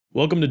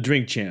Welcome to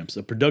Drink Champs,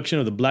 a production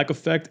of The Black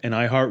Effect and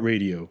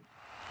iHeartRadio.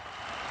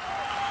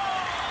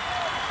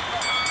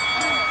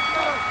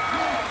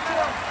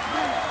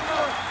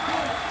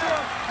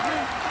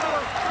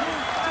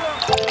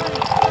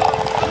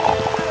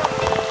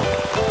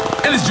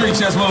 And it's Drink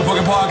Champs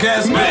motherfucking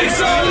podcast. Make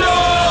some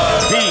noise!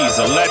 He's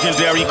a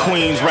legendary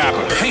Queens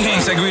rapper. Hey,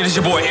 Sangria, this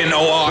your boy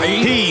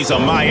N.O.R.E. He's a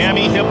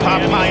Miami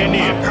hip-hop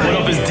pioneer. What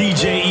up, is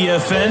DJ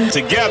EFN?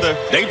 Together,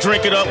 they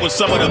drink it up with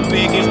some of the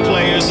biggest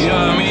players, You know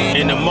what I mean?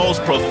 in the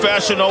most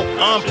professional,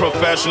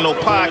 unprofessional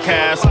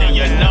podcast, and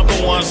your number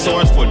one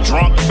source for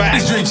drunk It's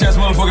facts. Drink Champs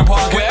motherfucking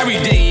podcast, where every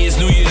day is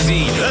New Year's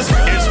Eve. Let's go.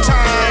 It's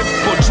time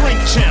for Drink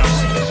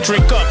Champs.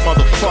 Drink up,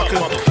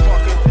 motherfucker.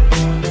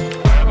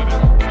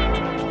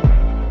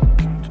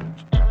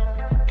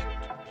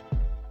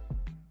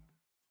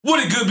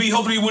 What it could be,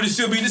 hopefully what it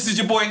should be. This is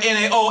your boy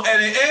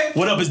N.A.O.N.A.N.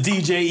 What up, is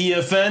DJ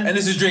EFN? And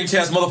this is Drink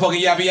Champs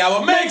motherfucking Yappy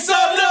Hour. Make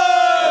some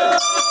noise!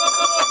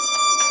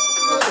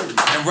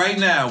 And right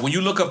now, when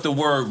you look up the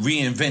word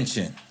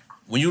reinvention,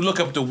 when you look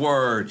up the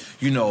word,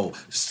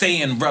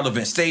 staying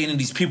relevant, staying in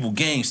these people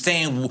games,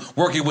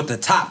 working with the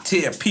top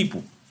tier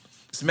people,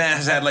 this man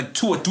has had like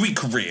 2 or 3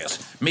 careers,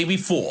 maybe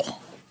 4.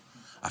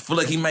 I feel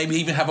like he might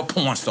even have a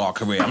porn star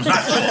career. I'm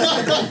not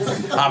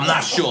sure. I'm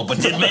not sure. But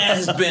this man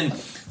has been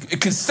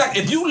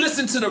if you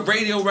listen to the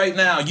radio right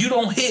now, you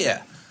don't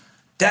hear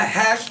that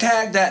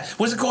hashtag, that,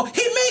 what's it called?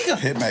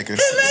 Hitmaker.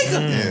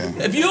 Yeah.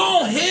 If you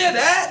don't hear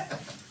that,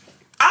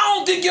 I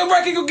don't think your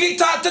record will get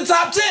to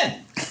top 10.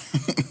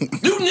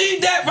 You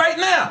need that right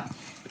now.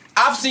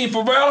 I've seen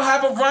Pharrell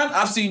have a run.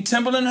 I've seen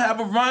Timbaland have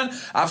a run.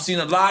 I've seen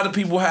a lot of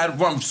people have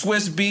run.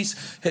 Swiss Beats.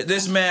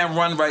 This man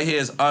run right here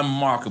is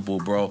unmarkable,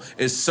 bro.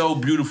 It's so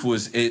beautiful,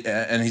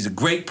 and he's a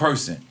great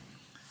person.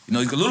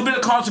 He's a little bit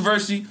of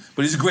controversy,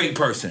 but he's a great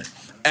person.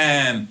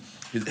 And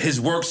his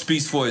work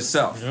speaks for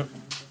itself. Yep.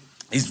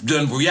 He's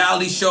done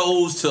reality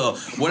shows to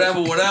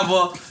whatever,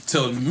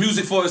 to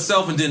music for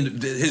itself, and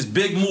then his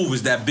big move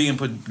is that being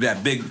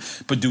that big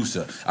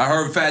producer. I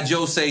heard Fat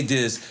Joe say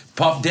there's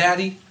Puff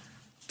Daddy,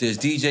 there's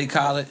DJ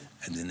Khaled,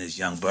 and then there's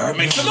Young Bird.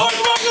 Make some noise,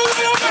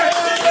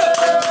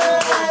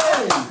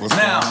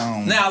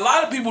 Now, a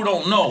lot of people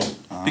don't know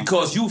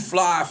because you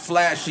fly,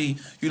 flashy,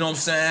 you know what I'm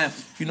saying?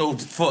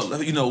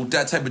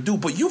 That type of dude.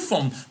 But you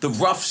from the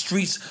rough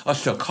streets of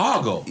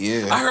Chicago.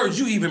 Yeah. I heard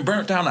you even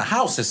burnt down a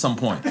house at some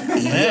point.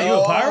 Man, you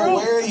a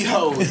pyro?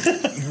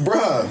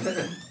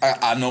 Bruh.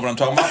 I know what I'm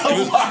talking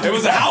about. It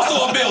was a house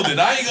or a building.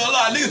 I ain't gonna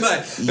lie. Niggas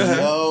like,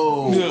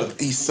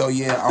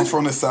 I'm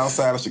from the south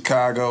side of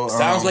Chicago.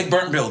 Sounds like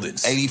burnt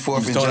buildings.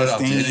 84th and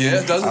Justine.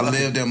 Yeah, doesn't I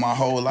lived there my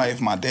whole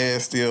life. My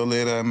dad still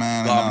lived there,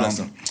 man. God bless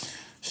him.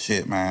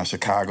 Shit, man,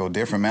 Chicago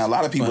different, man. A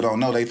lot of people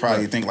don't know. They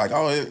probably think like,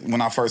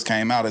 when I first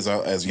came out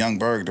as Young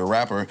Berg, the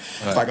rapper,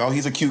 it's like,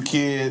 he's a cute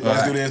kid.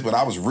 Let's do this. But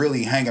I was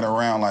really hanging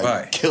around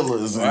like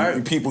killers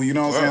and people. You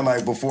know what I'm saying?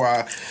 Like before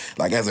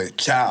as a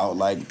child,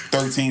 like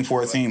 13,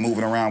 14,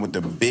 moving around with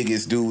the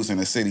biggest dudes in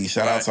the city.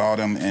 Shout out to all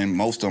them, and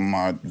most of them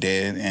are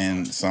dead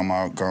and some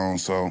are gone.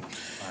 So.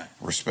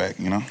 Respect,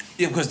 Yeah,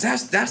 because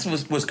that's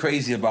what's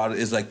crazy about it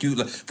is like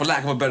you, for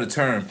lack of a better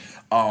term,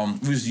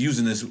 we was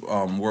using this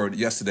word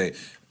yesterday.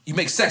 You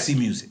make sexy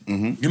music.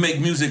 Mm-hmm. You make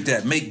music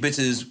that make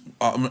bitches,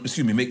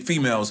 make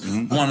females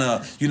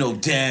wanna,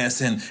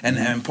 dance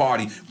and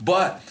party.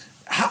 But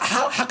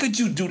how could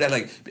you do that?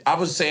 Like I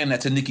was saying that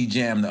to Nicky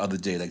Jam the other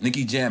day. Like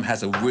Nicky Jam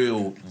has a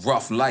real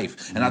rough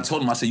life, and I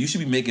told him, I said, you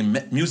should be making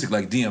music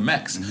like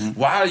DMX. Mm-hmm.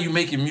 Why are you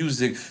making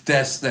music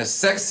that's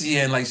sexy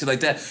and like shit like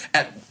that?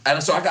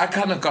 And so I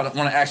kind of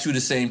want to ask you the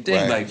same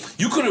thing. Right. Like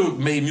you could have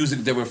made music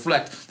that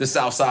reflect the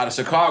South Side of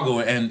Chicago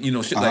and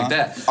shit like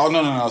that. Oh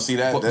no! See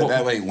that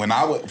way when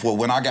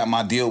I got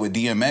my deal with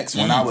DMX,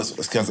 when I was,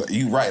 because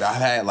you right, I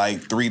had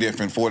like 4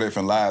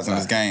 different lives in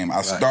this game.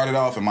 I started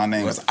off and my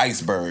name was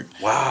Iceberg.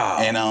 Wow.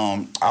 And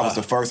I was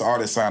the first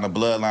artist signed to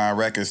Bloodline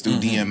Records through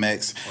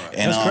DMX. Right.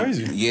 And that's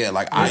crazy. Yeah,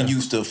 like I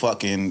used to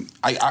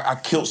I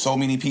killed so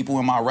many people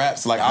in my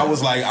raps. Like I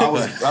was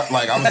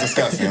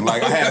disgusting.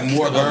 Like I had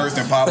more birds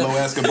than Pablo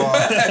Escobar.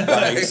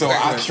 So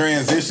I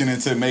transitioned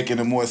into making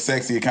a more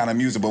sexy kind of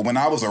music. But when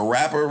I was a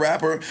rapper,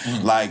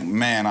 like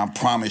man, I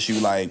promise you,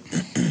 like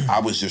I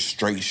was just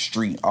straight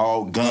street,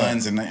 all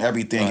guns and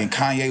everything. And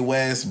Kanye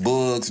West,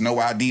 Bugs, No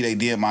ID, they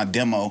did my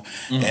demo.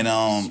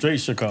 And straight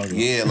Chicago.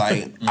 Yeah,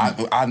 like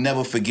I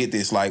never forget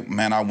this. Like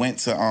man, I went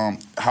to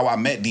how I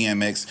met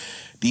DMX.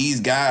 These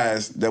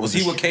guys that was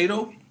he with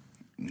Kato?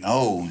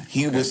 No,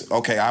 he was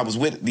okay. I was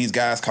with these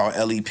guys called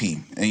LEP,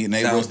 and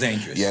they was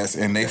dangerous. Yes,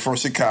 and they from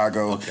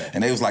Chicago,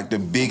 and they was like the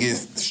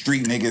biggest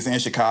street niggas in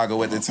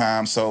Chicago at the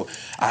time. So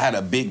I had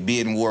a big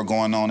bidding war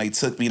going on. They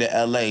took me to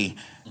LA.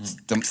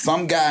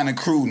 Some guy in the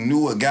crew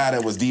knew a guy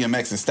that was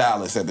DMX's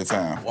stylist at the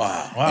time.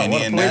 Wow. And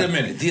wait a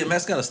minute.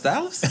 DMX got a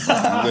stylist?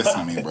 Listen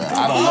to me, bro.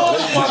 I don't know.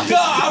 Oh, my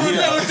God. I would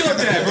never do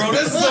that, bro.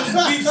 This is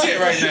some deep shit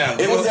right now.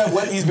 It was that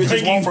what these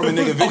bitches want from a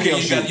nigga video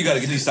shoot. You got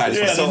to get these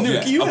stylists.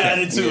 Yeah, you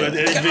added to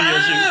it. Come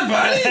on,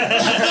 buddy.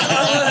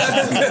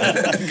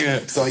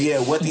 So,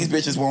 what these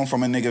bitches want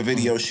from a nigga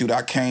video shoot,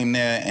 I came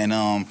there and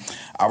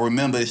I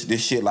remember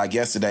this shit like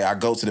yesterday. I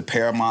go to the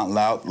Paramount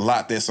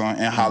lot that's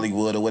in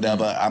Hollywood or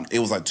whatever. It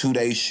was like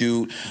 2-day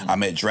shoot. I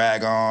met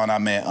Dragon. I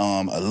met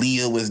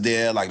Aaliyah was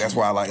there. Like that's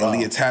why I like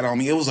Aaliyah tat on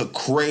me. It was a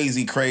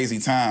crazy, crazy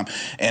time.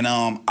 And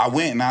I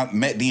went and I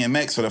met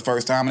DMX for the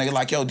first time. And they were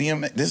like, yo,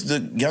 DMX, this is the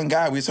young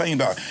guy we were talking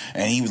about.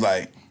 And he was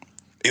like,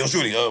 yo,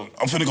 Shorty,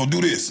 I'm finna go do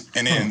this.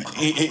 And then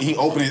he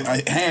opened his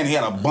hand, he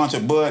had a bunch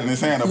of bud in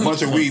his hand, a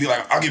bunch of weed. He's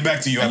like, I'll get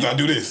back to you after I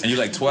do this. And you're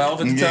like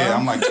 12 at the time? Yeah,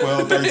 I'm like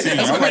 12, 13.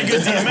 That's I'm a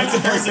good DMX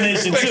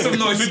impersonation, Make too. some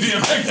noise with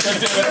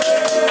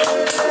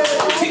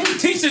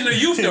DMX. Teaching the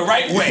youth the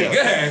right way.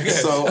 Go ahead.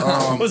 So,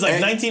 It was like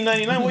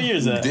 1999. What year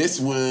is that? This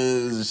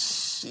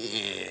was...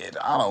 Shit,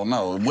 I don't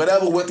know.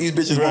 What these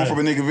bitches want from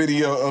a nigga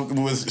video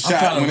was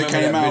shot when it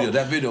came out.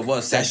 That video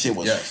was sexy. That shit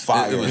was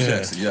fire. It was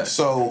sexy, yes.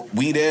 So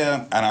we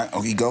there,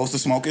 and he goes to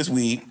smoke his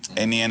weed,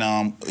 and then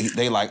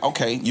they like,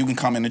 okay, you can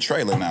come in the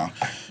trailer now.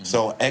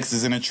 So X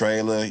is in the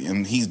trailer,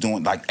 and he's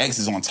doing, like, X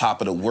is on top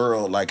of the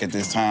world, like, at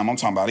this time. I'm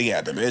talking about he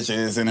had the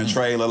bitches in the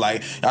trailer.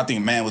 Like, I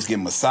think man was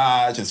getting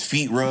massaged, his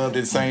feet rubbed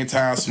at the same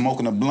time,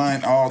 smoking a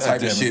blunt, all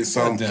type of shit.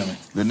 So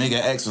the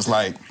nigga X was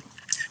like,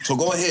 so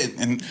go ahead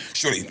and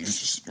Shorty,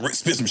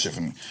 spit some shit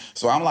for me.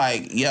 So I'm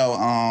like, yo,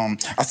 I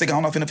think I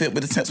don't know if in the fit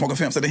with the smoking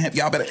film, so the hemp,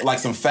 y'all better like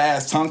some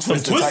fast tongue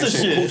twister type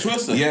shit.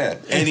 Twister. Yeah.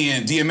 And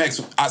then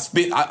DMX, I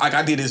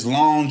did this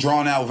long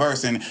drawn out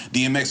verse, and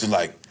DMX was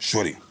like,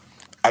 Shorty,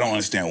 I don't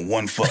understand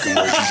one fucking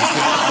word you just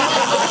said.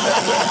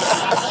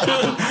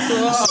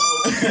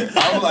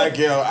 I'm like,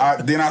 yo,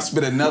 then I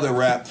spit another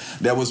rap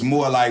that was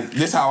more like,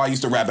 this how I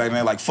used to rap back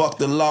then, like, fuck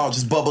the law,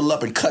 just bubble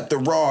up and cut the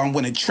raw, and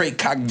when a tray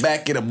cock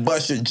back, it'll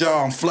bust your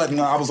jaw, I'm flooding.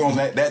 I was on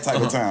that type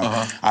of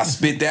time. I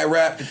spit that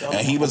rap,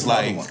 and he was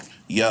like,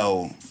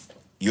 yo,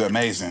 you're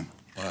amazing.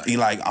 He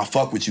like, I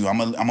fuck with you. I'm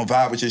a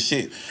vibe with your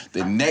shit.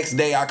 The next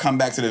day I come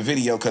back to the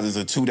video because it's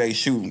a 2-day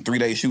shoot,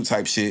 3-day shoot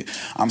type shit.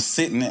 I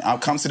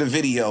come to the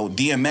video.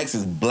 DMX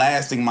is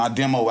blasting my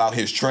demo out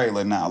his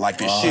trailer now. Like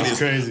this shit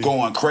is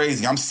going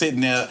crazy. I'm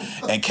sitting there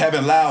and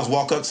Kevin Liles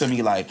walk up to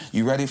me like,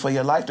 you ready for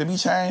your life to be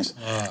changed?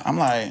 I'm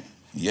like,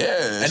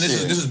 yeah. And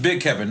this is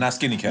Big Kevin, not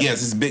Skinny Kevin. Yes,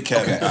 this is Big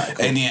Kevin. Okay, right,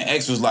 cool. And then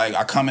X was like,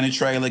 I come in the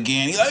trailer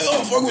again. He's like,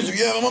 oh, fuck with you.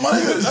 Yeah, my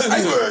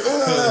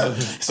nigga.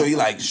 So he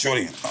like,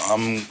 Shorty,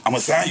 I'm gonna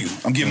sign you.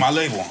 I'm getting my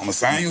label. I'm gonna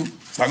sign you.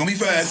 It's not gonna be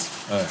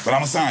fast, but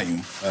I'm gonna sign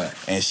you.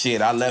 And shit,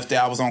 I left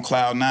there. I was on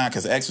cloud 9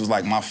 because X was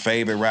like my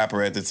favorite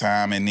rapper at the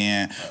time. And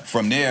then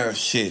from there,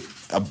 shit,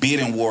 a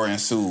bidding war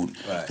ensued.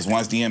 Because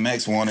once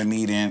DMX wanted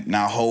me, then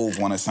now Hove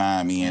want to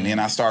sign me. And then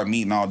I started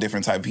meeting all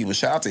different type of people.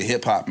 Shout out to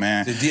hip hop,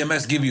 man. Did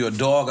DMX give you a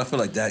dog? I feel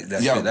like that's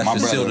the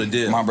seal the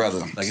deal. My brother.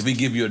 Like if he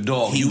give you a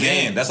dog, you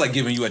game. That's like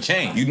giving you a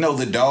chain. You know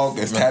the dog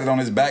that's tatted on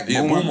his back,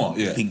 Boomer? Boomer.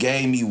 Yeah. He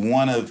gave me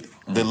one of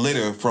the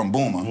litter from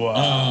Boomer.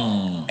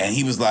 Wow. And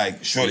he was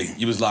like, Shorty.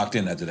 You was locked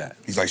in after that.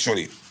 He's like,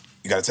 Shorty,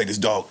 you gotta take this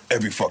dog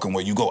every fucking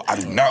way you go. I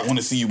do not want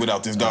to see you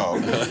without this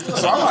dog.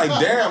 So I'm like,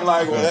 damn,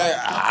 like,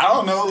 I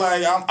don't know,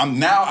 like,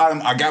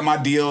 I got my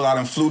deal. I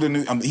done flew to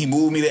he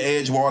moved me to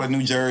Edgewater,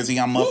 New Jersey.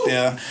 I'm up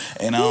there,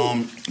 and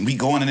we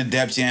going in the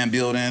Def Jam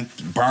building,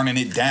 burning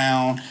it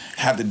down.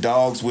 Have the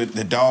dog with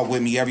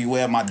me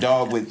everywhere. My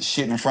dog would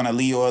shit in front of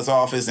Leo's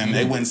office, and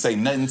they wouldn't say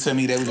nothing to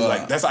me. They would be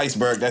like, "That's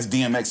Iceberg. That's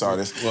DMX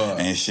artist."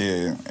 And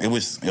shit, it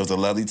was a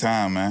lovely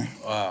time, man.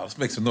 Wow, let's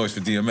make some noise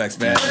for DMX,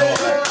 man.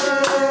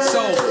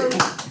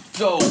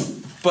 So,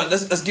 but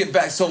let's get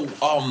back. So,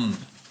 all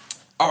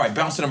right,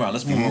 bouncing around.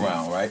 Let's move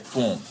around, right?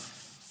 Boom.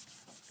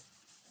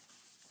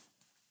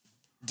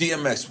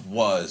 DMX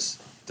was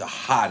the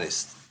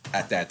hottest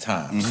at that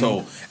time.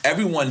 So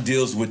everyone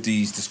deals with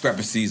these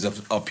discrepancies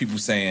of people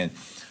saying,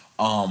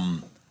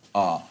 when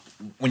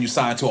you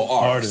sign to an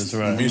artist,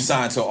 right. When you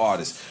sign to an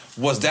artist,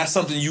 was that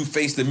something you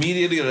faced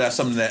immediately, or that's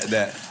something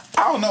that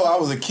I don't know. I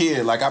was a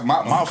kid. Like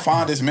my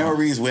fondest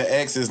memories with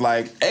X is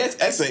like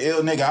X a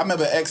ill nigga. I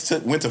remember X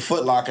went to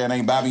Foot Locker and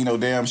ain't buy me no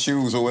damn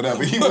shoes or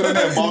whatever. He went in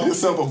there and bought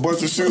himself a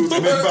bunch of shoes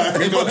and then buy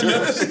me no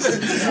damn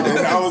shoes.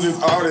 And I was his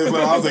artist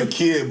when I was a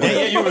kid. But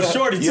yeah, you were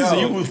shorty too, so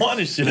you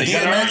wanted shit. You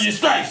gotta earn your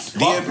stripes.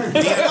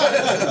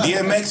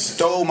 DMX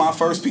stole my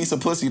first piece of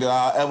pussy that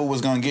I ever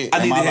was gonna get.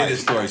 I need to hear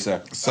this story, sir.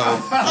 So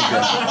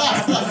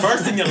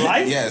first in your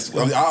life? Yes,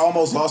 I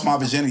almost lost my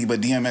virginity,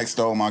 but DMX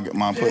stole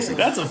my pussy.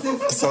 That's a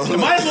so. It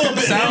might as well have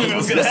been.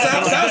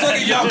 Sounds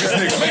like a Yonkers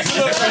nigga. Make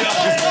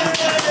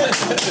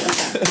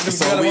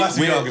some noise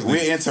for Yonkers. So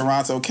we're in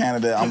Toronto,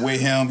 Canada. I'm with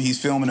him.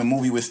 He's filming a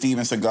movie with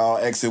Steven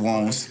Seagal, Exit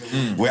Wounds.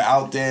 We're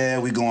out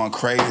there. We going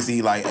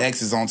crazy. Like,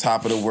 X is on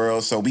top of the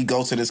world. So we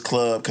go to this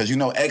club because you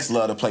know X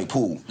love to play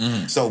pool.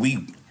 So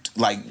we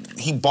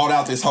he bought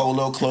out this whole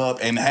little club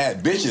and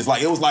had bitches.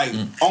 Like, it was like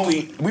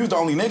we was the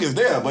only niggas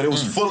there, but it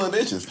was full of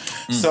bitches.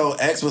 So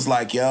X was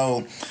like,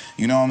 yo,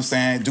 You know what I'm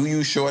saying? Do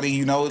you, shorty?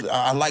 You know,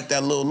 I like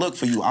that little look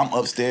for you. I'm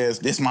upstairs.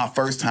 This is my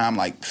first time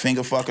like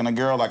finger fucking a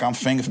girl. Like I'm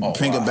finger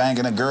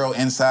banging a girl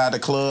inside the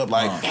club.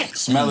 Like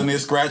smelling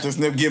this, scratching,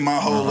 snip, get my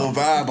whole little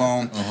vibe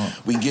on.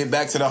 We get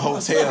back to the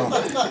hotel.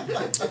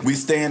 We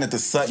staying at the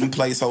Sutton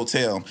Place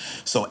Hotel.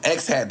 So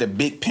X had the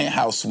big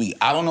penthouse suite.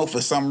 I don't know,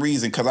 for some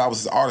reason, because I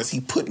was an artist, he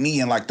put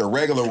me in like the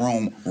regular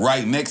room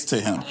right next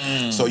to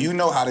him. So you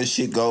know how this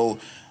shit go.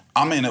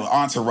 I'm in an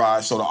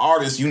entourage, so the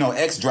artist, you know,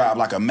 X drive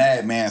like a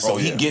madman, so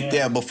he get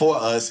there before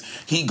us.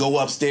 He go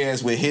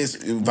upstairs with his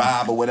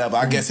vibe or whatever.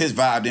 I guess his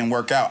vibe didn't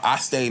work out. I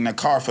stayed in the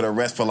car for the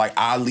rest, for like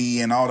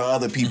Ali and all the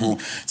other people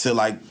to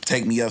like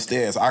take me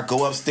upstairs. I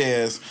go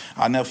upstairs.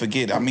 I'll never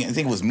forget. I mean, I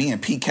think it was me and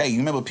PK. You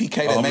remember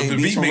PK that made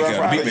beats from Rough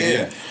Rider?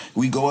 Yeah.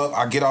 We go up.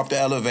 I get off the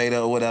elevator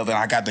or whatever, and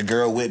I got the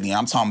girl with me.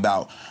 I'm talking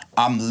about,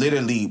 I'm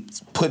literally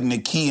putting the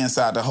key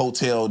inside the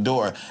hotel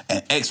door,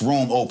 and X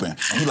room open.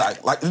 He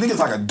like the nigga's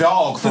like a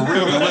dog for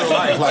real in real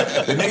life. Like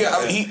the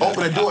nigga, he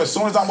opened the door. As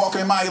soon as I'm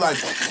walking in my, he like,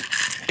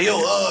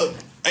 yo,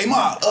 hey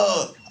ma,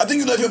 I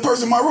think you left your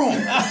purse in my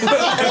room.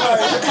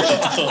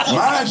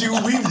 Mind you,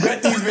 we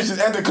met these bitches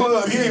at the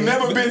club. He ain't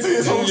never been to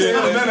his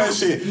hotel or none of that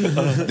shit.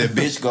 The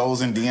bitch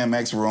goes in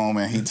DMX room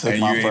and he took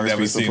my first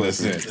piece of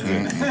pussy.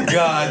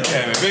 God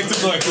damn it. Make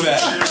some noise for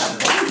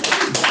that.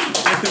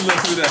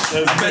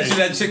 I bet you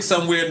that chick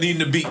somewhere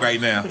needing a beat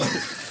right now.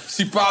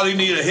 She probably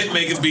need a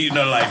hitmaker beat in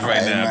her life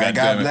right now. Man,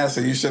 God bless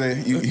her. You should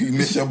have. You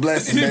missed your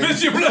blessing. You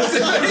missed your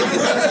blessing.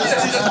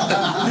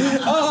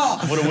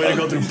 What a way to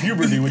go through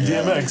puberty with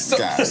DMX.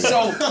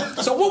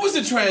 So what was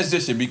the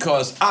transition?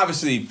 Because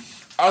obviously,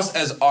 us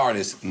as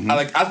artists,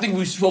 I think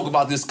we spoke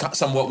about this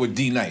somewhat with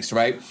D Nice,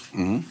 right?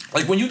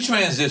 Like when you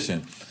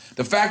transition.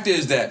 The fact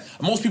is that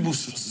most people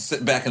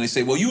sit back and they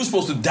say, well, you were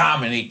supposed to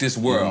dominate this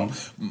world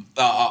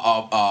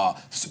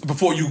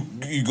before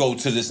you go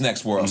to this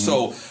next world.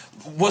 So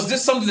was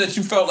this something that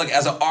you felt like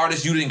as an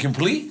artist you didn't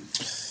complete?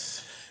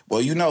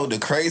 Well, you know, the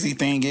crazy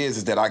thing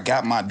is that I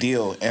got my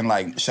deal, and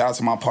like, shout out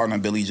to my partner,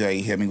 Billy J,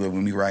 he hit me with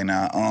me right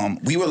now.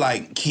 We were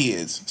like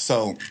kids.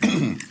 So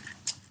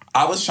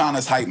I was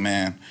Shauna's hype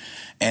man.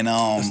 And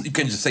you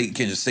can't just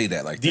say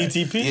that like that.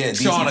 DTP? Yeah,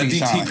 Shauna,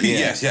 DTP.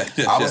 Yeah.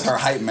 Yes. I was her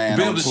hype man.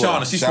 Bill to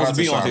Shauna. She's supposed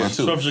to be on here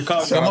too. From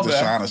Chicago. Shout out to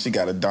Shauna. She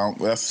got a dunk.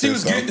 She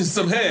was getting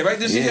some head, right?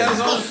 Did she have his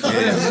own?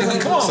 Yeah.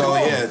 Come on. So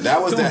yeah,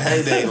 that was the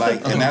heyday.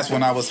 Like, and that's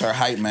when I was her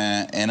hype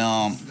man. And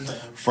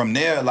from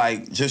there,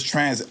 like,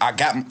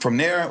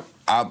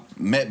 I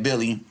met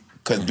Billy.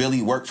 Because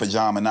Billy worked for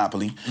John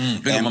Monopoly.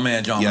 My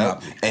man, John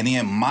Monopoly. And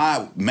then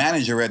my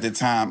manager at the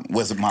time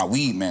was my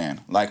weed man.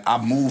 Like, I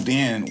moved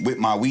in with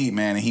my weed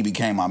man, and he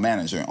became my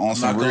manager on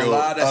some real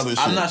other shit.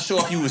 I'm not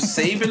sure if you were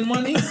saving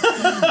money.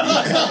 I'm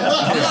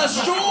not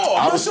sure.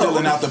 I was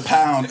stealing out the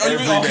pound every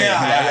day. Okay.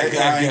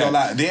 I ain't gonna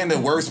lie. Then the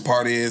worst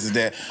part is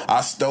that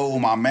I stole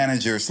my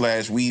manager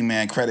 / weed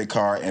man credit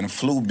card and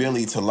flew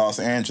Billy to Los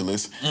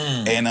Angeles.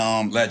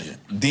 And legend.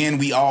 Then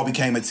we all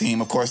became a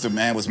team. Of course, the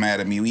man was mad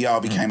at me. We all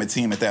became a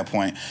team at that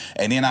point.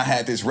 And then I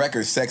had this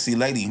record, Sexy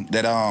Lady,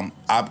 that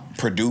I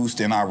produced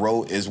and I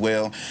wrote as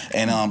well.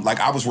 And like,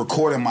 I was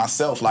recording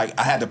myself. Like,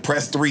 I had to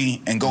press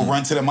 3 and go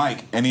run to the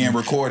mic and then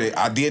record it.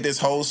 I did this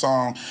whole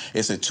song.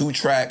 It's a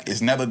 2-track.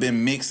 It's never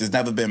been mixed. It's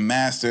never been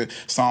mastered.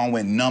 Song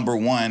went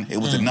 #1. It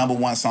was the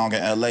 #1 song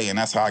in LA, and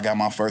that's how I got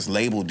my first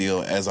label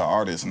deal as an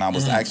artist. And I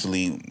was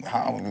actually,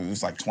 it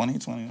was like 20,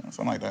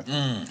 something like that.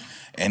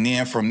 And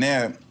then from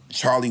there,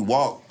 Charlie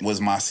Walk was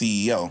my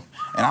CEO.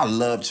 And I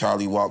love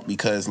Charlie Walk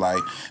because,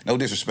 like, no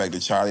disrespect to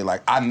Charlie,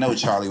 like, I know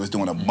Charlie was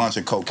doing a bunch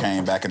of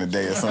cocaine back in the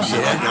day or some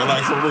shit like that.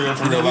 Like,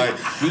 for real.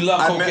 Like, we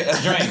love cocaine.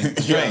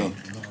 That's Drain.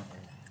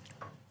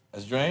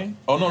 That's Drain?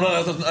 Oh, no,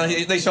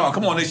 they Sean.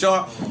 Come on, they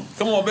Sean.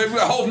 Come on, baby. We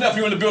got a whole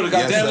nephew in the building.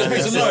 Goddamn, let's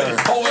make some noise.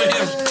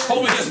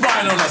 Hold his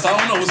spine on us. I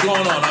don't know what's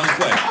going on.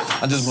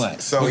 I'm just playing.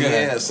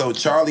 So, so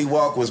Charlie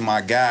Walk was my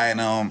guy, and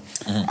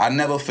I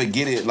never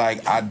forget it.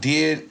 Like, I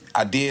did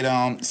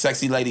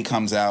Sexy Lady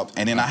comes out,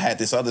 and then I had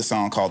this other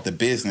song called The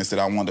Business that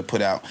I wanted to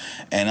put out,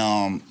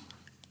 and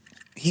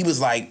he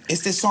was like,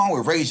 it's this song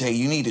with Ray J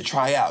you need to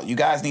try out. You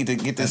guys need to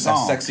get this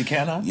song. Sexy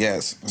Can I?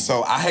 Yes.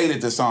 So I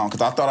hated the song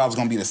because I thought I was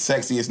going to be the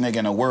sexiest nigga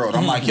in the world.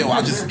 I'm like, yo,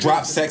 I just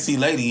dropped Sexy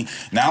Lady.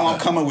 Now I'm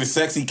coming with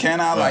Sexy Can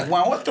I? Like,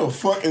 wow, what the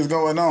fuck is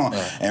going on?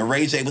 And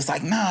Ray J was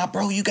like, nah,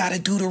 bro, you got to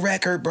do the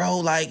record, bro.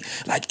 Like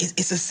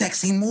it's a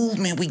sexy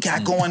movement we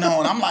got going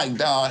on. I'm like,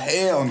 dawg,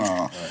 hell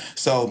no.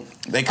 So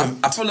they could.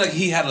 I feel like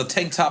he had a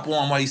tank top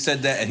on while he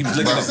said that, and he was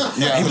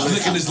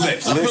licking his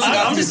lips.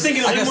 I'm just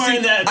thinking of him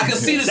wearing that. I can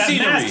see the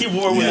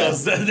scenery. With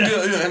us. I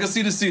can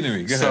see the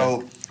scenery.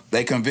 So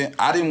they convinced.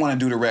 I didn't want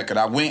to do the record.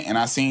 I went and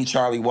I seen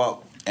Charlie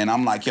Walk, and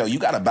I'm like, yo, you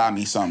gotta buy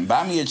me something.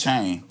 Buy me a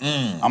chain.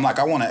 I'm like,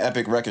 I want an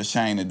Epic Records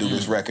chain to do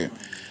this record.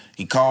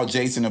 He called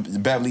Jason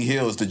of Beverly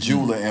Hills, the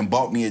jeweler, and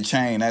bought me a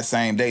chain that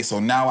same day. So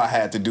now I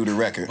had to do the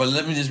record. But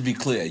let me just be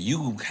clear: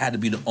 you had to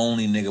be the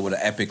only nigga with an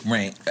Epic in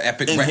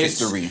Records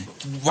history.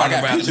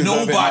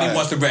 Nobody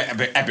wants to rap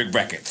Epic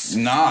Records.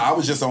 Nah, I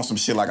was just on some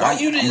shit like. Why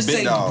you didn't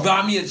say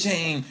buy me a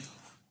chain?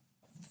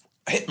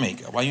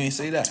 hitmaker. Why you ain't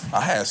say that?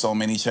 I had so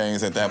many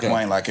chains at that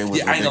point, like it was.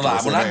 Yeah, I ain't gonna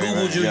lie. When I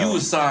googled you,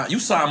 you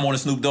signed more than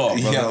Snoop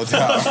Dogg, brother.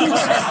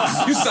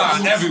 You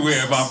signed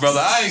everywhere, my brother.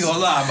 I ain't gonna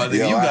lie, my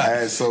nigga.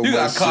 You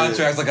got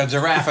contracts like a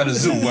giraffe at a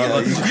zoo,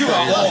 brother. You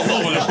are all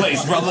over the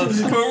place, brother.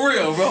 For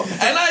real, bro.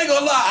 And I ain't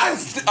gonna lie,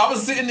 I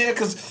was sitting there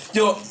because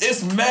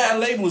it's mad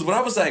labels, but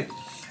I was like,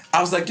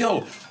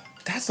 yo,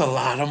 that's a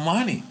lot of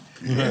money.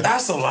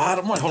 That's a lot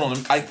of money. Hold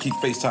on, Ike keep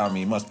FaceTiming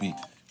me. It must be.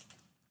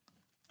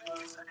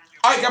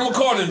 Ike, I'm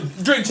recording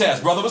Drink Chats,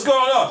 brother. What's going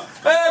on?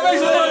 Hey, make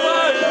some noise,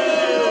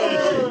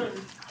 man.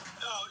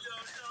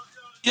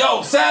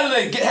 Yo,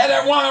 Saturday. Had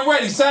that wine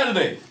ready.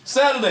 Saturday.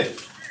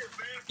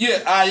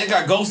 Yeah, you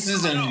got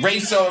Ghosts and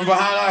Rachel and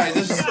behind.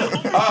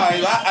 All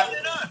right,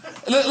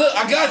 look,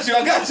 I got you.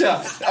 I'm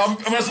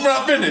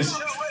gonna finish.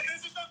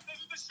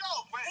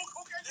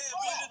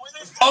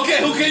 Okay,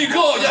 who can you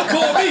call? Y'all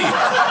call me.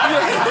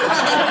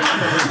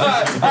 All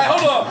right,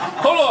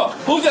 hold on.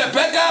 Who's that?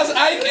 Pet Guys,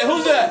 Ike, and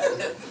who's that?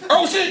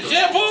 Oh shit,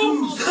 Shampoo?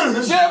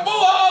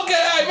 Oh, okay,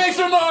 all right, make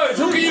some noise.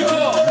 Who can you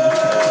call? All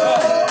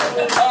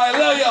right,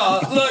 love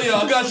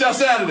y'all. I got y'all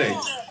Saturday.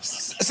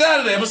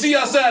 I'm gonna see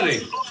y'all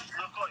Saturday.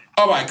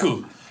 All right,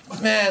 cool.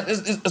 Man,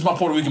 it's my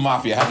Puerto Rican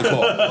Mafia. I had to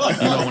call.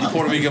 When the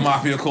Puerto Rican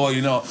Mafia call,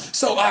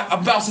 So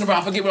I'm bouncing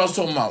around. I forget what I was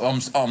talking about.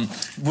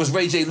 Was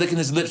Ray J licking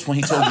his lips when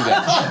he told you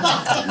that?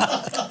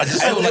 I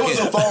just feel like it was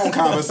a phone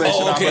conversation.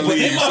 Oh, okay, but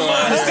in my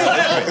mind, it still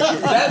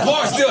happened. That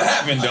part still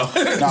happened, though.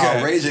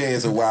 No, Ray J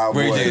is a wild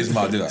boy. Ray J is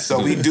my dude.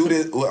 So we do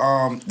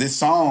this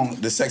song,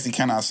 the Sexy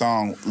Can I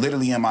song,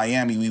 literally in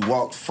Miami. We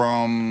walked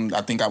from,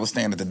 I think I was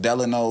staying at the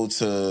Delano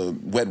to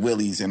Wet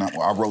Willie's, and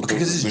I wrote because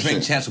this is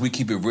Drink Champs, so we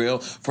keep it real.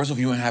 First of all, if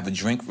you want to have a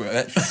drink,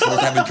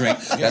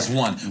 that's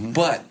one. Mm-hmm.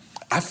 But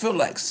I feel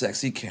like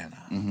Sexy Can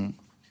I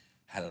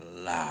had a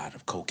lot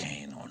of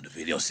cocaine on the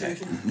video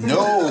set.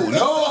 No,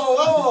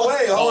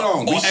 wait, hold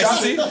on. We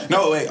shot it.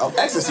 No, wait,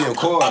 ecstasy, of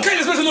course. Okay,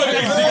 let's listen to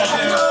ecstasy.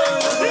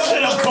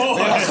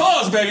 Of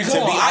course, baby.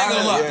 Come on, I ain't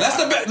gonna lie. That's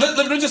the best.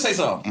 Let me just say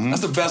something.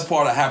 That's the best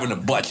part of having a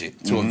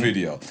budget to a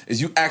video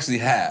is you actually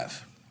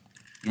have.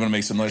 You want to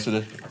make some noise for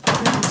this?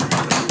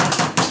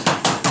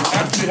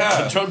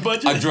 A drug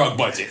budget? A drug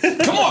budget.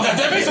 Come on,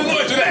 goddamn, make some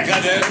noise to that,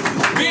 goddamn.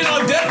 Being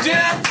on Def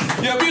Jam,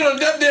 being on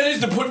Def Jam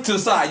is to put it to the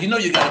side. You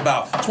got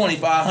about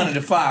 2,500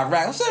 to 5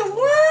 racks. I said,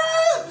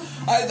 what?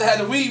 I had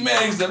the weed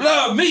man that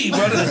love me,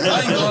 brother. I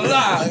ain't gonna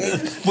lie.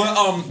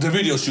 But the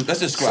video shoot, let's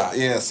describe.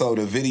 So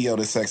the video,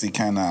 the Sexy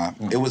Can I,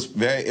 it was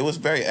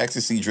very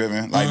ecstasy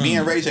driven. Like me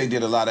and Ray J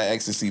did a lot of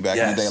ecstasy back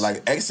in the day.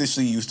 Like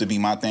ecstasy used to be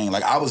my thing.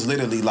 Like I was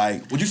literally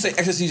like, would you say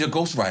ecstasy is your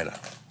ghostwriter?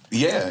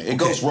 Yeah,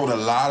 Ghost wrote a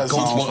lot of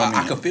songs for me.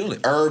 I could feel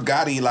it. Irv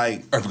Gotti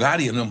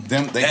and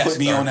them. They put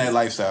me on that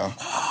lifestyle.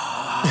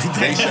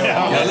 They showed.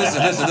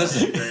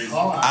 Listen.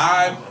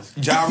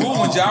 Ja Rule,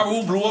 when Ja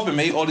Rule blew up and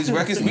made all these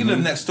records, we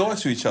lived next door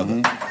to each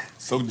other.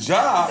 So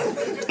Ja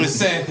is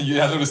saying,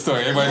 I know the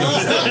story. Everybody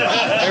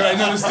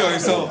knows the story.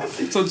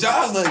 So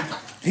Ja's like,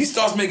 he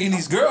starts making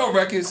these girl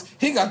records.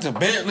 He got the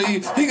Bentley.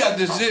 He got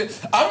this shit.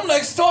 I'm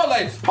next door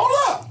like, hold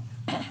up.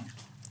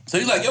 So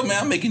he's like, yo,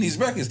 man, I'm making these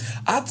records.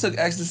 I took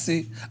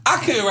ecstasy. I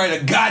couldn't write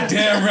a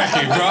goddamn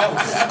record, bro.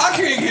 I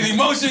couldn't get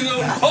emotional.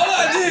 All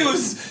I did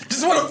was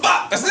just want to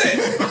fuck. That's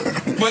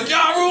it. But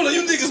Ja Rule,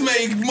 you niggas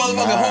made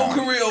motherfucking whole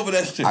career over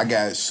that shit. I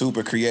got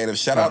super creative.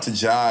 Shout out to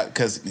Ja,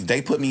 because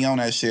they put me on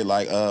that shit.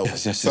 Like,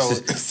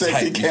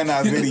 Sexy Can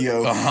I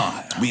video.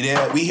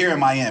 We here in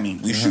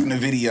Miami. We shooting a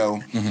video.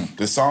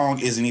 The song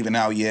isn't even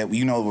out yet.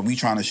 We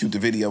trying to shoot the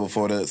video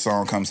before the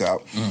song comes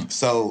out.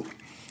 So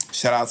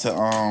shout out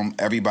to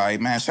everybody,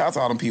 man. Shout out to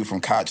all them people from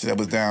Koch that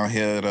was down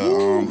here.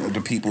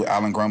 The people,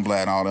 Alan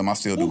Grunblatt and all them. I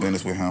still do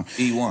business with him.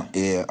 E1.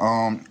 Yeah.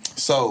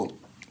 So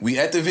we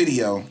at the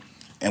video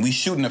and we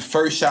shooting the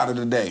first shot of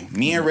the day.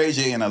 Me and Ray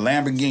J in a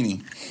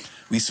Lamborghini.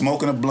 We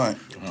smoking a blunt.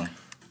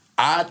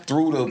 I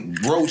threw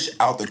the roach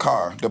out the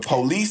car. The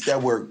police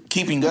that were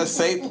keeping us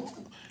safe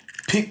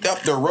picked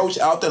up the roach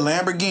out the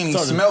Lamborghini,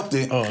 smelt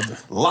it,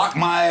 locked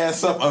my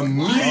ass up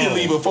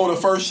immediately before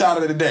the first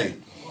shot of the day.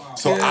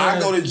 So I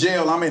go to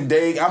jail. I'm in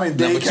Dade County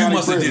but you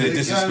must have prison. did it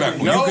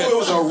disrespectful. No, it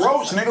was a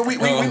roach, nigga. We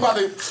about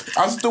to.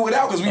 I just threw it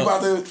out because we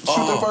about to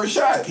shoot the first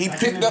shot. He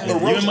picked up the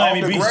roach off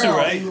the ground. Too,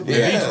 right?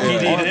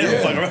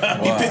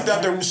 He picked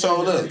up the.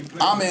 So look,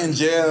 I'm in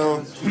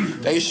jail.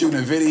 They shooting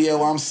a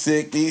video. I'm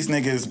sick. These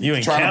niggas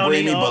trying to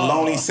bring me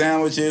bologna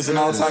sandwiches and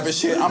all type of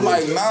shit. I'm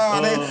like,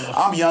 nah,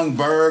 I'm Young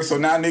Berg, so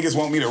now niggas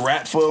want me to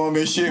rap for them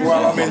and shit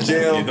while I'm in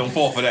jail. Yeah, don't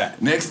fall for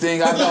that. Next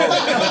thing I know,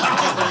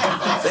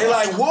 they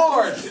like,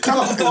 Ward, come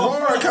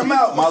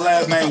out. My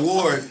last name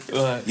Ward.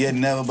 You'd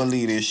never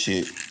believe this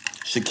shit.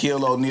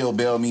 Shaquille O'Neal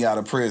bailed me out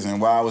of prison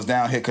while I was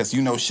down here because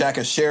Shaq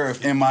a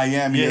sheriff in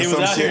Miami or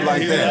some shit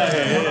like that.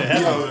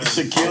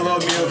 Shaquille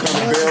O'Neal come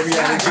and bail me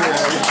out of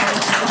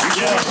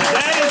jail.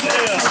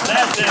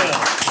 That's it.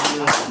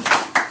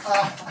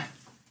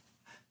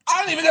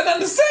 I don't even got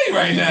nothing to say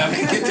right now.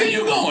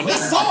 Continue going.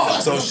 That's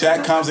song. So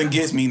Shaq comes and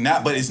gets me,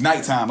 but it's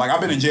nighttime. Like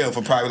I've been in jail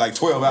for probably like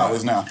 12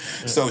 hours now.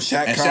 So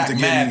Shaq comes to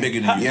get me.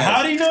 Bigger than you.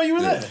 How do you know you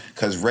were there?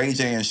 Because Ray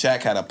J and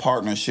Shaq had a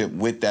partnership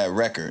with that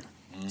record.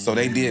 So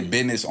they did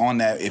business on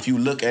that. If you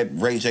look at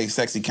Ray J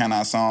Sexy Can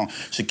I song,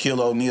 Shaquille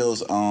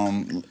O'Neal's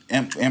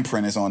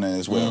imprint is on there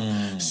as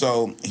well.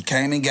 So he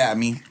came and got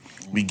me.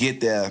 We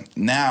get there.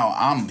 Now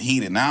I'm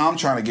heated. Now I'm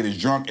trying to get as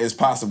drunk as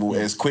possible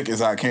as quick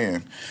as I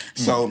can.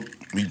 So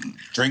we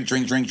drink.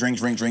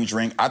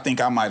 I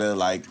think I might have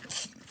like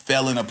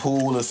fell in a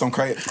pool or some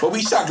crazy. But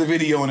we shot the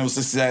video and it was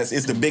a success.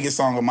 It's the biggest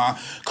song of my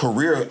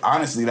career,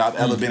 honestly, that I've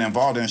ever been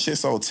involved in. Shit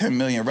sold 10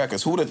 million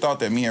records. Who would have thought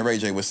that me and Ray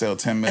J would sell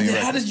 10 million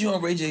records? How did you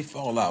and Ray J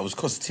fall out? Was it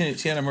because of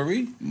Tiana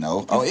Marie?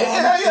 No. Oh,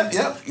 yeah.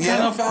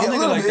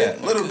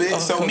 A little bit.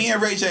 So me and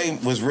Ray J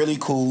was really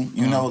cool.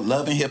 You know,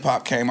 Love and Hip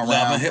Hop came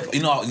around.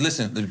 You know,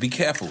 listen, be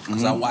careful,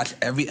 because I watch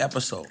every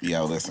episode.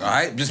 Yo, listen. All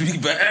right? Just be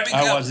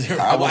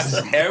I watch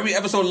every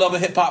episode of Love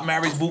and Hip Hop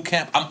Marriage Boot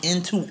Camp. I'm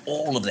into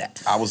all of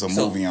that. I was a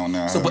movie on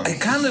there. So, but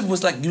it kind of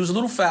was like, you was a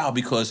little foul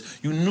because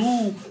you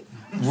knew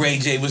Ray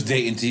J was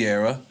dating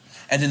Tiara.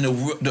 And then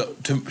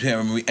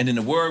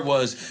the word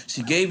was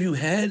she gave you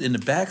head in the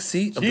back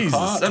seat of the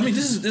car. I mean,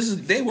 this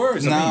is their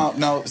words.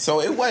 No. So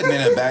it wasn't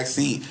in the back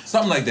seat.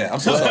 Something like that. I'm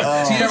so sorry,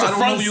 Tiara. I don't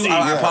know you.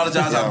 I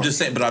apologize. I'm just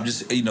saying, but I'm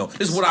just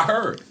this is what I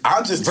heard.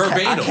 I just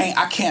verbatim.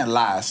 I can't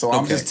lie. So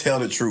I'm just tell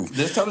the truth.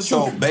 Just tell the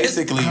truth. So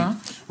basically,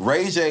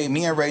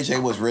 me and Ray J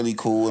was really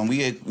cool, and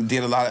we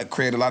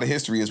created a lot of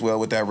history as well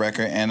with that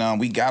record. And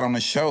we got on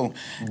the show,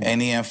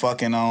 and then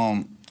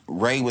fucking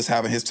Ray was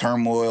having his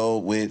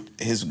turmoil with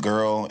his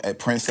girl at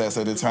Princess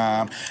at the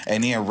time,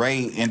 and then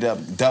Ray ended up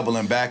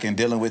doubling back and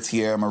dealing with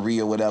Tiara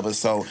Marie or whatever.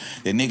 So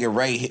the nigga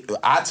Ray,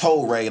 I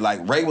told Ray,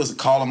 like, Ray was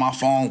calling my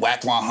phone,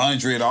 Whack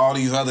 100, all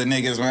these other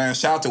niggas, man.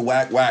 Shout out to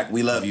Whack,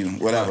 we love you,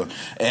 whatever.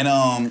 And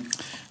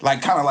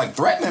like kind of like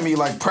threatening me,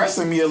 like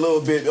pressing me a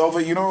little bit over,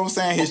 you know what I'm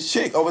saying, his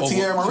chick over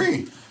Tiara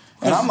Marie.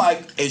 And I'm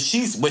like,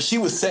 but she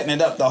was setting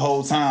it up the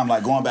whole time,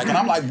 like going back. And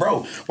I'm like,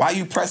 bro, why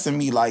you pressing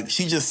me? Like,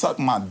 she just sucked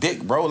my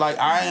dick, bro. Like,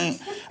 I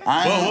ain't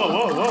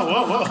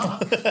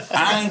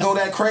go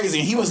that crazy.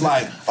 And he was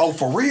like, oh,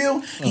 for real?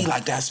 He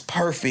like, that's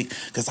perfect,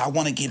 because I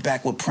want to get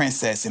back with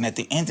Princess. And at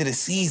the end of the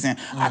season,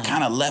 I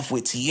kind of left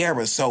with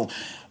Tiara. So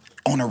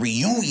on a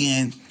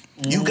reunion,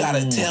 you got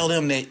to tell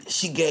them that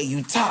she gave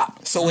you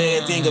top, so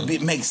everything will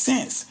make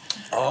sense.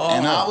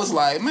 And I was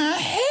like, man,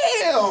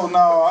 hell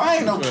no. I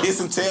ain't no kiss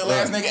and tell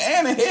ass nigga.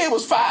 And the head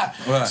was fire.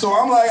 Right. So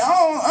I'm like,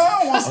 I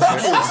don't want to stop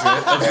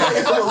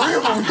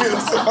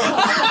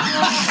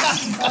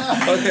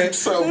this.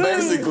 So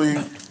basically,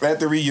 at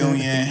the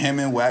reunion, him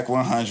and Whack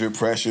 100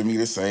 pressured me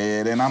to say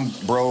it. And I'm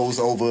bros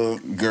over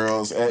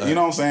girls. You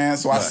know what I'm saying?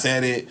 So I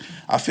said it.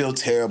 I feel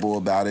terrible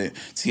about it.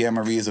 Tiara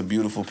Marie is a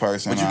beautiful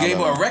person. But you gave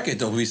her a record,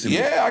 though, recently.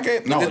 Yeah,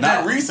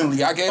 not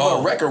recently. I gave her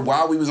a record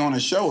while we was on the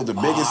show. The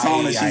biggest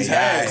song that she's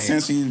had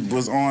since she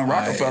was on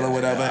Rockefeller or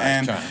whatever.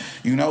 And,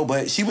 you know,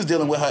 but she was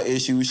dealing with her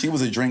issues. She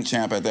was a drink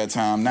champ at that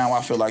time. Now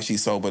I feel like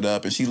she's sobered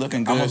up and she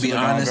looking good. I'm going to be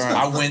honest.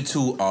 I went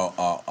to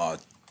a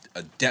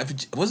Def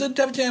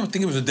Jam? I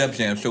think it was a Def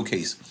Jam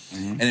showcase.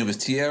 And it was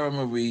Tiara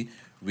Marie,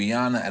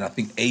 Rihanna, and I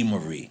think A.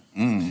 Marie.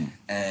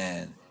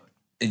 And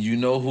you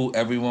know who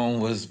everyone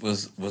was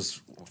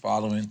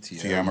following?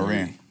 Tiara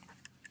Marie.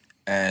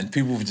 And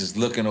people were just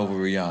looking over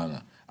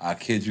Rihanna. I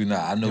kid you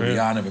not. I know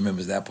Rihanna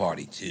remembers that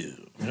party too.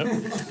 Yep.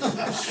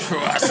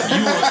 Trust me.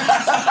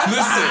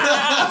 Listen,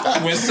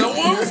 when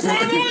someone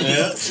front on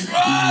you,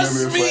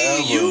 trust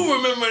me, you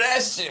remember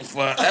that shit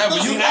forever.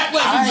 You act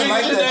like you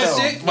bigger than that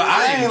shit, but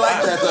I ain't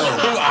like that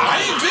though.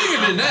 I ain't bigger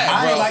than that, bro.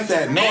 I ain't like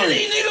that.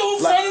 Any nigga who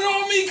fronted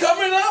on me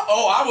coming up,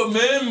 I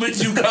remember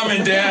you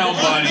coming down,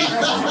 buddy.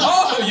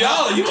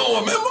 Y'all, you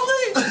don't remember me?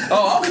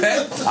 Oh,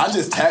 okay. I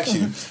just tax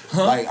you.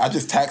 Like, I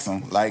just tax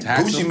him. Like,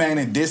 Gucci Mane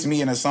and dissed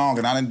me in a song,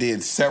 and I done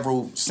did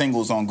several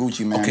singles on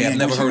Gucci Mane. Okay, I've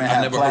never heard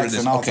of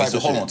this. Okay, so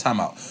hold on, time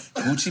out.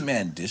 Gucci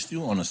Mane dissed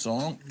you on a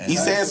song? He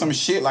said some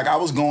shit, like I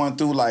was going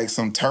through like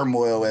some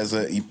turmoil as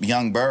a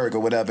young bird or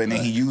whatever, and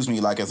then he used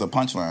me like as a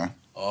punchline.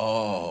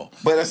 Oh,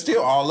 but it's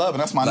still all love,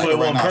 and that's my nigga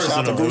right now.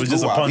 Shout out to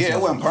Gucci. Yeah,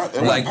 it wasn't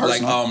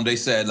personal. They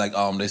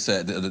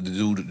said the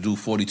dude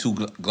 42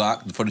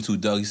 Glock, 42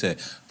 Doug. He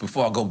said,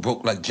 before I go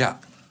broke like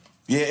Jock.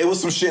 Yeah, it was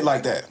some shit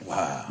like that.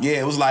 Wow. Yeah,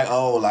 it was like,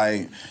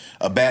 like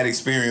a bad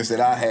experience that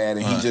I had,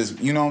 and he just,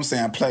 you know what I'm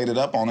saying, played it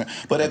up on it.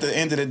 But at the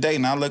end of the day,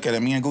 now look at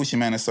it. Me and Gucci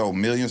Mane have sold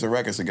millions of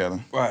records together.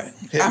 Right.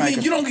 I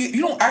mean, you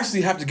don't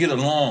actually have to get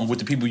along with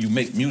the people you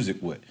make music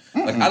with.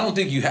 Like, I don't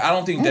think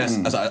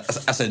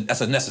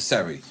that's a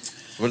necessary.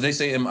 What did they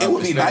say? It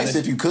would be nice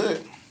if you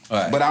could,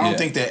 but I don't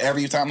think that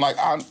every time. Like,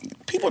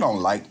 people don't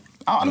like.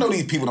 I know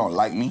these people don't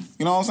like me.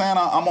 You know what I'm saying?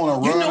 I'm on a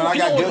run and I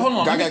got good. Hold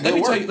on.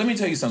 Let me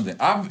tell you something.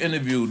 I've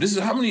interviewed. This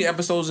is how many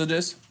episodes of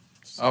this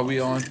are we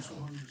on?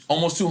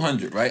 Almost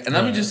 200, right? And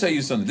let me just tell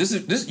you something.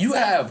 This you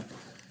have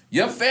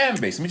your fan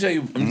base. Let me tell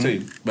you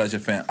about your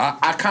fan.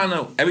 I kind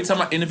of every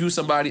time I interview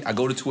somebody, I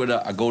go to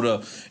Twitter, I go to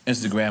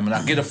Instagram, and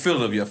I get a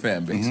feel of your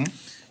fan base.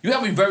 You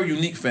have a very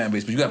unique fan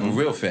base, but you have a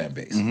real fan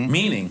base.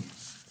 Meaning,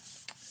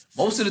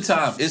 most of the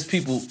time, it's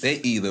people, they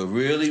either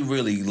really,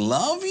 really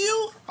love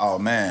you Oh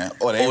man.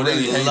 Or they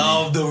really hate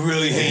love me. to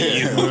really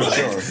hate you. Like,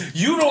 Sure.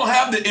 you don't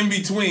have the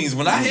in-betweens.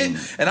 When I hit,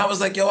 and I was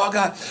like, yo, I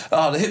got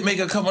the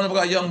Hitmaker coming up, I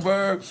got Young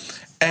Berg.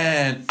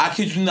 And I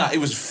kid you not, it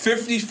was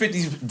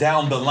 50-50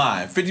 down the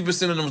line.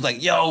 50% of them was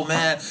like, yo,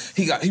 man,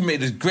 he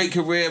made a great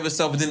career of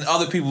himself. And then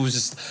other people was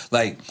just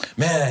like,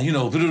 man, you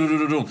know,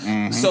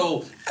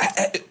 So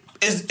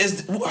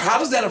how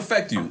does that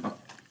affect you?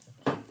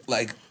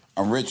 Like,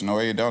 I'm rich. No,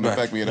 it don't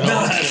affect me at all.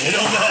 no,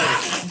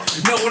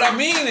 what I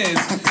mean is,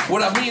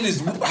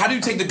 how do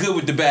you take the good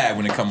with the bad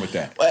when it come with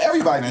that? Well,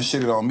 everybody done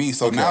shitted on me,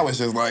 so now it's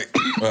just like,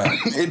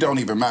 it don't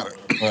even matter.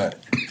 Right.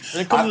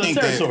 And it comes to the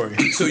territory.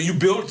 So you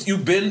built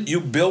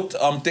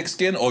thick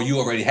skin, or you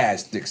already had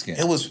thick skin?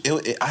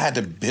 I had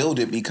to build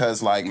it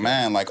because, like,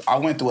 man, like I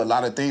went through a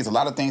lot of things. A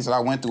lot of things that I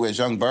went through as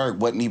Young Berg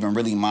wasn't even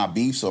really my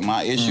beefs or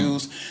my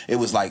issues. It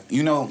was like,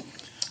 you know,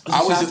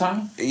 shot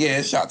time? Yeah,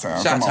 it's shot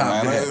time. Shot Come time,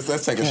 on, man. yeah.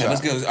 Let's take a shot.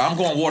 Let's go. I'm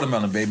going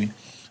watermelon, baby.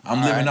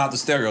 I'm living out the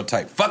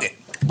stereotype. Fuck it.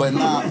 But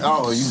nah,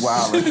 you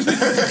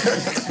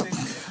wildin'.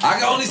 I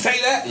can only say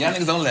that. Y'all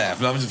niggas don't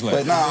laugh. I'm just playing.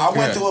 But nah, I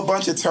went through a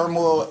bunch of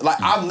turmoil. Like,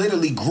 I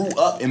literally grew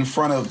up in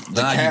front of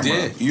the camera.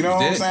 You did. You know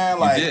what I'm saying?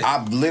 Like,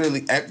 I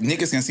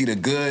niggas can see the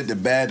good, the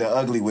bad, the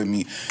ugly with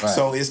me. Right.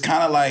 So it's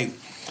kind of like.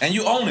 And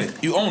you own it.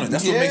 You own it.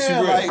 That's what makes you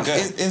real. Like,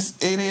 it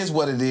is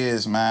what it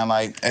is, man.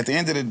 Like, at the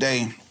end of the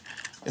day,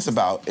 it's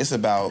about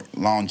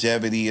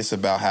longevity. It's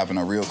about having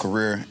a real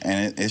career,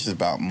 and it's just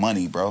about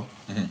money, bro.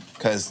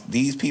 Because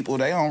these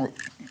people,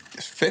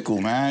 it's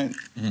fickle, man.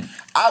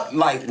 I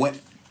like when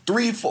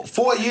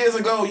 4 years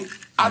ago,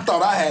 I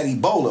thought I had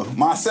Ebola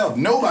myself.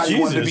 Nobody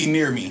wanted to be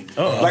near me.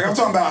 Like, I'm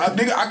talking about,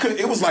 nigga,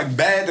 it was like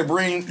bad to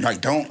bring.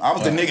 Like, I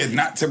was the nigga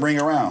not to bring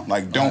around.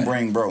 Like, don't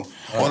bring, bro.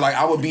 Or like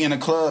I would be in a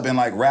club and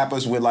like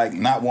rappers would like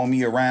not want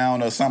me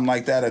around or something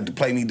like that or to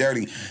play me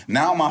dirty.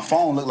 Now my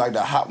phone look like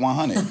the Hot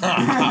 100.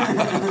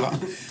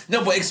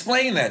 No, but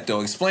explain that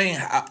though. Explain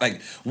how,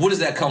 like, what does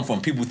that come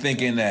from? People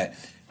thinking that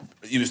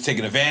he was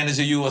taking advantage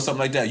of you or something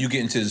like that. You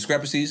get into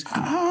discrepancies?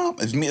 It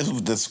was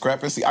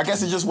discrepancy. I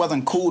guess it just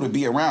wasn't cool to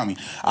be around me.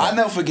 I'll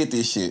never forget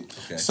this shit.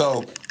 Okay.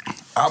 So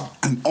on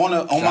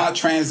my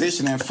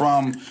transitioning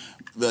from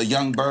the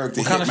Young Berg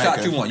to What kind of Hitmaker.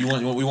 shot you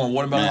want? We want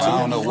watermelon too? I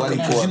don't know what he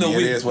poured me.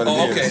 It is what it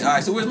is. Okay, all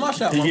right. So where's my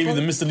shot? He gave you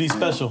the Mr. Lee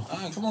special. All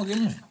right, come on, give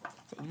me.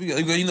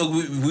 You know,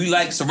 we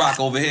like Ciroc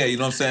over here. You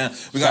know what I'm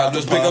saying? We got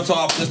let's big up to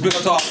our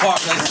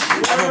partners.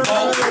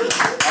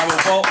 Have a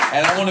vote.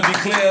 And I want to be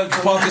clear,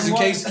 Puff, just in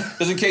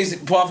case,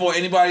 Puff or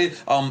anybody,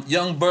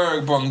 Young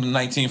Berg brung the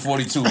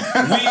 1942. We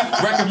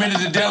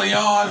recommended the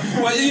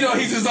DeLeon, but you know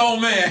he's his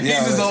own man.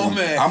 He's his own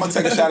man. I'm gonna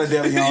take a shot at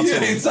DeLeon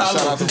too.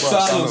 Shout out to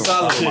Puff.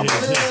 Salud.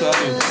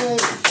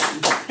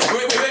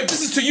 Wait,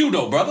 this is to you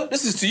though, brother.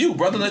 This is to you,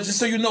 brother. Just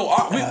so you know,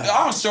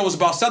 our show is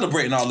about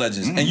celebrating our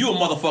legends, and you a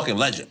motherfucking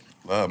legend.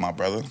 Love my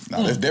brother.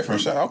 No, it's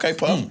different. Shut up. Okay,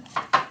 Puff.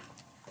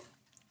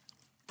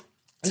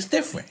 It's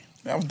different.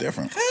 That was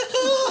different.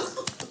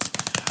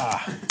 I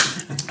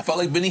felt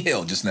like Benny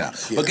Hill just now.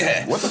 Yeah.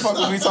 Okay. What the fuck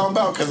was we talking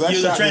about? Because that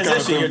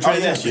Your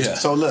transition. Yeah.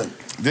 So look,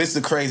 this is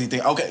the crazy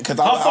thing. Okay, because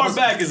how far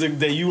back is it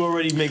that you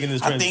already making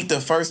this transition? I think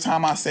the first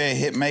time I said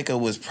Hitmaker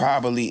was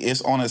probably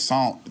it's on a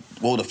song.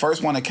 Well, the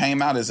first one that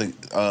came out is a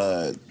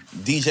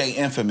DJ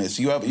Infamous.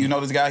 You know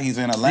this guy? He's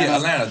in Atlanta. Yeah,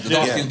 Atlanta. The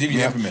dark-skinned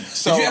DJ Infamous.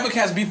 So, did you ever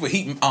catch beef with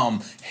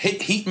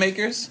heat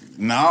makers?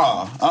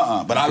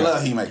 Nah, But I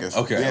love heat makers.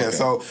 Okay. Yeah.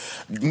 So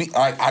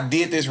I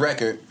did this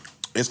record.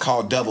 It's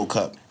called Double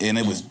Cup, and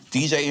it was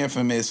DJ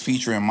Infamous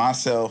featuring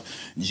myself,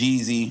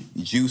 Jeezy,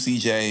 Juicy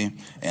J,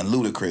 and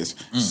Ludacris.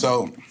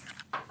 So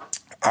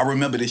I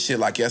remember this shit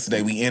like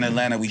yesterday. We in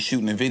Atlanta, we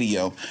shooting a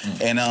video,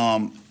 and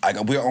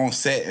like we're on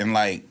set, and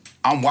like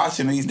I'm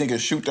watching these niggas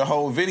shoot the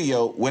whole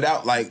video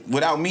without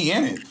me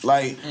in it.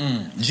 Like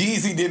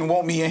Jeezy didn't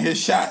want me in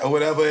his shot or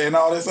whatever, and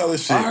all this other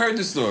shit. I heard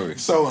the story.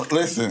 So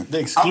listen,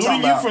 they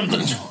excluding you from the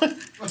joint.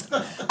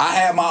 I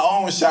had my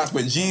own shots,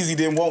 but Jeezy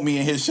didn't want me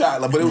in his shot.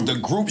 Like, but it was the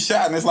group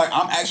shot, and it's like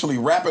I'm actually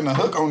rapping the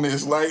hook on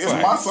this. Like it's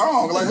my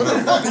song. Like what the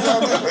fuck is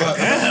y'all doing?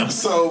 Damn.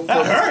 So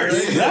that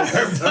hurts. That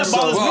hurts. That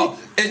bothers me.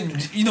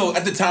 And you know,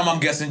 at the time, I'm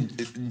guessing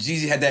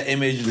Jeezy had that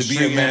image of the be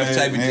a man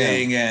type of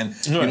thing, and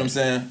you know what I'm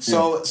saying.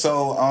 So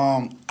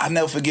I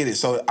never forget it.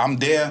 So I'm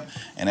there,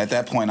 and at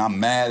that point, I'm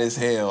mad as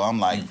hell. I'm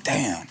like,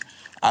 damn.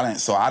 I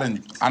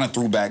didn't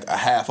threw back a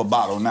half a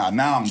bottle. Now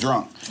I'm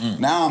drunk.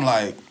 Now I'm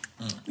like,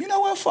 you know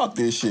what? Fuck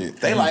this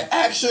shit. They like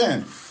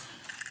action.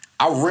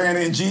 I ran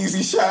in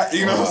Jeezy shot,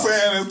 you know what I'm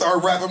saying, and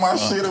started rapping my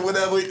shit or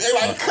whatever. They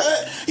like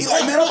cut. He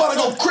like, man, I'm about to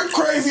go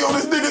crazy on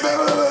this nigga.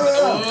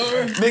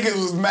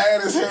 Niggas was mad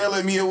as hell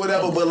at me or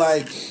whatever, but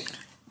like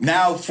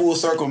now full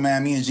circle,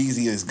 man. Me and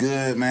Jeezy is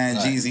good, man.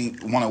 Right.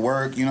 Jeezy want to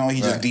work, you know.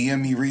 He just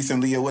DM'd me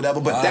recently or whatever.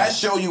 But that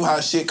show you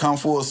how shit come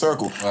full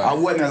circle. Right. I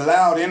wasn't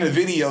allowed in the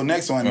video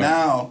next one.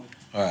 Now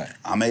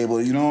I'm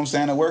able, you know what I'm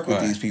saying, to work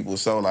with these people.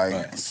 So like,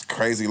 it's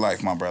crazy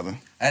life, my brother.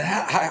 And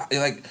how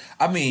like,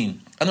 I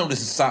mean, I know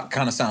this is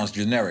kind of sounds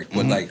generic,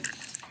 but like,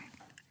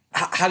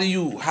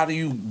 how do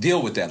you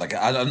deal with that? Like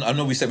I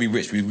know we said we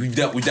rich, we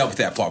dealt with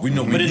that part. We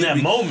know, but in that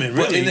moment,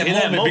 really, in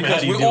that moment,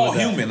 because we're all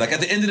human. Like at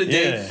the end of the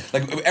day,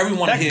 like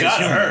everyone that here is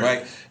human, hurt.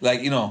 right?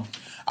 Like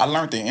I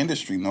learned the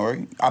industry,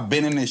 Nori. I've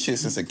been in this shit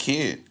since a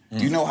kid.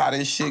 You know how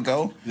this shit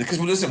go? Because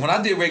listen, when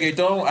I did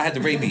reggaeton, I had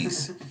the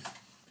rabies.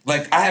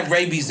 Like I had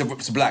rabies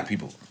to black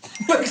people.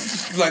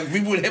 like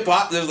people with hip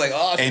hop, it was like,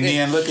 oh, and shit.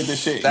 then look at the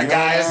shit. That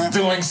guy is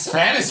doing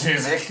Spanish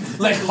music.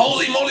 Like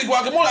holy moly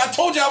guacamole! I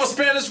told you I was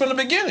Spanish from the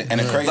beginning. And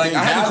the crazy like, thing,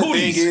 I had the thing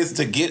cooties. is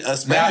to get a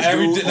Spanish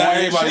dude now on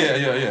everybody,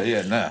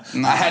 shit. nah.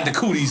 I had the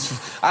cooties.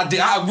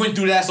 I went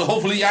through that, so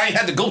hopefully I ain't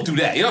had to go through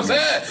that. You know what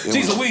I'm saying?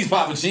 Cheese Louise,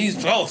 Papa Cheese.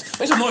 Oh,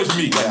 make some noise for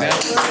me, goddamn.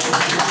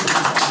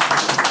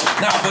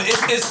 Nah, but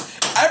it's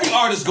every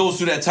artist goes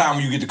through that time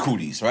when you get the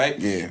cooties, right?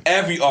 Yeah.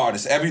 Every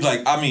artist, I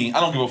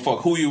don't give a fuck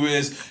who you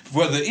is,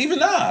 whether even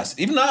Nas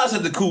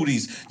had the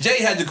cooties.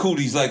 Jay had the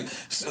cooties, like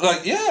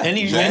yeah.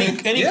 Any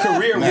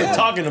career we're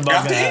talking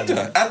about.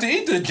 After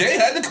Ether, Jay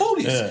had the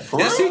cooties. Yeah.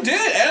 Yes, he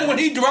did. And when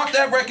he dropped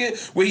that record,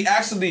 where he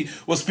actually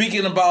was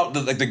speaking about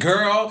the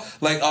girl,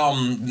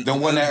 the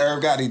one that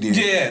Irv Gotti did.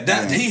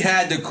 Yeah, he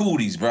had the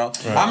cooties, bro.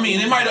 Right. I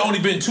mean, it might have only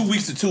been 2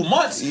 weeks to 2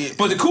 months,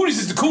 but the cooties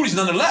is the cooties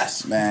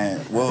nonetheless.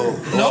 Man,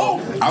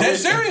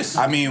 That's serious.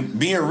 I mean,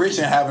 being rich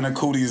and having a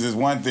cooties is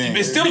one thing.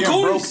 It's still the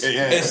cooties.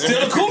 It's still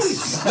the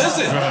cooties.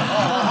 Listen,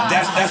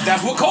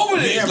 that's what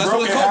COVID is. Being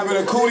broke and having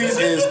a cooties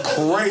is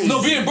crazy.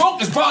 No, being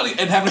broke is probably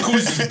and having a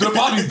cooties is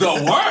probably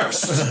the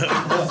worst.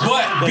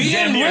 But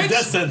being rich,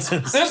 death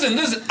sentence.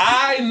 Listen.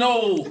 I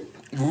know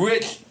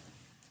rich,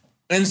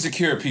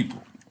 insecure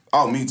people.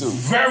 Oh, me too.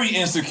 Very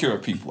insecure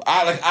people.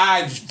 I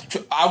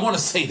want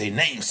to say their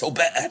name so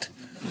bad.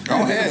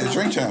 Go ahead,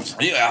 drink champs.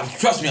 Yeah,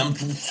 trust me, I'm.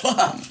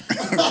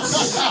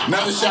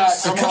 Another shot.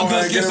 Come on,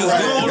 man, get it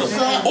right.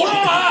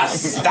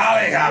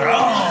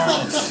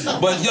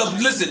 But yo,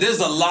 listen,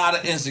 there's a lot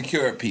of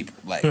insecure people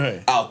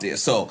out there.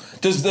 So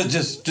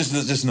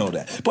just know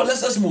that. But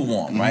let's move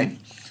on, right?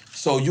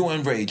 So you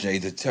and Ray J,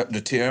 the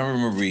Thierry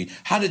Marie,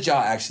 how did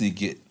y'all actually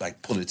get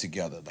pull it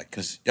together?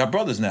 Cause y'all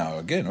brothers now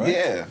again, right?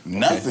 Yeah,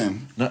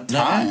 nothing.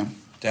 Time.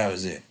 That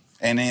was it.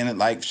 And then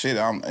shit,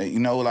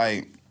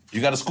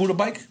 you got a scooter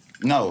bike?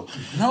 No.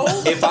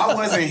 If I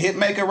wasn't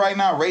Hitmaker right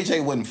now, Ray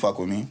J wouldn't fuck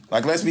with me.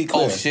 Let's be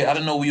clear. Oh shit, I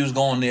didn't know we was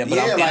going there, but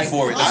I'm in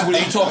for it. That's what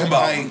you talking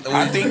about.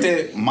 I think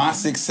that my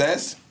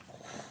success,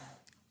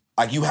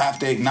 you have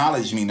to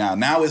acknowledge me now.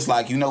 Now it's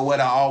you know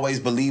what? I always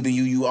believed in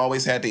you. You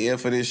always had the ear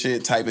for this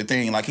shit type of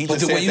thing. He but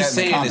just the way you said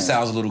that in the saying it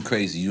sounds a little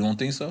crazy. You don't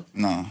think so?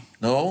 No.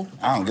 No?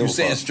 I don't give a fuck.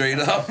 You saying straight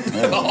up?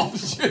 Yeah. Oh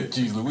shit,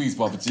 jeez Louise,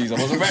 Papa Cheese, I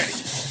wasn't ready.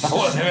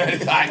 All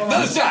right,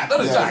 another shot. All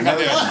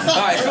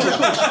right, cool.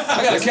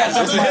 I gotta catch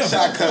up to him.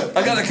 Shot cup.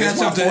 I gotta catch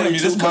up to him.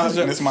 This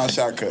is my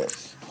shot cup.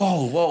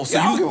 Whoa. So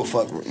I don't give a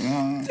fuck.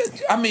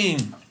 I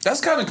mean,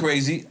 that's kind of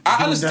crazy.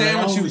 I understand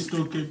what you.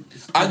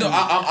 I know.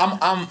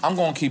 I'm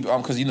gonna keep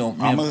because me and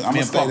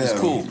Pop is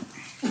cool.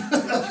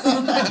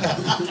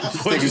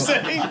 What you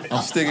say?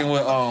 I'm sticking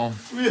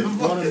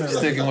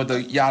with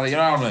the yada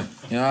yada.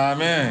 You know what I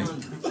mean?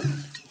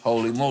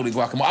 Holy moly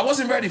guacamole! I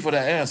wasn't ready for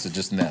that answer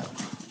just now.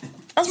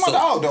 That's my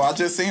dog though. I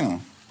just seen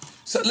him.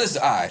 So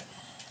listen, all right.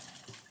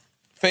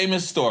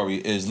 Famous story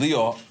is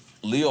Leo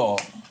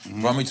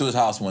brought me to his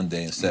house one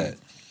day and said,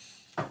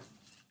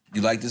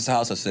 "You like this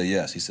house?" I said,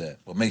 "Yes." He said,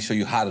 "Well, make sure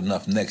you're hot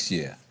enough next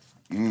year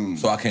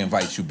so I can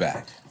invite you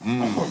back."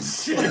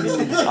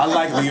 I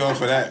like Leo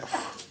for that.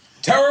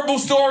 Terrible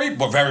story,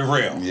 but very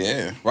real.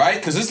 Yeah. Right?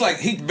 Because it's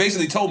he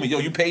basically told me, yo,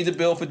 you paid the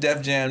bill for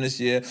Def Jam this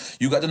year.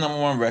 You got the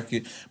 #1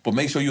 record, but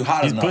make sure you're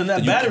hot enough. He's putting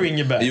that battery in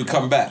your back. And you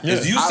come back. Yeah.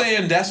 Is you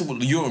saying that's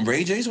you and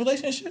Ray J's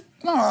relationship?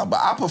 No, but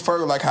I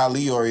prefer how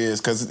Leo is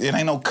because it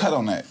ain't no cut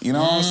on that. You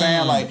know what I'm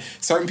saying?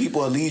 Certain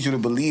people will lead you to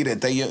believe that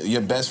they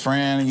your best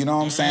friend. You know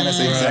what I'm saying? That's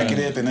an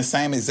executive, and the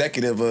same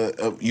executive,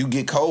 you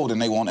get cold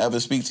and they won't ever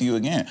speak to you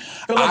again.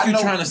 I feel like you're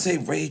trying to say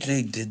Ray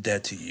J did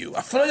that to you.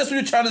 I feel like that's what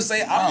you're trying to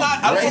say.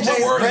 I don't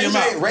put word in your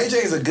mouth. Ray J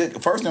is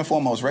first and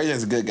foremost, Ray J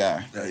is a good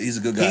guy. Yeah, he's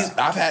a good guy.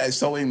 I've had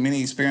so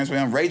many experiences with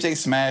him. Ray J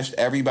smashed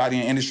everybody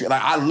in the industry.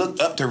 I looked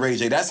up to Ray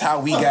J. That's how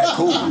we got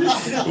cool. I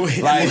love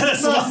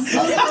this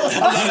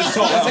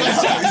talk.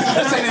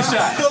 Let's take this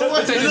shot.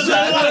 Let's take this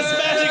shot.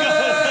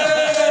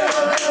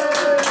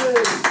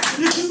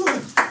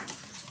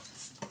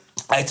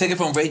 I take it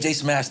from Ray J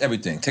smashed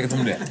everything. Take it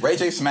from there. Ray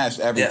J smashed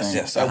everything.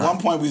 Yes. At one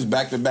point, we was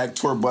back-to-back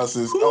tour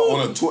buses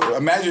on a tour.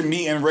 Imagine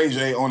me and Ray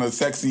J on a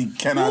sexy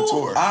Can I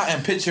tour. I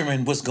am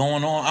picturing what's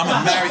going on.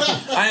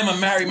 I am a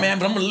married man,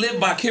 but I'm gonna live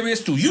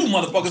vicarious through you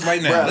motherfuckers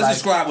right now. Bruh, Let's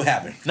describe what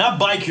happened. Not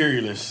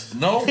bi-curious.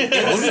 No?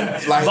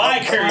 Vicarious.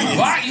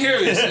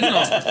 Vicarious, you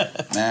know.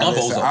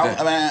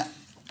 Man,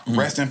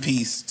 rest in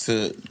peace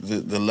to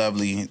the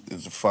lovely,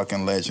 the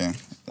fucking legend.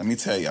 Let me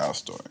tell y'all a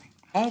story.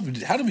 How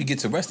did we get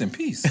to rest in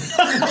peace?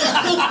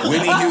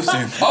 Whitney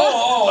Houston. Okay.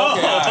 All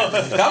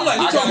right. I'm like,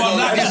 we talking about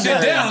knocking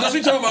shit down. Unless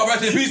we talking about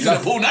rest in peace to the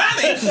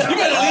Punani. You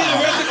better leave the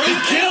rest in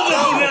peace. Kill the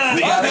Punani.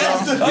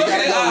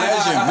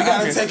 We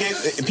gotta take it.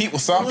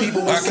 Some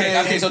people will say.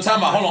 Okay, so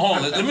time out.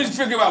 Hold on. Let me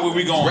figure out where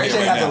we going. Ray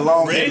J has a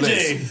long hit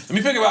list. Let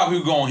me figure out where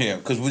we going here.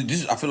 Because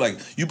I feel like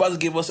you about to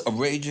give us a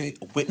Ray J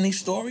Whitney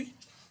story?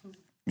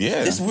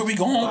 Yeah. This is where we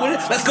going with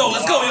it? Let's go,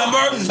 Young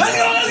Bird. Let's go.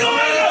 Come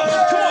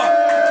on.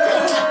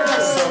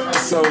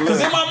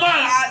 Because in my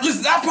mind,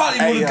 I probably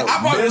would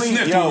have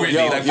sniffed through Whitney.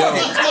 Like, fuck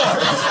it, come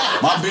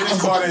on. My business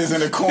partner is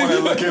in the corner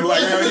looking like,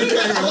 yo, you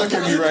can't even look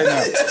at me right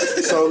now.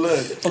 So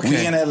look,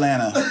 we in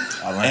Atlanta.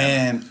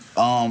 And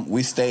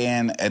we stay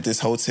in at this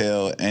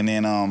hotel, and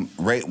then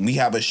we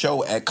have a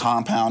show at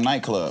Compound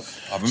Nightclub.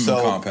 I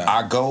remember Compound.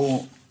 I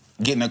go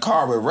get in the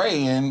car with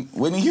Ray, and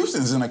Whitney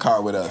Houston's in the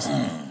car with us.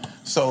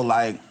 So,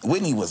 like,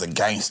 Whitney was a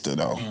gangster,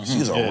 though. She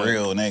was a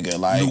real nigga.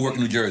 Like, Newark,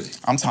 New Jersey.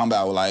 I'm talking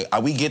about, like,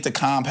 we get to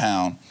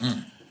Compound.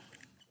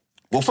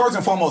 Well, first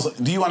and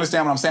foremost, do you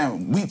understand what I'm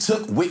saying? We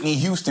took Whitney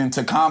Houston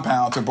to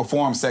Compound to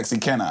perform Sexy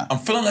Can I? I'm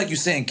feeling like you're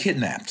saying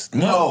kidnapped.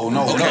 No.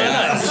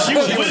 She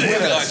was with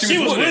it. She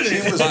was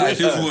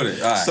with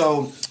it. All right.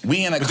 So,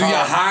 we in a car. Do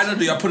y'all hide her?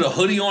 Do y'all put a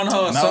hoodie on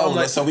her or something?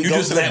 Like, so we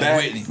go to the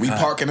back. We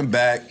park in the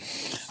back.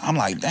 I'm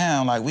like,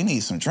 damn, like, we need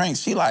some drinks.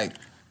 She like,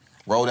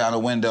 roll down the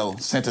window,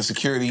 sent the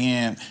security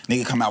in.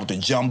 Nigga come out with the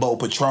jumbo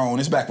Patron.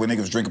 It's back when niggas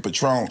was drinking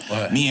Patron.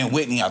 Right. Me and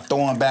Whitney are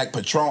throwing back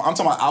Patron. I'm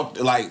talking about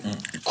out like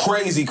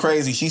crazy.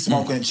 She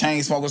smoking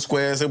chain smoking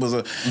squares. It was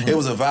a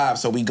vibe.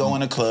 So we go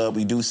in the club.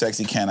 We do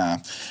Sexy Can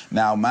I.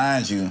 Now,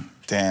 mind you,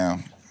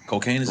 damn.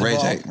 Cocaine is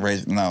involved? Ray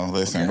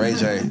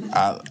J.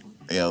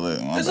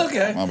 It's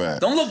okay. My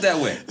bad. Don't look that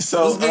way.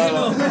 So look,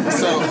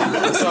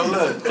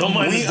 don't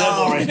mind the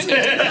devil right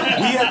there.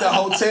 We at the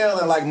hotel,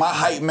 and like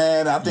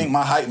I think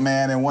my hype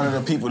man and one of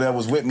the people that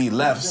was with me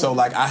left. So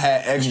like I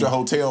had extra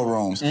hotel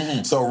rooms.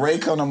 So Ray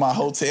come to my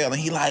hotel and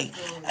he like,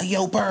 hey,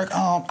 yo, Berg,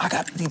 I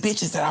got these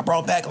bitches that I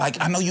brought back.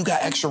 Like I know you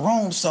got extra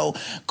rooms, so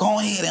go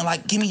ahead and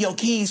like give me your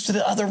keys to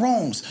the other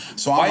rooms.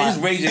 So why is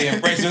Ray J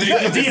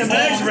impersonating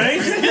DMX, Ray?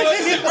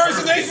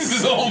 Impersonations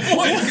is on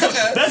point.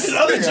 That's his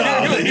other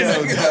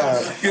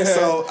job.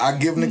 So I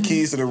give him the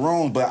keys to the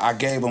room, but I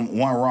gave him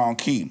one wrong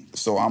key.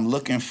 So I'm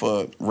looking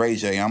for Ray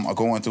J. I'm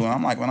going through and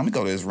I'm like, well, let me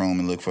go to this room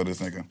and look for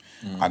this nigga.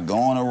 I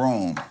go in the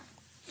room.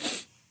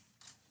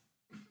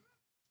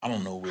 I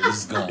don't know where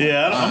this is going.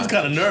 Yeah, I'm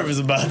kind of nervous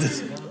about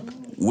this.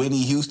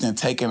 Whitney Houston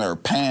taking her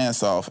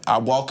pants off. I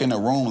walk in the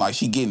room like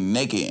she getting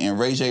naked in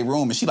Ray J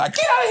room and she like,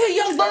 get out of here,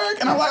 Young Berg.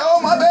 And I'm like, oh,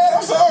 my bad,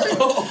 I'm sorry.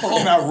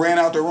 And I ran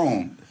out the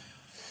room.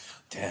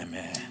 Damn,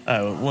 man.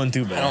 All right, one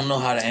too bad. I don't know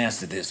how to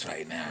answer this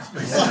right now.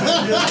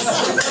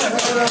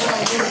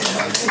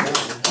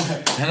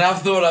 And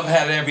I've thought I've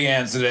had every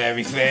answer to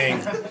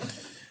everything.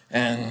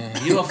 And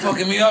you are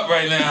fucking me up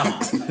right now.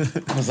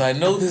 Because I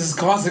know this is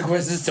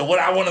consequences to what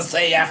I want to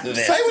say after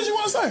this. Say what you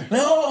want to say.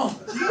 No.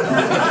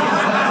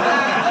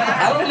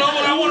 I don't know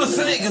what I want to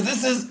say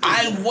because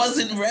I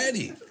wasn't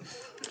ready.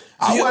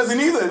 I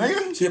wasn't either,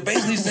 nigga. So you're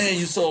basically saying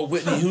you saw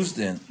Whitney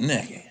Houston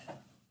naked.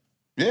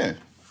 Yeah.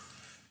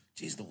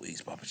 Jeez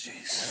Louise, Papa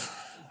Cheese.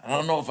 I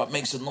don't know if I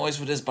make some noise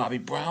for this. Bobby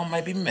Brown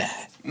might be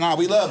mad. Nah,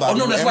 we love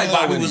Bobby. Oh, no, that's right.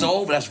 Bobby was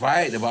old. That's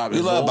right. We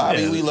love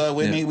Bobby. We love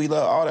Whitney. We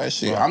love all that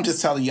shit. I'm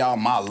just telling y'all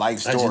my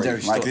life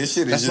story. Like, this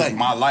shit is just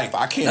my life.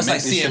 I can't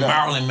make this shit up.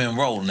 That's like seeing Marilyn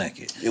Monroe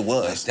naked. It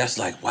was. That's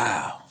like,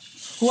 wow.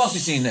 Who else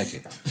you seen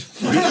naked?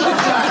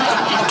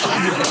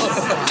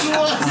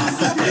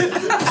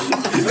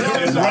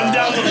 Run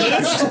down the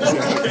list.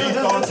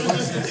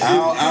 I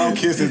don't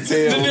kiss and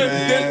tell,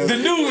 man. The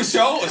news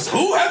show is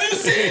who have you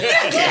seen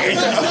naked?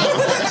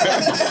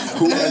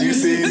 Who have you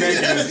seen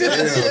naked?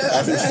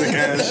 That's a sick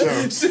ass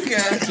show. Sick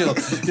ass show.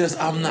 Yes,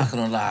 I'm not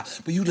gonna lie,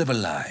 but you live a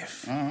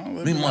life.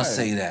 We must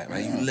say that,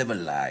 right? You live a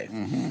life.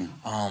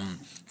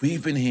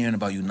 We've been hearing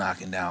about you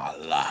knocking down a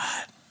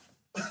lot.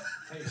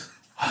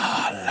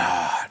 A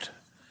lot.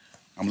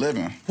 I'm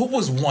living. What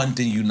was one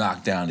thing you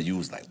knocked down that you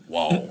was like,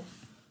 whoa?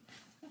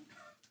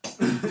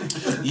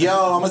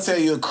 Yo, I'm gonna tell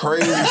you a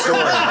crazy story.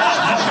 Yo,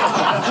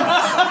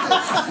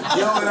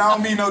 and I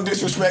don't mean no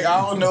disrespect. I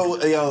don't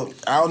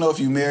know if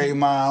you married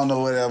mine, I don't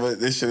know whatever.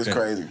 This shit is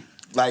crazy.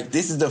 Like,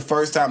 this is the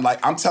first time,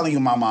 like, I'm telling you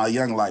my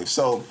young life.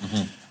 So,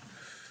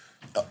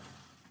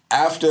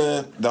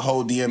 after the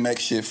whole DMX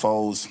shit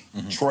folds,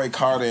 Troy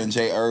Carter and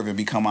Jay Irvin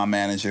become my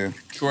manager.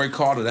 Troy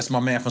Carter, that's my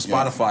man from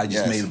Spotify.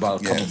 Just made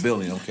about a couple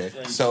billion, okay?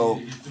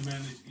 So,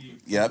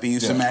 yep, he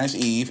used to manage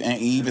Eve,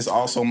 and Eve is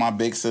also my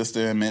big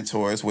sister and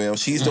mentor as well.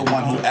 She's the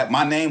one who,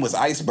 my name was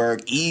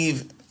Iceberg.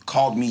 Eve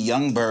called me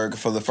Youngberg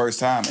for the first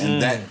time,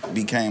 and that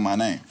became my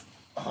name.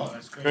 Oh,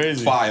 that's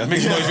crazy. Fire. Make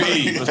some noise for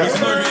Eve. Let's make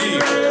some noise for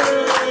Eve.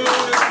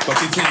 But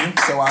continue.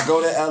 So I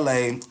go to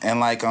LA,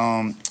 and like,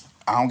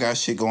 I don't got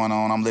shit going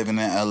on. I'm living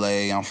in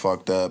LA. I'm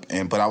fucked up.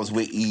 But I was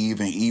with Eve,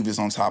 and Eve is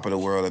on top of the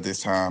world at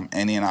this time.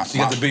 And then you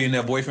got the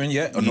billionaire boyfriend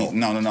yet? Or no?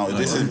 No.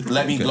 This is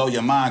Let Me Blow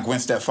Your Mind, Gwen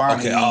Stefani.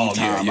 Okay. Oh,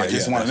 yeah. Like,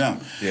 it's one of them.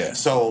 Yeah.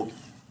 So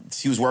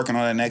she was working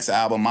on the next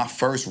album. My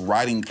first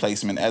writing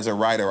placement as a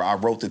writer, I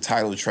wrote the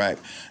title track,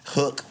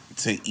 Hook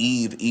to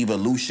Eve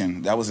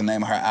Evolution. That was the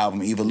name of her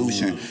album,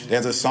 Evolution.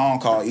 There's a song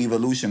called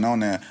Evolution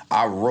on there.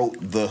 I wrote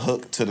the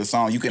hook to the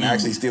song. You can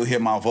actually still hear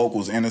my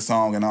vocals in the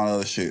song and all that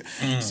other shit.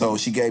 So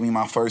she gave me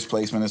my first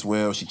placement as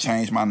well. She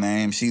changed my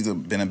name. She's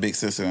been a big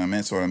sister and a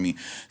mentor to me.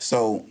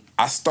 So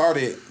I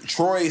started,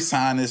 Troy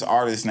signed this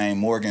artist named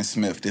Morgan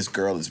Smith. This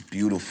girl is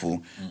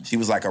beautiful. She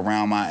was like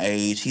around my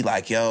age. He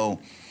like, yo,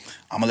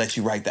 I'm gonna let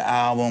you write the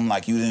album.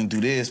 Like, you didn't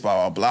do this,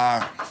 blah,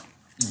 blah, blah.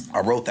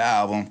 I wrote the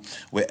album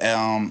with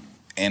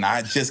and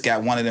I just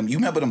got one of them. You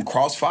remember them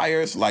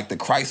Crossfires? Like the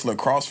Chrysler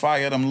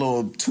Crossfire, them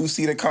little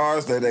 2-seater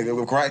cars that they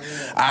go right?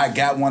 I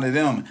got one of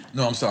them.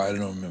 No, I'm sorry, I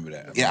don't remember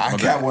that. Yeah, I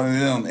got one of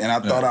them, and I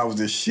thought I was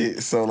the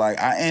shit. So, like,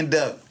 I end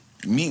up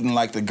meeting,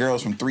 like, the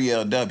girls from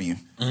 3LW.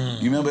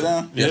 You remember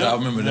them? Yeah, I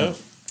remember them.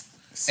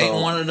 So, ain't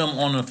one of them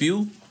on a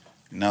few?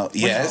 No,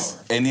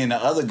 yes. And then the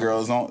other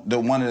girls, the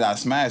one that I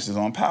smashed is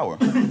on Power.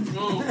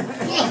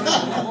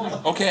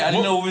 Okay, I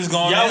didn't know we was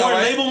going Y'all there.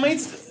 weren't Right? label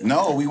mates?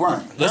 No, we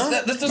weren't. Let's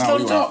just No,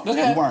 go talk. we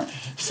weren't.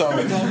 So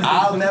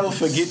I'll never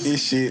forget this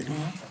shit.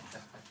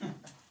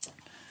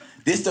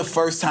 This the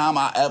first time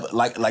I ever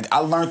like I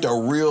learned a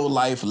real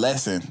life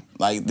lesson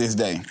like this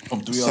day.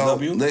 From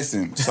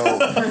 3LW? So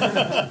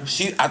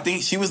listen, I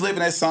think she was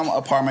living at some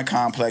apartment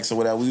complex or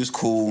whatever. We was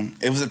cool.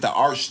 It was at the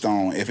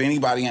Archstone. If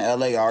anybody in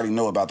LA already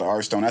know about the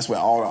Archstone, that's where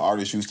all the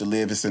artists used to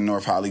live. It's in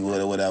North Hollywood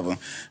or whatever.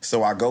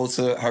 So I go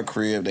to her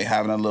crib. They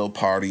having a little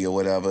party or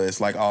whatever. It's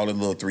like all the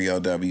little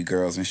 3LW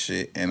girls and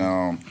shit.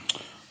 And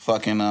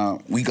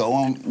we go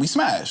on. We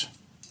smash.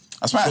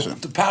 I smash her.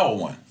 The Power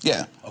one.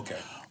 Yeah. Okay.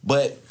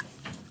 But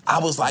I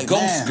was like,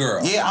 Ghost man.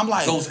 Girl. Yeah, I'm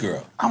like Ghost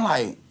Girl. I'm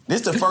like,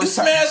 this the first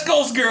you time. smashed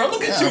Ghost Girl.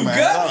 Look at you, man.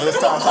 gut. Let's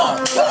stop.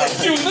 Look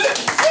at you, man. Look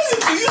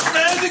at you. You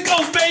smashed the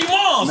Ghost Baby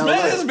Moms, No, man.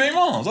 look. This is Baby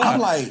Moms. All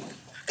I'm right. like,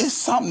 it's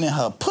something in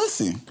her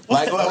pussy.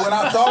 Like when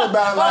I thought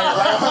about like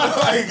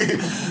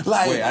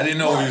Wait, I didn't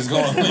know where he was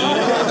going. Something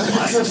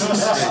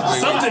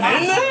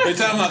in there? Wait,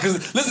 time out,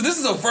 because listen, this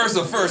is a first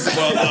of a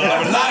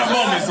lot of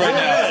moments right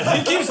now.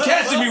 He keeps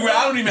catching me where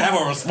I don't even have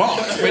a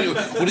response. Wait,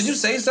 what did you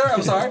say, sir?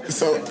 I'm sorry.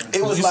 So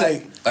it was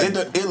like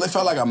it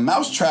felt like a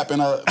mouse trap in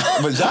a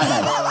vagina.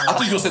 I thought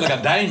you were gonna say like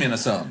a diamond or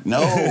something.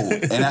 No,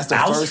 and that's the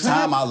first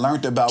time I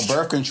learned about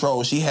birth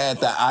control. She had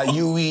the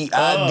IUE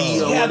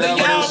ID or Yeah, the whatever.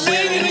 Yao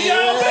Ming and the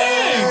Yao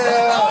Ming. Oh,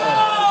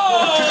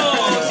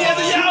 she had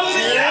the Yao and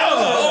the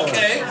Yao.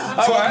 Okay.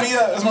 Fuck me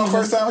up. That's my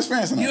first time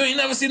experiencing it. You ain't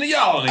never seen the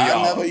Yao and the Yao.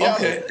 I never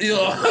yelled. Okay.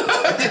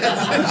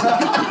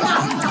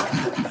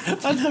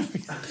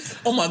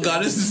 Oh my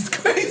God, this is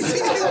crazy.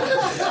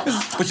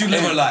 But you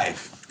live a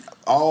life.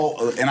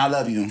 And I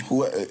love you.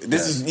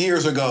 This is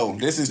years ago.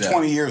 This is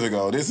 20 years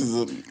ago. This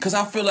is because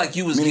I feel like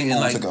you was getting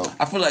like ago.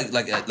 I feel like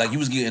you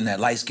was getting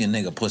that light skinned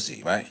nigga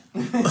pussy, right?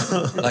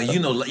 Like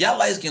y'all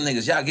light skinned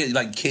niggas, y'all get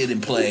like Kid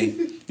and Play.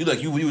 You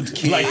like you was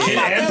Kid. Like Kid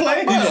and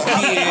Play?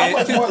 How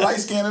much more light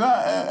skinned than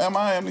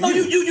I am? No,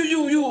 you get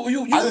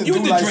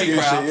the Drake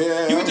crowd.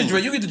 Yeah, you get the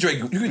Drake. You get the Drake.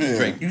 You get the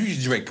Drake. You get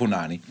the Drake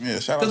Punani. Yeah,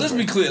 shout out. Let's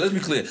be clear.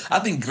 I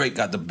think Drake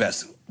got the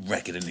best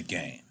record in the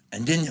game.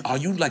 And then are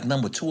you like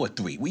number 2 or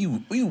 3? Where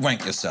you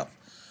rank yourself?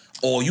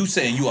 Or you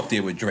saying you up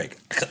there with Drake?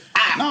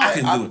 I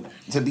can do it.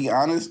 To be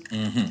honest,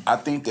 I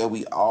think that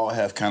we all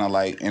have kind of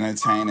like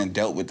entertained and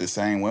dealt with the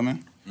same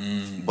women.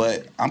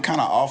 But I'm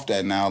kind of off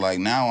that now. Like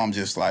now I'm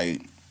just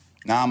like,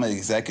 now I'm an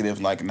executive.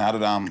 Like now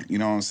that I'm, you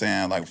know what I'm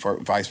saying, like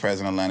vice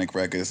president of Atlantic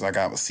Records. I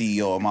got a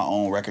CEO of my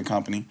own record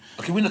company.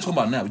 Okay, we're not talking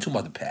about now. We're talking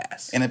about the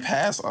past. In the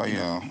past, oh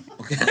yeah.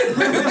 Okay.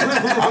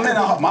 I'm in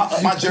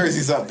my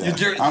jersey's up there.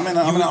 I'm in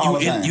the Hall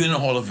of Fame. You're in the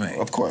Hall of Fame.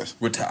 Of course.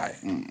 Retired.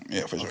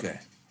 Yeah, for sure. Okay.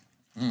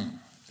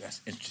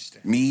 That's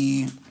interesting.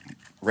 Me,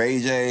 Ray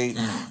J.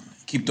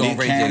 Keep throwing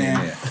Ray J in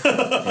there.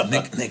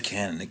 Nick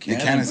Cannon. Nick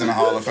Cannon's in the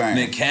Hall of Fame.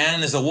 Nick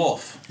Cannon is a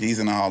wolf. He's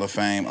in the Hall of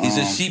Fame. He's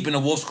a sheep in a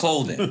wolf's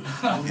clothing.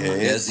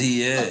 Yes,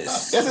 he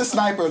is. There's a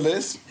sniper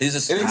list. It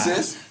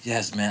exists.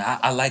 Yes, man.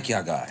 I like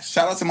y'all guys.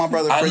 Shout out to my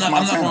brother French Montana.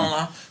 I'm not gonna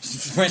lie.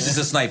 French is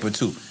a sniper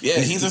too. Yeah,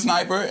 he's a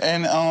sniper,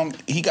 and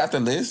he got the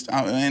list.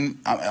 And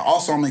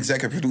also, I'm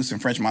executive producing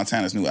French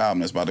Montana's new album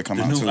that's about to come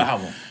out too. The new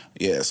album.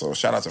 Yeah, so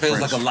shout out to Feels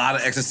French. like a lot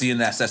of ecstasy in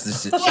that session.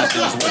 Listen,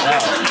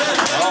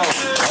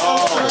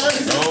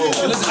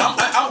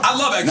 I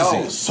love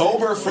ecstasy. No,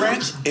 sober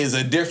French is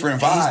a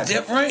different vibe. He's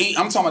different?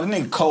 I'm talking about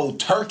the nigga cold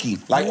turkey.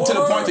 Like to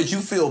the point that you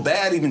feel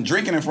bad even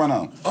drinking in front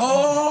of him.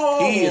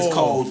 Oh. He is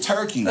cold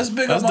turkey. That's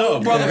big up my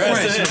brother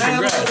French.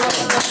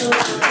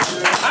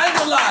 I ain't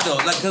gonna lie though,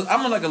 like, cause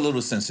I'm like a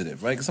little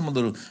sensitive, right? Cause I'm a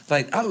little,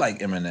 like, I like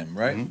Eminem,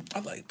 right?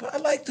 But I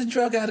like the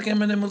drug addict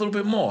Eminem a little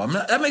bit more.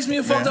 That makes me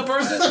a fucked up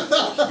person?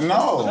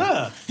 No.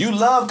 Yeah. You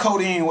love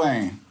Codeine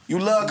Wayne. You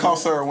love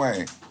Codsir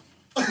Wayne.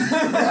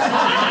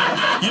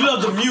 You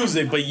love the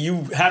music, but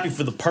you happy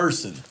for the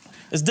person.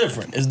 It's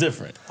different. It's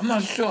different. I'm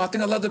not sure. I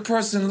think I love the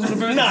person a little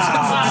bit. You don't want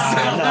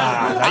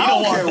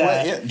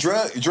that. Yeah,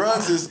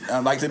 drugs is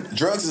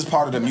drugs is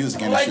part of the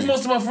music I industry. like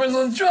most of my friends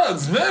on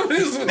drugs, man.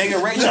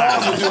 Nigga, Ray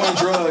Charles was doing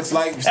drugs.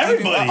 Like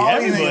Everybody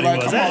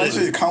like, was. come on, that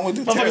shit come with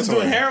the Motherfuckers territory.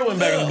 doing heroin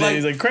back in the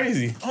days, like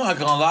crazy. I'm not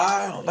gonna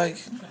lie. Like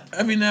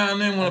every now and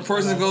then, when a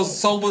person goes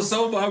sober,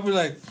 I'll be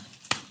like,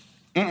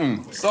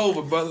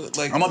 sober, brother.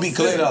 Like I'm gonna be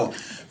clear though.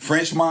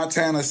 French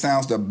Montana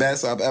sounds the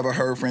best I've ever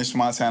heard French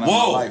Montana in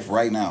my life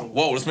right now.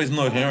 Whoa, let's make some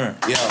noise here.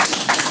 Yeah.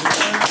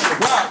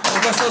 Wow.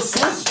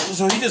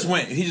 So he just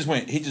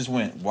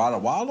went Walla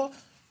Walla.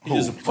 He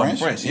just from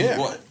French.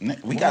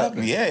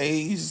 Yeah.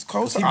 He's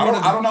close.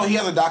 I don't know. He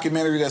has a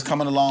documentary that's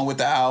coming along with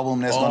the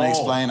album that's going to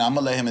explain. I'm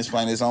going to let him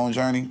explain his own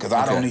journey because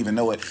I don't even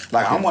know it.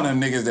 Like, I'm one of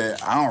them niggas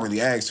that I don't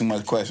really ask too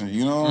much questions.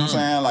 You know what I'm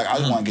saying? Like, I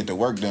just want to get the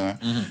work done.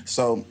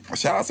 So,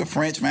 shout out to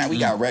French, man. We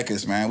got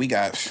records, man. We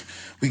got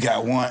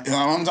one. You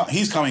know,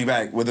 he's coming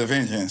back with a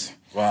vengeance.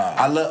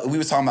 Wow. We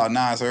were talking about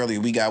Nas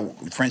earlier.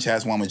 French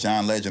has one with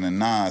John Legend and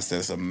Nas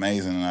that's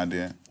amazing and I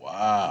did.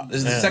 Wow. This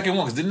is the second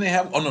one, because didn't they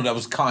have... Oh, no, that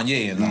was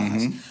Kanye and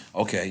Nas.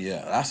 Okay,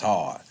 yeah, that's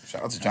hard.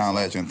 Shout out to John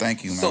Legend.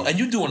 Thank you, man. So, and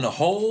you doing the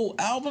whole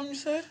album, you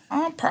said?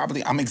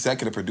 I'm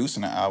executive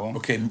producing the album.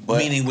 Okay,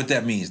 meaning what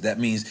that means? That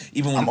means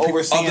even when I'm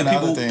overseeing other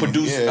people things,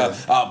 produce,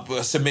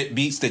 submit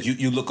beats that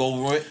you look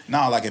over it?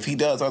 No, like if he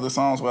does other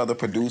songs with other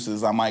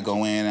producers, I might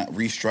go in and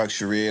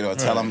restructure it or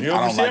tell him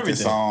I don't like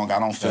this song, I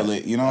don't feel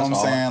it. You know what I'm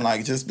saying?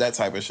 Like just that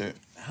type of shit.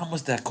 How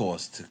much that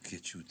cost to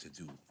get you to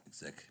do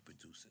executive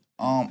producing?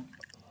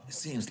 It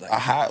seems like a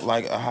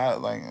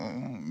hot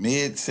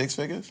mid six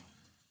figures.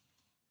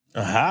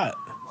 A hot.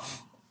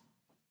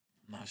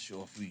 I'm not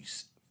sure if we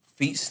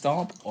feet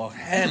stomp or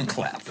hand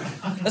clap.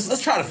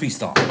 Let's try the feet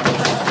stomp.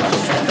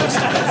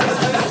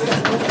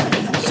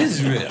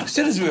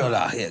 Shit is real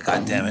out here.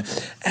 God damn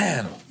it.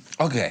 And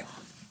okay,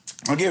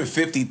 I'm giving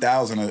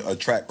 50,000 a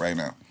track right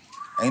now.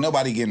 Ain't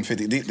nobody getting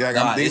 50.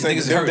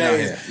 Niggas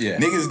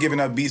giving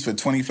up beats for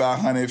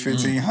 2,500,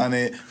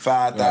 1,500,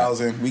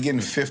 5,000. We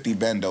getting 50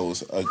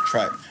 bendos a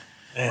track.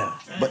 Yeah.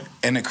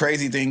 And the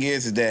crazy thing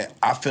is that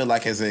I feel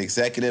like as an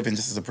executive and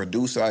just as a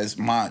producer, it's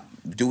my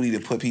duty to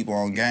put people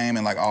on game,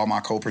 and like all my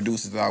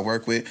co-producers that I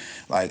work with,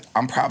 like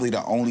I'm probably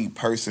the only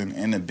person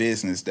in the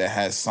business that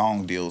has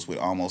song deals with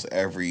almost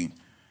every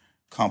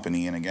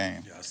company in the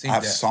game. Yeah, I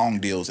have song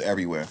deals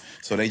everywhere.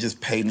 So they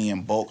just pay me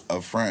in bulk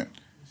up front.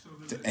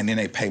 And then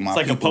they pay my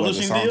people a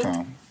publishing deal?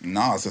 Come.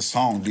 No, it's a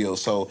song deal.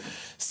 So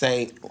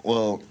say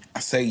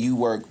you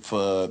work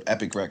for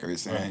Epic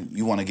Records and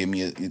you want to give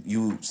me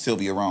you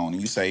Sylvia Rone,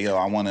 and you say, yo,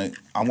 I want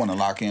to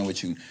lock in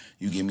with you.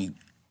 You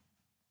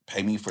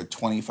pay me for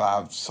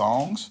 25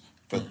 songs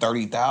for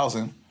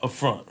 30,000 up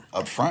front,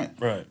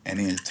 right? And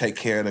then take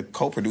care of the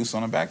co-producer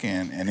on the back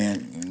end, and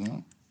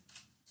then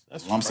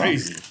that's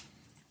crazy.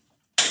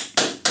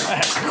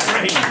 That's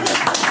crazy.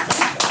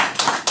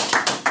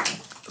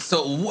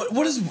 So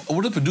what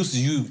are the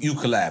producers you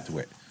collabed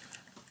with?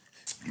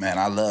 Man,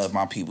 I love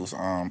my people's.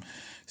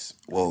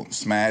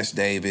 Smash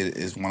David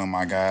is one of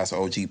my guys.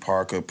 OG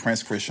Parker,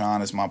 Prince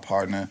Krishan is my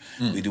partner.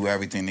 We do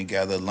everything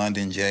together.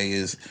 London J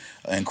is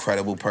an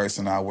incredible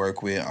person I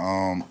work with.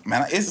 Man,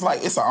 it's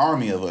an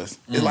army of us.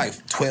 It's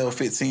like 12,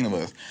 15 of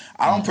us.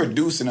 I don't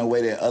produce in a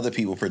way that other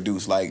people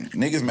produce. Like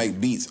niggas make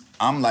beats.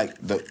 I'm like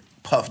the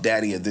Puff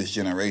Daddy of this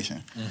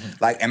generation.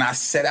 Like, and I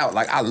set out,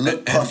 like I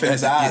looked Puff in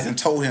his eyes and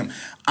told him,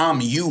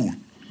 I'm you.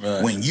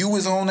 Right. When you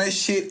was on that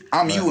shit,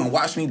 I'm you, and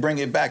watch me bring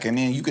it back. And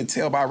then you could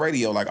tell by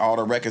radio, like all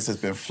the records has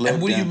been flipped.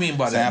 And what do you mean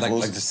by that?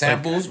 Like the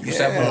samples?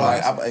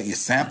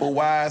 Sample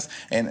wise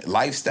and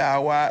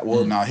lifestyle wise.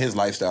 Well, no, his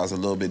lifestyle is a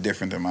little bit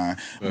different than mine.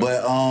 Right.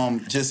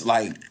 But just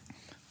like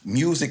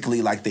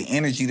musically, like the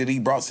energy that he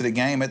brought to the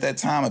game at that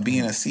time of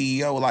being a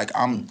CEO, like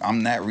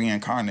I'm that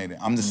reincarnated.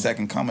 I'm the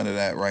second coming of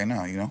that right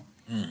now, you know?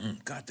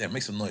 God damn,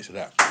 make some noise for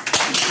that.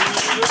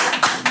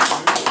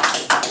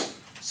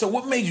 So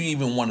what made you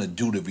even want to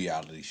do the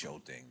reality show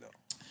thing, though?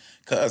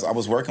 Because I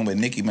was working with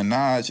Nicki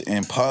Minaj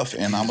and Puff,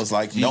 and I was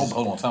like, no.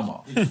 Hold on, time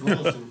out.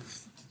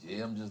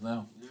 Yeah, I'm just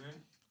now.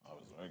 I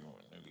was working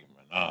with Nicki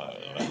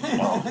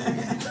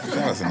Minaj.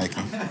 Shout out to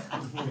Nicki.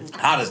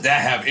 How does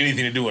that have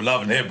anything to do with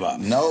love and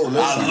hip-hop? No,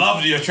 listen. I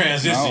loved your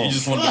transition. No. You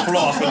just wanted to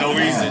floss for no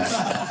reason.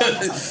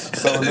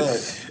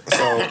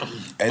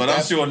 But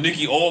I'm sure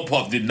Nicki or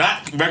Puff did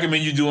not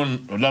recommend you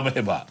doing love and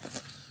hip-hop.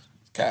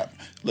 Cap.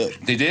 Look.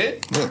 They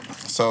did? Look.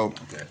 So,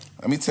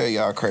 let me tell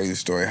y'all a crazy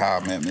story how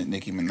I met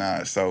Nicki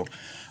Minaj. So,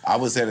 I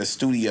was at a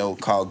studio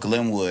called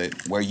Glenwood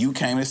where you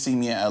came to see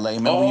me in LA.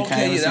 Remember when you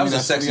came to see that me was a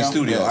sexy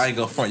studio. Yes. I ain't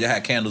gonna front. Y'all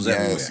had candles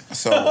everywhere.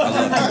 So,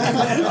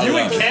 you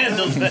and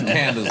candles.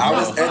 I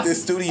was at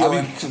this studio.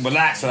 I be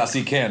relaxed when I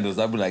see candles.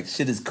 I be like,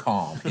 shit is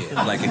calm here.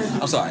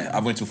 I'm sorry, I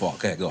went too far.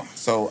 Okay, go.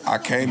 So I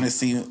came to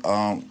see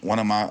one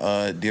of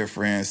my dear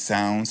friends,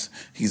 Sounds.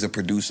 He's a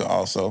producer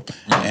also,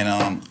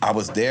 and I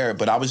was there,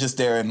 but I was just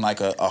there in like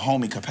a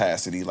homie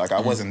capacity. Like I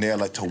wasn't there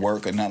like to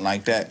work or nothing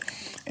like that,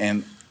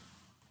 and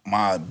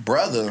my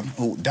brother,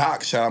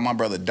 Doc, shout out my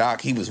brother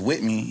Doc, he was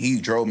with me. He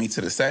drove me to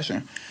the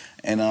session.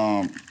 And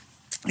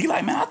He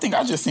like, man, I think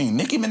I just seen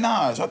Nicki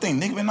Minaj. I think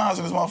Nicki Minaj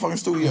in this motherfucking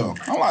studio.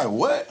 I'm like,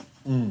 what?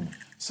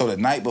 So the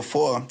night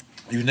before,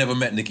 You never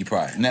met Nicki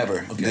prior?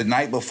 never. Okay. The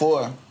night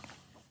before,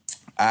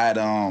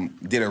 I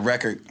did a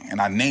record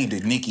and I named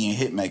it Nicki and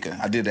Hitmaker.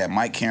 I did that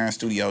Mike Karen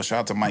studio. Shout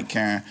out to Mike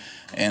Karen,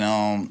 and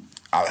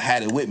I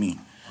had it with me.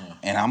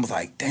 And I was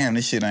like, damn,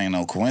 this shit ain't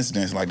no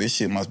coincidence. Like, this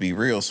shit must be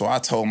real. So I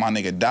told my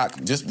nigga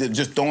Doc, just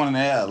throwing it in the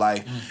air,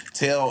 like,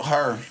 tell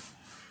her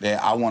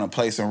that I want to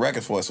play some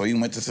records for her. So he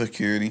went to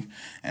security,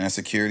 and the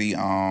security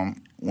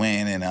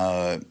went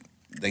and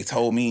they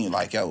told me,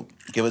 like, yo,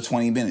 give it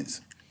 20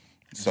 minutes.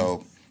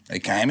 So they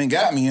came and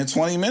got me in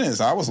 20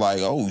 minutes. I was like,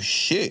 oh,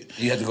 shit.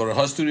 You had to go to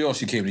her studio or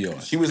she came to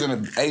yours? She was in a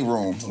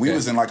room. Okay. We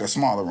was in, like, a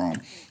smaller room.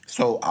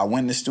 So I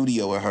went in the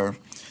studio with her,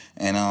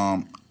 and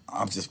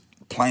I'm just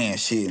playing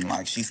shit, and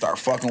like she start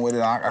fucking with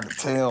it. I could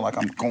tell, like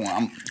I'm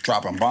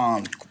dropping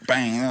bombs,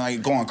 bang,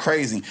 like going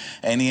crazy.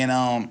 And then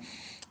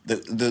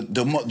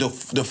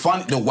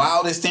the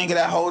wildest thing of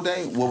that whole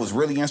day, what was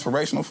really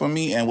inspirational for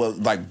me and what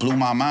like blew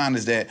my mind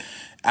is that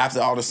after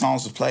all the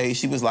songs was played,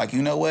 she was like,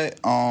 you know what?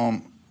 I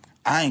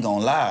ain't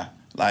gonna lie,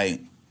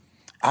 like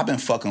I've been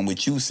fucking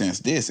with you since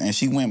this. And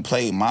she went and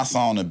played my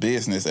song The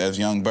Business as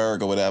Young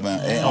Berg or whatever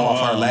and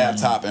off her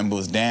laptop and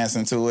was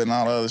dancing to it and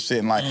all the other shit.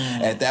 And like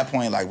at that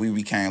point, like we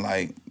became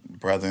like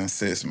brother and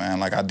sis, man.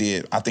 Like I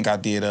think I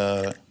did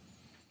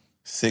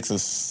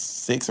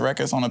 6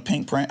 records on a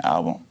Pink Print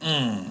album.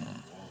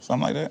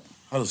 Something like that.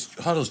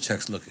 How those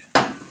checks looking?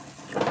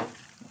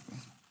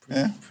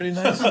 Yeah. Pretty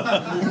nice.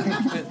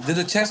 Did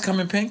the checks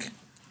come in pink?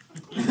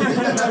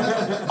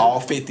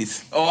 All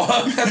 50s.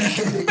 Oh,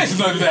 makes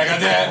look back at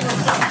that.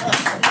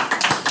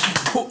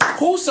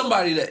 Who's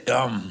somebody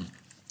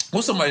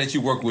that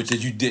you work with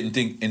that you didn't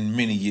think in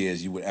many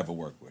years you would ever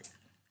work with?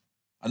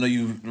 I know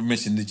you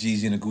mentioned the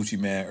Jeezy and the Gucci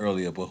Man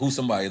earlier, but who's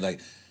somebody like,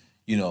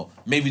 you know,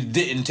 maybe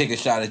didn't take a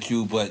shot at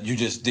you, but you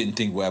just didn't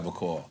think would ever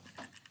call?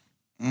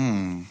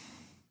 Who's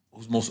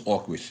the most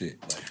awkward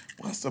shit? Like,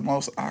 what's the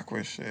most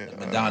awkward shit?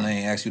 Madonna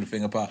ain't asked you to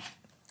finger pop?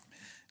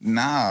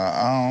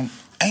 Nah,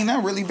 ain't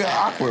that really been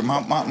awkward,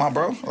 my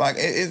bro. Like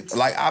it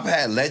like I've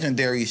had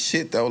legendary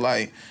shit though.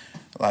 Like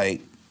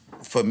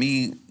for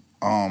me,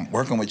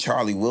 working with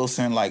Charlie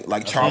Wilson,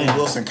 like Charlie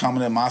Wilson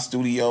coming in my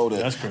studio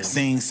to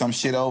sing some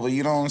shit over.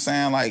 You know what I'm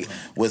saying? Like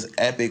was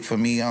epic for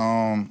me.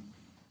 And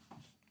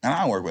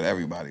I work with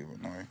everybody.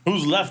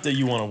 Who's left that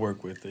you want to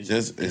work with?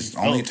 It's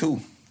only 2.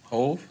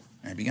 Hov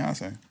and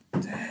Beyonce.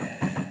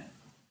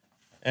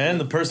 And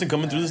the person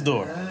coming through this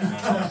door.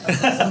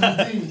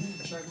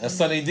 That's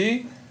Sunny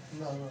D?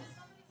 No.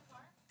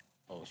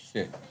 Oh,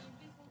 shit.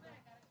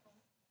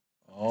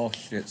 Oh,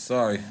 shit.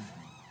 Sorry.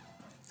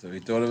 So he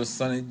thought it was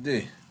Sunny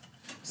D.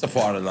 It's a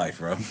part of life,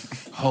 bro.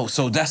 Oh,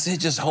 so that's it?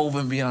 Just Hov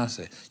and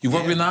Beyonce. You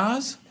work with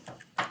Nas?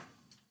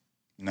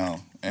 No,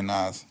 and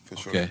Nas, for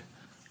sure. Okay.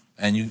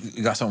 And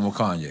you got something with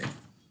Kanye?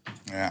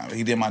 Yeah,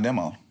 he did my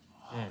demo.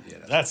 Yeah,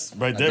 that's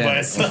right there by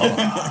itself.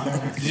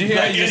 Did you hear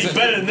that? Getting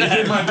better than that. He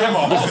did my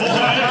demo.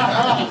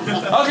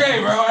 Okay,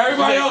 bro.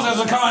 Everybody else has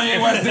a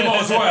Kanye West demo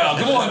as well.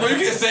 Come on, bro. You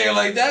can't say it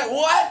like that.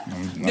 What?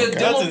 Okay.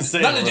 That's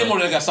insane. Not the demo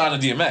that got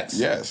signed to DMX.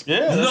 Yes. Yeah,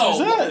 that's No.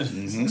 what I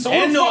said. So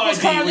And who the No fuck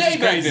was ID, which is Kanye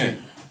back crazy.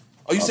 then?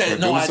 Oh, you said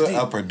No ID.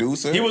 A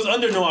producer. He was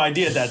under No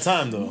ID at that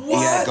time, though. He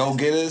had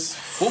go-getters.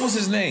 What was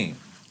his name?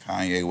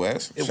 Kanye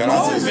West. It Shout out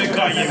to Always him. been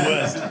Kanye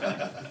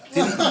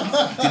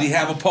West. Did he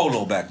have a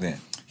polo back then?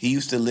 He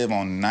used to live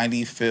on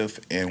 95th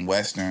and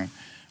Western,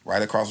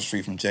 right across the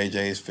street from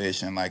JJ's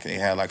Fish, and like they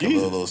had like a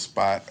little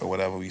spot or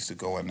whatever. We used to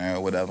go in there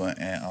or whatever,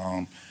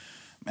 and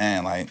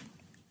man, like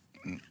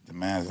the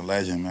man's a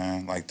legend,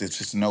 man. Like to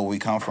just know where we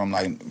come from.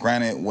 Like,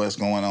 granted, what's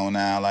going on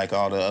now, like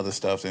all the other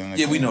stuff and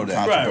Yeah, we know that.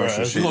 controversial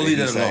Right. shit. We're gonna leave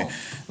he that say. alone.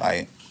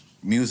 Like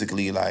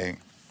musically, like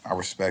I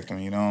respect him.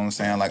 You know what I'm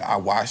saying? Like I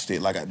watched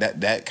it. Like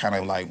that kind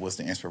of like was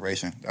the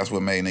inspiration. That's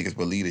what made niggas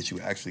believe that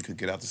you actually could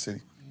get out the city.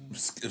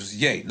 It was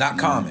Ye, not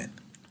Common.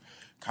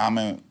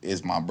 Common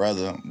is my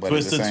brother, but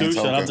Twister at the same too.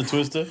 token, Shout out to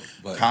Twister.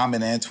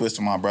 Common and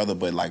Twister, my brother,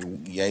 but like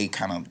Ye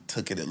kind of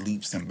took it at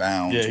leaps and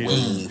bounds Yeah, he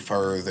way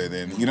further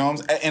than, you know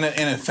what I'm saying,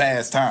 in a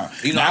fast time.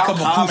 You know, I come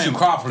from Crucial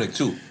Croplik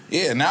too.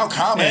 Yeah, now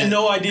Common. And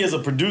No ID as a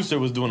producer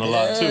was doing a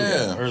lot too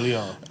early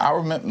on. I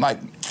remember like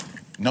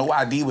No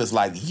ID was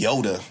like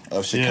Yoda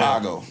of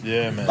Chicago.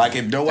 Yeah, man. Like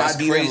if No That's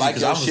ID crazy, didn't like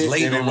 'cause your I was shit,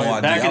 late then on it No went-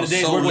 ID. Back I in the was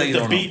days, so working with late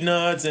the on Beat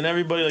Nuts and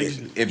everybody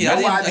like. If Yeah,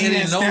 No I ID didn't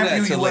didn't know stamp that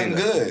you, till you wasn't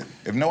later. good.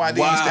 If No ID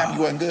didn't stamp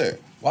you, wasn't good.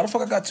 Why the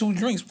fuck I got 2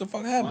 drinks? What the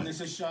fuck happened? One is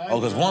a shot.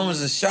 Oh, because one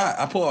was a shot.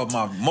 I poured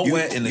my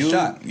Moet in the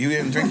shot. You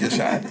didn't drink your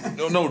shot.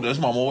 No, that's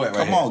my Moet right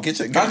Come here. on, get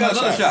I got another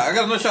another shot. shot. I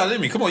got another shot in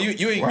me. Come on, you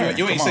ain't Right,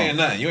 you ain't come saying on.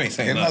 nothing. You ain't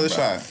saying Get nothing.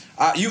 another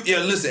bro.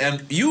 shot. Listen,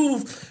 and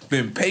you've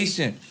been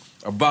patient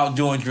about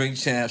doing Drink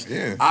Champs.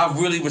 Yeah. I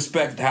really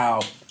respect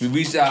how we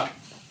reached out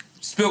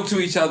spoke to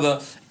each other,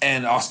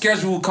 and our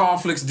schedule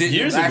conflicts didn't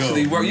Years ago.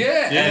 actually work.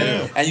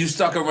 And you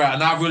stuck around,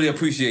 and I really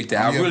appreciate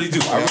that. I really do.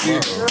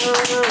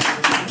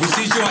 We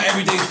see you on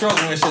Everyday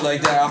Struggle and shit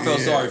like that. I felt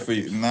sorry for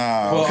you.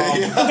 Nah.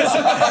 Okay.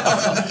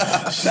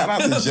 Shout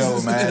out to Joe,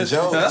 man.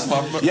 Joe. That's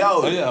my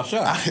Yo. I'm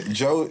sure.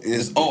 Joe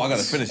is. I gotta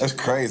finish. That's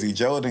crazy.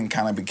 Joe then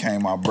kind of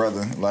became my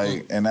brother,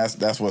 like, and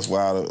that's what's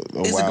wild.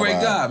 He's a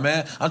great guy,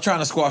 man. I'm trying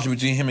to squash it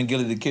between him and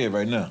Gilly the Kid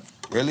right now.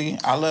 Really,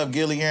 I love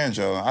Gilly and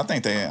Joe. I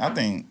think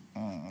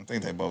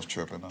they both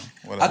tripping though.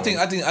 Whatever. I think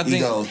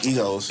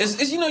egos.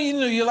 It's you know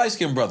your light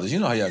skinned brothers. You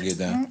know how y'all get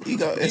down.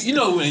 Ego. You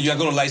know when y'all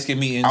go to light skinned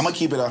meetings. I'm gonna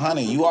keep it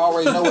 100. You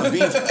already know what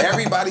beef.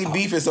 Everybody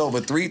beef is over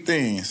 3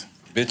 things: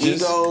 Bitches,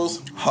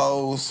 egos,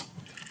 hoes,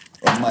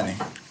 and money.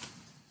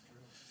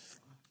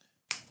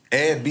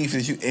 Every beef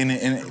is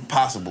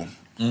possible.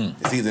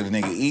 It's either the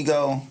nigga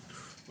ego,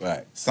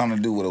 right, something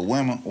to do with a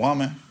woman,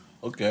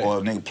 okay, or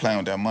a nigga playing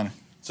with that money.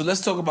 So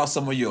let's talk about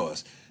some of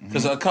yours,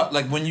 because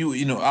like when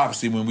you know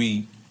obviously when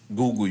we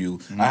Google you,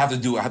 I have to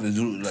do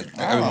like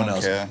everyone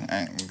else.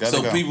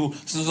 So people,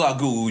 since I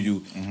Google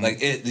you, like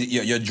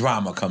your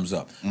drama comes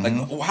up. Like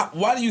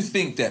why do you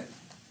think that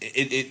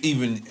it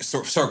even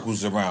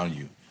circles around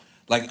you?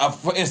 Like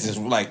for instance,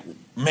 like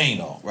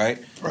Mano, right?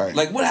 Right.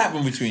 Like what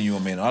happened between you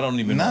and Mano? I don't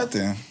even know.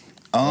 Nothing.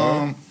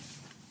 I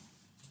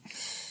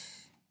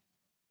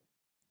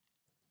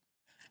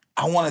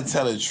want to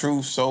tell the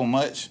truth so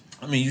much.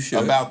 I mean, you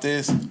should about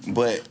this,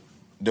 but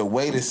the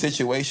way the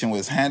situation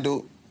was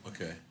handled,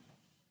 okay,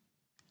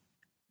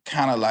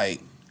 kind of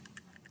like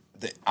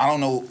I don't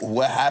know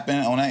what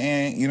happened on that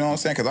end. You know what I'm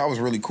saying? Because I was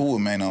really cool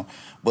with Mano,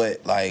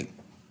 but like,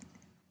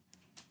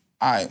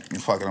 all right,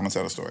 fuck it, I'm gonna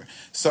tell the story.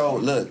 So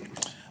look,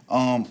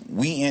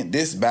 we in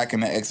this back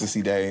in the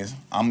Ecstasy days.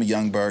 I'm a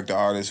Young Berg, the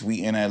artist.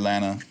 We in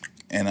Atlanta,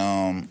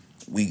 and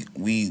we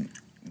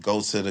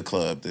go to the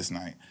club this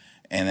night,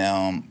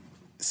 and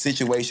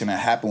situation that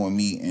happened with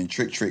me and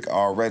Trick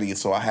already,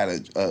 so I had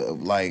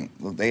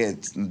they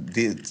had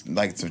did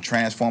like some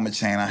Transformer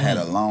chain I had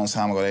a long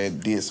time ago. They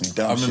did some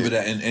dumb shit. I remember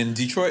that in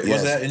Detroit. Yes.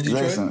 Was that in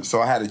Detroit? Listen,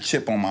 so I had a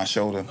chip on my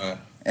shoulder.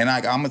 And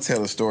I'm gonna tell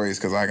the stories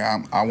because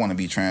I want to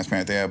be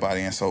transparent to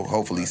everybody, and so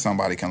hopefully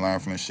somebody can learn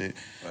from this shit.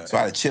 So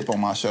I had a chip on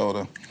my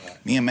shoulder.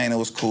 Me and Mano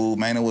was cool.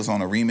 Mano was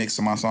on a remix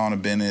of my song, The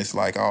Business,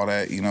 like all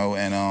that, you know.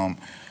 And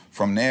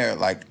from there,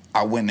 like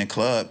I went in the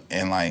club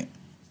and like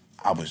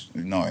I was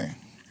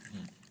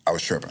I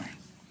was tripping.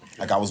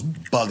 Like I was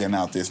bugging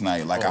out this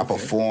night. Like I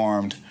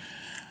performed.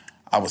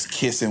 I was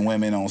kissing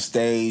women on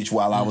stage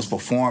while I was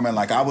performing.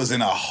 Like I was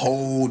in a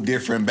whole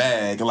different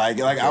bag. Like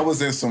I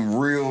was in some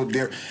real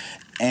different.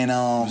 And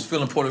I was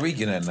feeling Puerto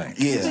Rican that night.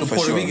 Yeah, so for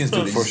Puerto sure. Ricans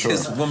do this. For sure.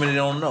 Kiss women they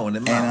don't know in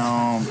the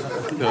mouth.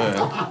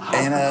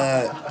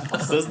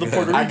 Says the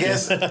Puerto Rican.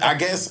 I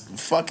guess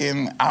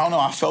fucking I don't know.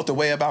 I felt a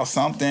way about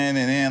something, and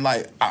then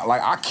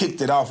I kicked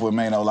it off with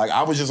Mano. Like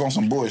I was just on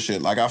some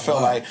bullshit. Like I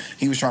felt like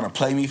he was trying to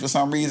play me for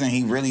some reason.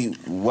 He really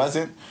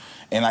wasn't.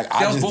 And like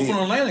I was just both from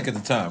Atlantic at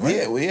the time, right?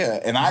 Yeah, well, yeah.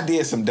 And I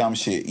did some dumb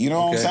shit. You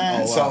know what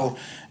I'm saying? So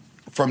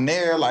from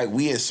there, like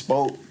we had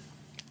spoke,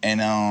 and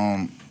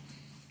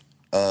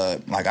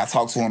like I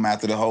talked to him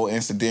after the whole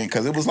incident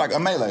because it was like a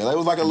melee. Like, it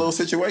was like a little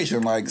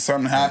situation. Like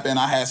something happened.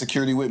 I had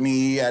security with me.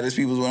 He had his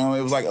people with him.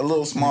 It was like a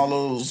little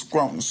small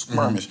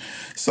skirmish.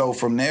 So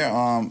from there,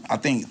 I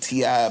think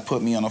T.I.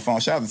 put me on the phone.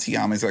 Shout out to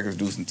T.I. I'm executive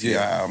producing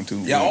T.I. album too.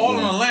 Yeah, all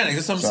in Atlantic.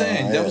 That's what I'm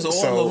saying. That was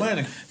all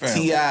Atlantic.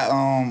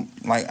 T.I.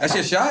 Like that's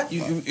your shot.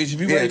 You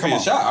be ready for your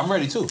shot. I'm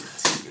ready too.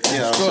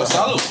 Yeah. Sure.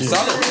 Salute.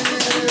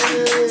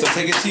 So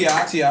take it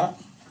T.I.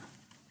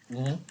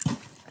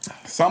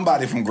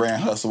 Somebody from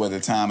Grand Hustle at the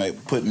time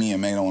had put me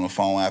and Mano on the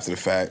phone after the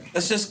fact.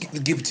 Let's just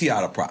give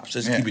T.I. the props.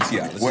 Let's keep it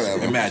T.I. Let's Whatever.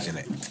 Just imagine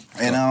it.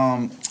 And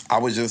I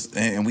was just,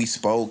 and we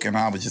spoke, and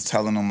I was just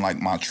telling him like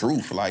my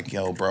truth, like,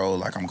 yo, bro,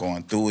 like I'm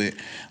going through it,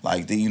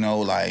 like, you know,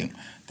 like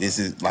this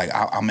is like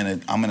I'm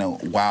in a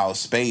wild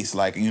space,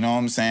 like, you know what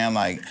I'm saying,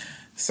 like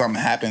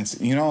something happens,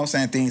 you know what I'm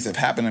saying, things have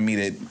happened to me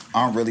that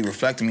aren't really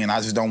reflecting me, and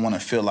I just don't want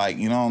to feel like,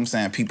 you know what I'm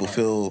saying, people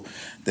feel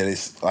that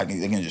it's like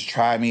they can just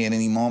try me at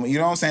any moment, you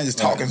know what I'm saying, just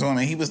talking to him,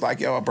 and he was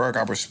like, yo, Berg,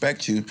 I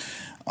respect you,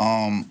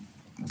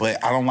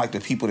 but I don't like the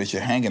people that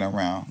you're hanging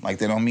around, like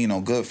they don't mean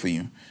no good for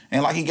you.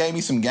 And like he gave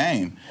me some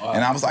game. Wow.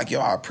 And I was like, yo,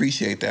 I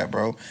appreciate that,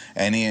 bro.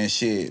 And then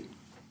shit,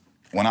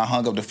 when I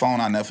hung up the phone,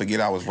 I'll never forget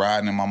I was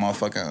riding in my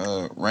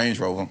motherfucking Range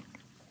Rover.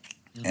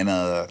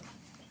 And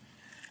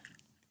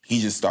he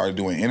just started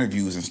doing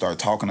interviews and started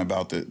talking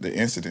about the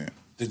incident.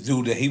 The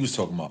dude that he was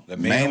talking about. That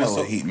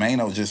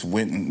Mano just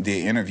went and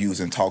did interviews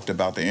and talked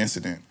about the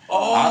incident.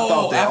 Oh, I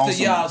thought that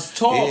after y'all's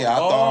talk. Yeah, I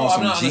thought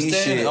on some G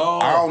shit. Oh.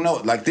 I don't know.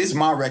 Like, this is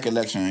my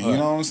recollection. You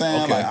know what I'm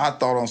saying? Okay. Like, I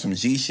thought on some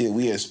G shit.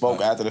 We had spoke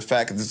after the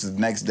fact, 'cause this is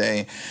the next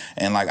day.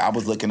 And, like, I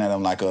was looking at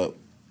him like a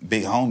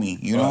big homie.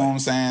 You know what I'm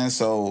saying?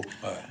 So,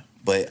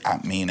 but,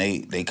 I mean,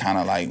 they kind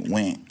of, like,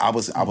 went. I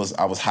was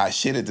hot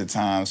shit at the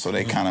time, so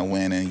they kind of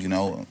went and, you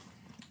know,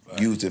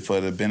 used it for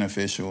the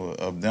beneficial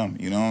of them.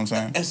 You know what I'm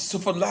saying? And so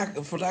for lack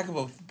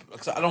of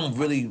because I don't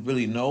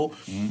really know.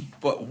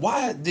 But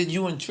why did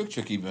you and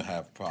Trick even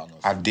have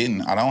problems? I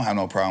didn't. I don't have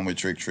no problem with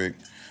Trick.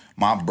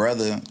 My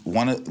brother,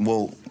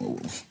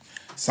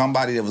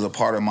 somebody that was a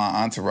part of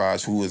my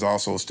entourage who is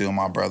also still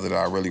my brother that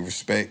I really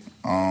respect,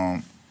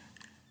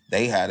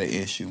 they had an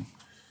issue.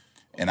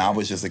 And I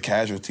was just a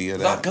casualty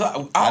of that.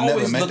 I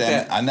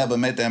never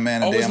met that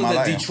man a day in my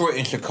life. Detroit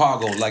and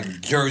Chicago,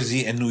 like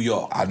Jersey and New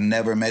York. I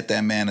never met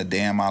that man a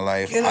day in my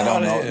life. I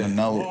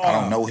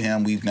don't know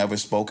him. We've never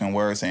spoken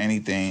words or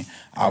anything.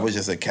 I was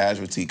just a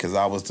casualty because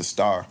I was the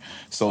star.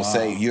 So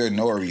say you're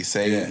Nori,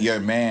 say your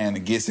man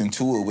gets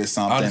into it with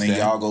something and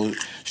y'all go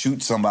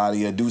shoot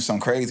somebody or do some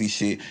crazy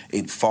shit,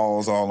 it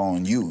falls all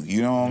on you.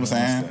 You know what I'm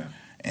saying?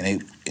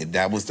 And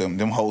that was them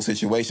whole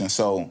situation.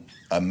 So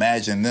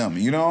imagine them.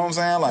 You know what I'm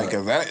saying? Like,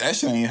 cause that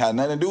shit ain't had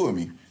nothing to do with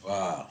me.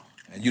 Wow.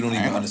 And you don't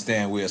even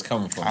understand where it's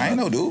coming from. I ain't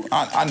no dude.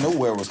 I knew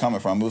where it was coming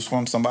from. It was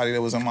from somebody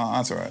that was in my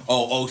entourage.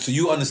 Oh, so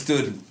you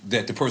understood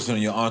that the person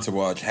in your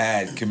entourage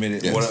had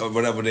committed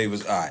whatever they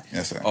was. All right.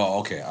 Yes, sir.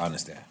 Oh, okay. I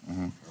understand. I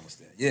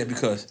understand. Yeah,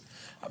 because,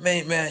 I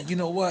mean, man, you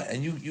know what?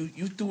 And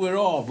you threw it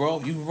all,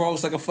 bro. You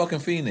rose like a fucking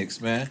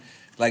phoenix, man.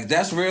 Like,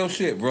 that's real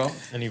shit, bro.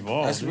 And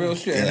evolved. That's real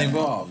shit. And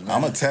evolved, man.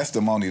 I'm a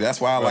testimony.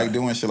 That's why I like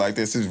doing shit like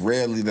this. It's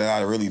rarely that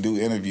I really do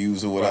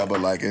interviews or whatever.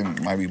 Like,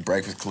 it might be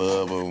Breakfast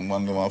Club or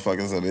one of the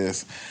motherfuckers of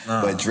this.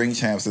 But Drink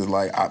Champs is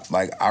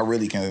I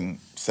really can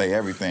say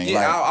everything.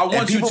 Yeah, I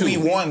want people you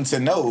to. be wanting to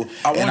know.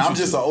 And I'm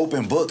just an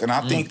open book. And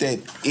I think that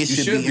it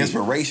should be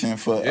inspiration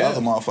for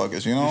other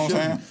motherfuckers. You know what I'm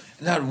saying?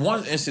 Now,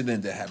 one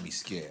incident that had me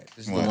scared.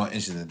 This is the one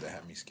incident that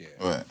had me scared.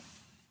 What?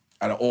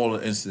 Out of all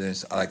the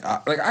incidents, I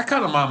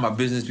kind of mind my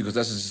business because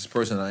that's just the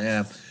person I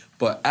am.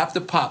 But after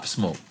Pop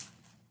Smoke,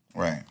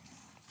 right,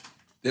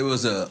 there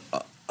was a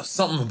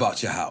something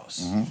about your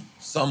house.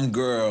 Some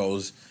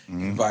girls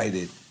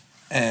invited,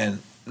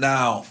 and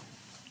now,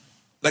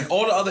 like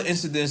all the other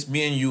incidents,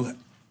 me and you,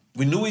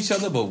 we knew each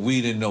other, but we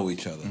didn't know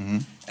each other.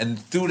 And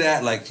through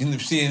that, like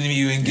seeing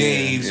you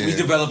engaged, we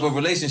developed a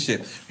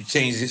relationship. We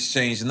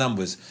exchanged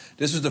numbers.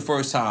 This was the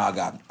first time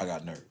I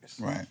got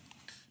nervous. Right.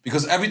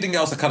 Because everything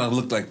else, I kind of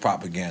looked like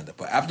propaganda.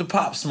 But after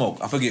Pop Smoke,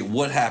 I forget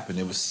what happened.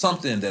 It was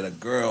something that a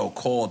girl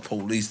called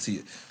police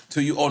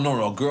to you. Oh,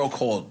 no, a girl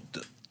called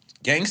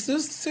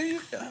gangsters to your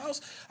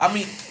house? I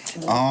mean...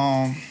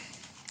 all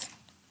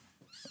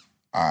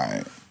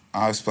right.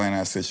 I'll explain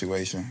that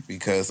situation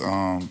because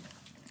I'm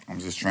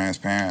just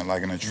transparent.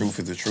 Like, and the truth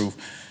is the truth.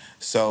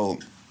 So...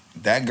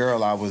 that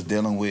girl I was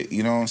dealing with,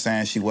 you know what I'm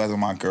saying? She wasn't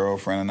my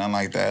girlfriend or nothing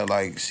like that.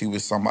 Like, she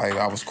was somebody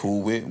that I was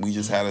cool with. We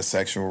just had a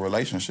sexual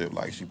relationship.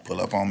 Like, she pull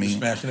up on me.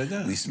 Smashing it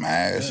down. We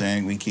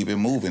smashing. We keep it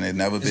moving. It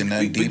never been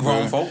nothing deeper.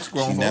 Grown folks.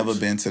 She's never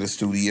been to the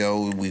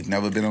studio. We've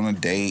never been on a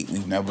date.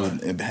 We've never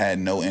had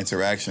no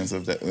interactions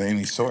of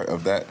any sort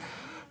of that.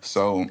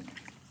 So,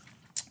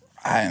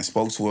 I hadn't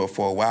spoke to her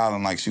for a while,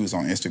 and, like, she was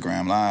on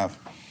Instagram Live.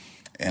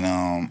 And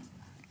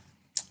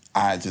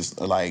I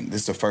just, like,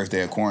 this is the first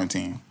day of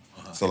quarantine.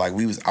 So like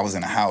I was in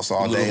the house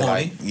all day.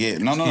 Like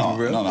no.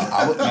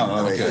 I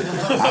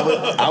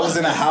was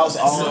in the house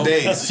all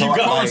day. So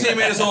quarantine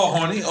made us all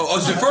horny. Oh,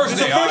 it's your first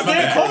day. First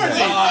day of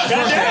quarantine.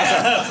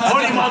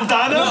 Horny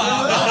Montana.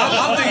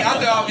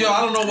 I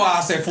don't know why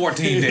I said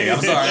 14 days. I'm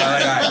sorry.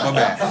 My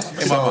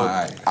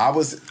bad.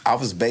 I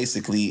was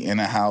basically in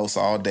the house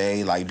all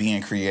day, like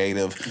being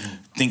creative,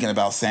 thinking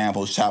about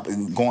samples,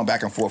 going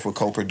back and forth with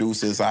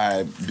co-producers.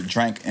 I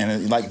drank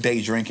and like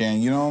day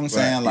drinking. You know what I'm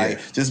saying? Right,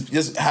 like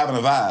just having a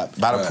vibe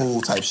by the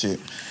pool type shit.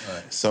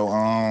 Right. So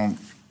I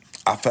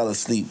fell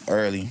asleep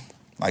early,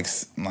 like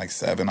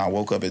 7. I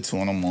woke up at 2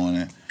 in the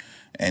morning,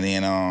 and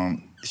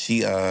then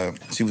she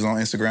was on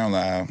Instagram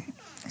Live.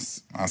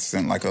 I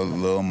sent like a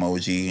little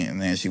emoji,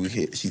 and then she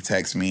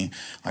texted me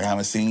like, I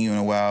haven't seen you in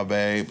a while,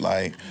 babe.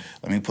 Like,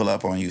 let me pull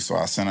up on you. So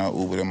I sent her an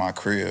Uber to my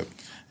crib,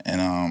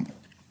 and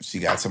she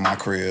got to my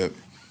crib,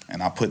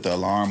 and I put the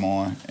alarm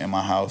on in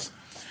my house,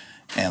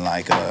 and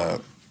like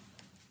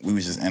we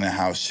was just in the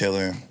house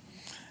chilling,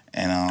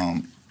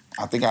 and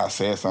I think I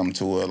said something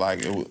to her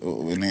like,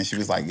 and then she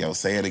was like, "Yo,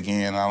 say it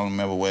again." I don't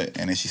remember what,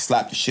 and then she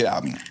slapped the shit out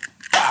of me.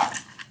 Wow.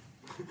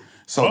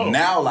 So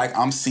now like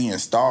I'm seeing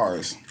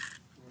stars.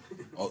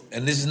 Oh,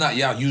 and this is not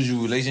y'all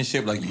usual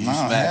relationship, like you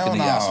smacking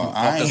and y'all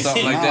fucked or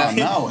something like that?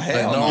 No,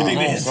 hell no.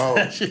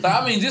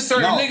 I mean, just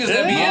certain niggas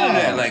that be into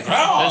that, like,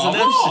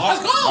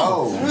 let's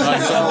go.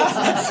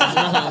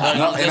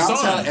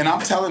 And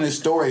I'm telling this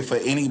story for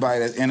anybody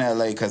that's in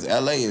LA, because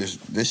LA is,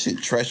 this shit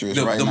treacherous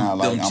right now.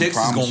 Like, them chicks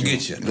is gonna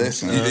get you.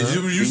 Listen.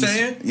 You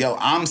saying? Yo,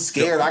 I'm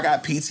scared. I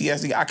got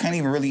PTSD. I can't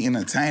even really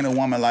entertain a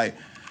woman like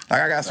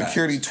I got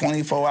security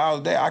 24 hours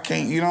a day. I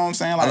can't, you know what I'm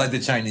saying? Like, I like the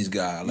Chinese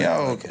guy.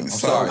 I'm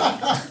sorry.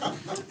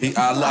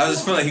 I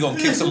just feel like he gonna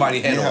kick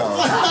somebody's head off.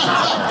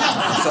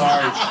 I'm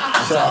sorry.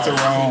 Shout out to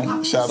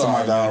Rome. Shout out to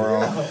my guy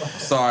Rome.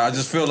 Sorry, I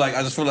just feel like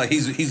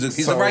he's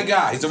the right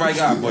guy. He's the right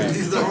guy for you.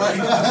 He's the right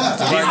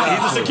guy.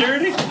 He's the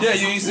security? Yeah,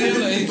 you see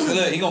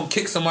him? He gonna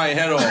kick somebody's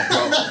head off,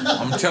 bro.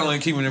 I'm telling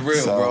you, keeping it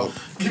real, bro.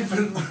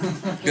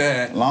 Go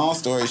ahead. Long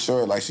story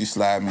short, like she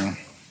slapped me.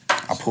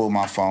 I pulled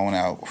my phone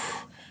out.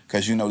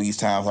 Because you know these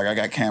times, like I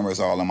got cameras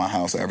all in my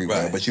house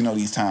everywhere, Right. but you know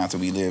these times that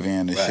we live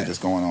in, this Right. shit that's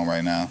going on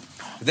right now.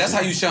 That's how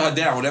you shut her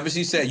down. Whatever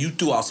she said, you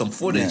threw out some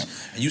footage, Yeah.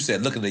 and you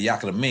said, "Look at the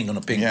Yak of the Ming on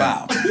the pink Yeah.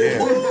 bow." Yeah.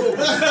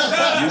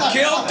 You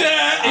killed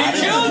that.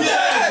 You killed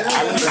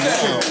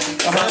that.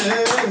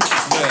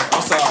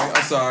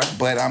 I'm sorry.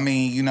 But I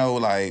mean, you know,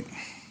 like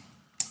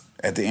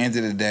at the end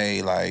of the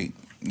day, like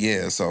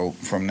yeah. So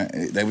from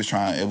they was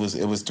trying. It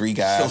was 3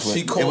 guys. So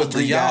she it called was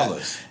 3 the guys.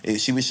 Yallahs.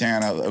 She was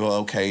sharing a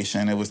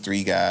location. It was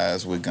 3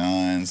 guys with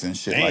guns and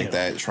shit like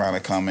that trying to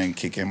come and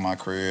kick in my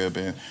crib,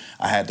 and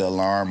I had the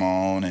alarm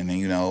on, and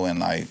you know, and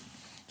like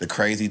the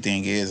crazy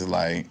thing is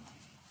like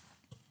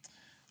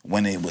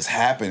when it was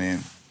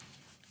happening,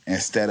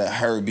 instead of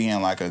her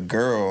being like a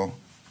girl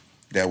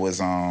that was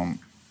in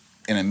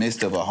the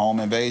midst of a home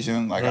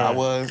invasion, like I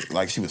was,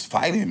 like she was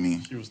fighting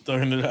me. She was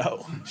thugging it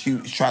out. She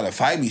tried to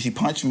fight me. She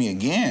punched me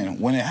again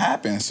when it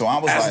happened. So I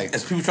was like,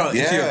 as people trying to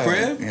get to your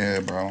crib? Yeah,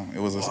 bro. It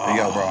was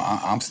yo, bro.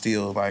 I'm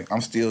still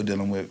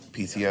dealing with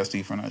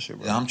PTSD from that shit,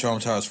 bro. Yeah, I'm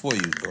traumatized for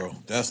you, bro.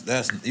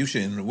 That's you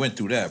shouldn't have went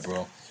through that,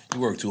 bro. You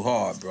worked too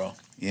hard, bro.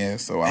 Yeah,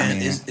 so I And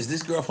mean, is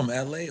this girl from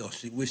LA or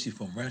where she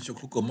from? Rancho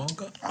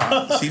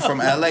Cucamonga? she from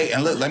LA,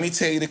 and look, let me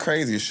tell you the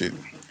craziest shit.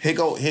 Here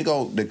go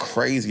the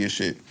craziest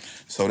shit.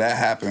 So that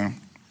happened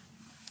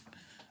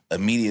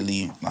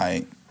immediately,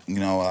 like, you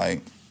know,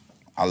 like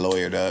I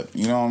lawyered up,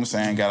 you know what I'm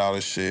saying, got all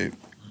this shit,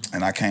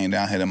 and I came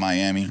down here to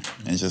Miami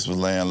and just was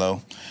laying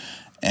low.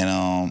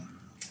 And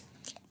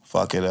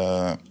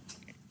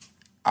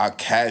I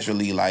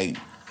casually like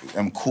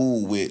am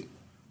cool with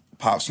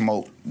Pop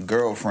Smoke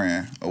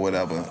girlfriend or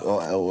whatever,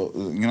 or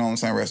you know what I'm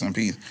saying, rest in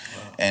peace.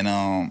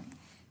 And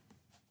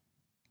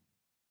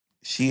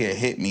she had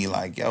hit me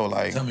like, yo,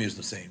 like, Tell me it's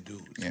the same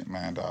dude. yeah,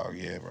 man, dog,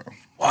 yeah, bro.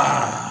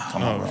 Wow.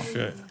 Come on, bro. Oh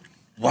shit.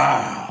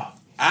 Wow.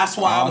 That's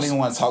why I don't even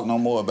want to talk no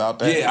more about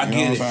that. Yeah, I you know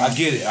get it. what I'm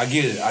saying?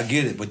 I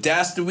get it. But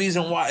that's the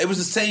reason why it was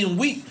the same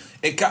week.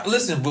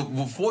 Listen, but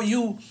before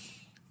you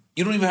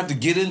don't even have to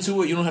get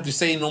into it. You don't have to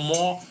say no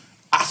more.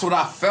 That's what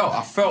I felt.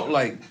 I felt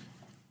like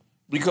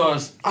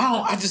because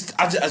I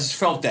just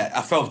felt that.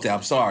 I felt that.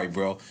 I'm sorry,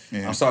 bro.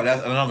 Yeah. I'm sorry.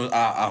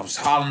 I was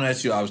hollering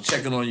at you. I was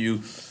checking on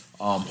you.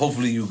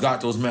 Hopefully you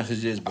got those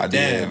messages. But I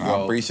did. damn,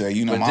 bro. I appreciate it.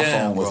 You know, But my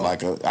damn, phone was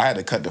bro. like I had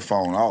to cut the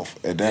phone off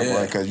at that Yeah.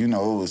 point because, you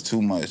know, it was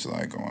too much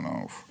like going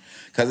on.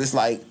 Because it's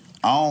like,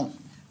 I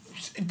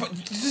don't. But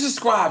just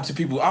describe to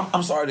people.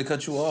 I'm sorry to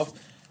cut you off.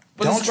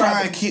 But Don't describe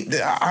try it. and keep.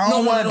 I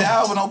don't want to No.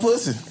 die with no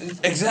pussy.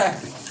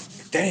 Exactly.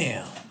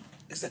 Damn.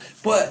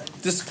 But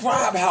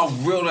describe how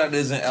real that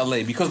is in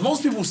LA because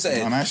most people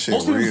say Man, that shit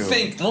most people real.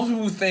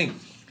 think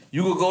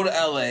you could go to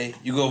LA,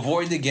 you could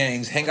avoid the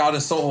gangs, hang out in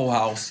Soho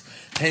House,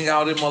 hang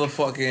out in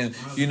motherfucking,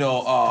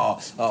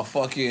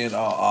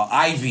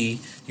 Ivy,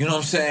 you know what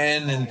I'm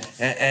saying,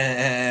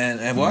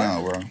 and what?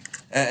 No, bro.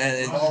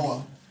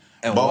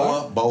 And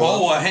Boa, what?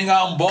 Boa. Hang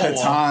out in Boa.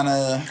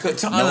 Katana,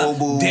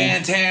 Nobu.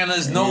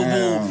 Dantana's, Nobu.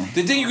 Yeah.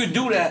 The thing you could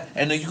do that,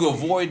 and then you could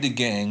avoid the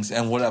gangs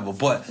and whatever.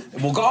 But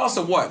regardless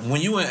of what,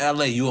 when you in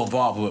LA, you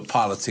involved with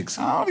politics.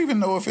 I don't even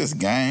know if it's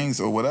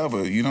gangs or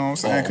whatever, you know what I'm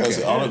saying? Because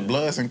okay. all the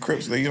Bloods and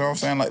Crips, you know what I'm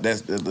saying? Like,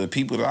 that's the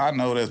people that I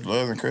know that's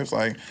Bloods and Crips,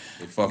 like,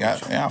 They fuck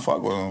with you. yeah, I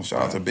fuck with them.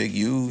 Shout out to Big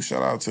U,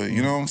 shout out to,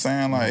 you know what I'm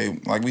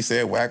saying? Like we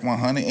said, Whack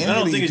 100. And I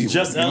don't think it's people,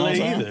 just you know LA what I'm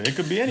saying? either. It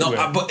could be No,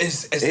 anywhere. but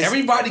it's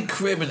everybody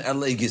crib in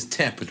LA gets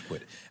tampered with at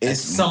It's-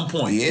 some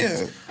point.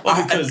 yeah.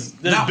 Well, because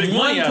there's not big one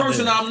money out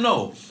person there. I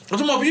know. I'm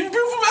talking about people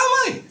from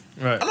LA.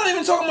 Right. I'm not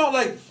even talking about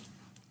like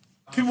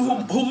people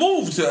who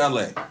moved to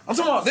LA. I'm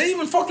talking about they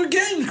even fucked with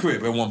gang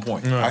crib at one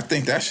point. I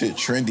think that shit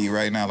trendy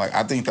right now. Like,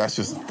 I think that's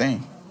just a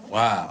thing.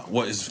 Wow,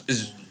 what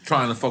is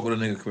trying to fuck with a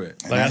nigga crib?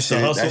 And Like, that that's the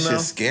shit, hustle that now?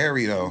 shit's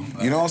scary though.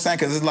 You know what I'm saying?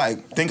 Because it's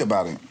like, think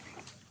about it.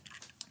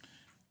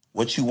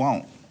 What you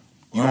want?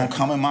 You gonna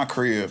come in my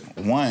crib?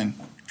 One,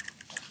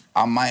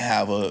 you might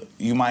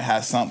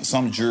have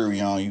some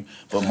jewelry on you,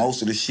 but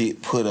most of the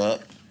shit put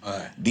up.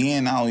 Right.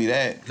 Then not only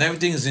that, And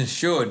everything is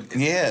insured.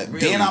 yeah. Really?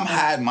 Then I'm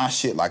hiding my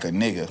shit like a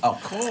nigga.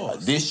 Of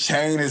course. This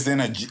chain is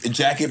in a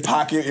jacket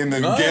pocket in the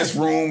Right. guest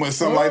room or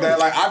something like that.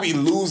 Like, I be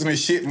losing the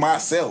shit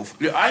myself.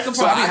 Yeah, I can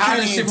So probably I hide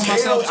can't this shit even for tell.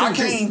 myself too. I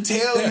can't even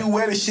tell you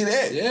where the shit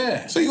at.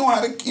 Yeah. So you gonna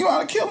have to kill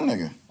a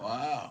nigga.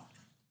 Wow.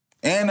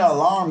 And the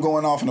alarm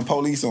going off and the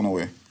police on the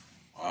way.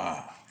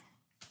 Wow.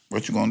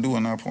 What you gonna do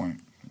in that point?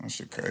 That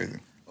shit crazy.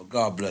 Well,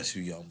 God bless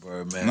you, young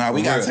bird, man. Nah,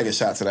 we For gotta real. take a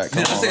shot to that.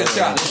 Come Man, let's on, take a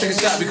shot. Let's take a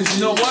shot because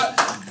you know what?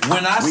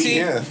 When I see,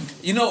 yeah.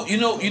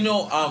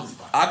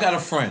 I got a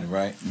friend,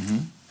 right? Mm-hmm.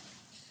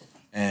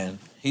 And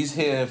he's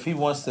here. If he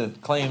wants to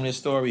claim this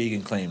story, he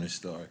can claim this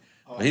story.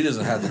 But he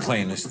doesn't have to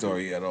claim this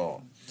story at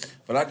all.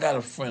 But I got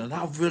a friend, and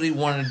I really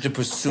wanted to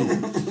pursue.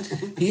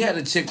 He had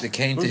a chick that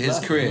came to his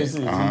crib.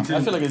 I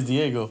feel like it's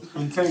Diego. He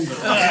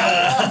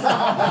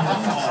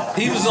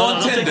was on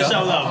Don't take Tinder. a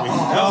shot without me.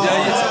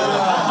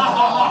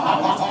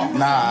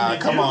 Nah,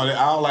 come on. I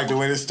don't like the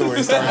way this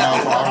story started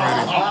off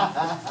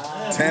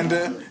already.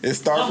 Tender? It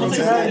starts from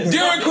Tender?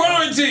 During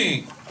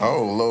quarantine.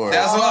 Oh, Lord.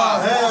 That's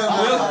why.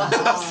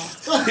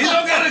 He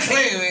don't gotta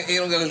claim it. He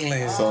don't gotta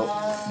claim it. So,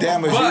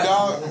 damn, is you But-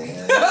 dog?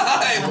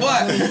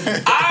 But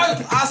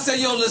I said,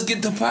 yo, let's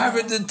get the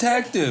private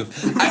detective.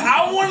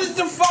 I wanted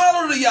to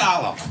follow the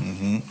Yala.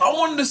 I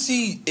wanted to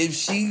see if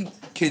she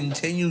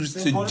continues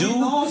to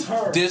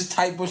do this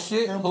type of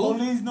shit. The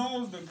police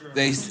knows the girl.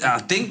 I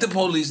think the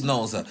police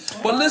knows her.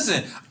 But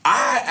listen,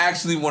 I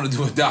actually want to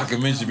do a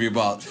documentary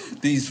about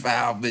these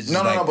foul bitches.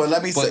 No, but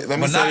let me say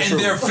not in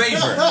their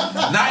favor.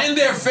 Not in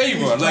their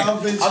favor. Like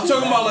I'm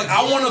talking about, like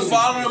I want to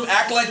follow them,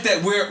 act like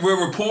that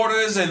we're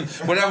reporters and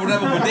whatever,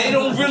 but they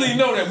don't really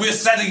know that we're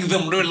setting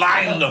them. They're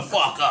lying the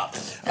fuck up.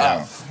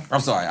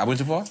 I'm sorry, I went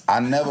too far. I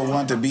never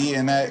want to be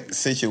in that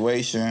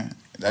situation.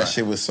 That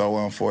shit was so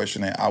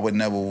unfortunate. I would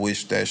never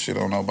wish that shit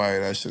on nobody.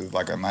 That shit is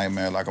like a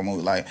nightmare, like a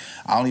movie. Like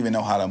I don't even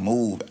know how to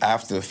move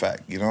after the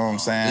fact. You know what I'm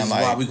saying? This is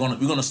like why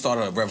we're gonna start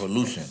a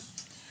revolution.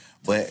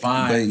 But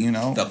Find you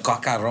know the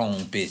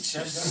cacaron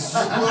bitches.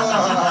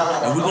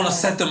 And we're gonna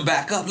set them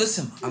back up.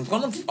 Listen, I'm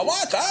gonna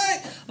watch,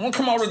 alright? I'm gonna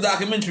come out with a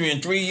documentary in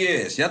 3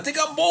 years. Y'all think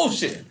I'm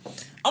bullshit?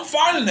 I'm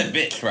finding that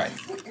bitch, right?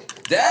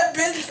 That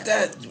bitch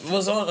that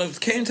was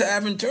came to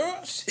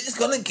Aventura, she's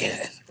gonna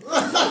get it.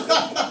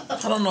 I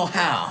don't know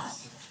how.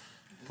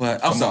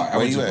 But I'm sorry.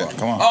 Where you at?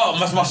 Come on. Oh,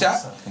 that's my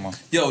shot? Come on.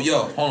 Yo,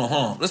 hold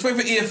on. Let's wait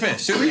for EFN,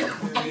 should we?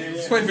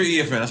 Let's wait for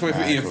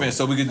EFN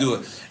so we can do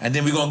it. And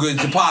then we're going to go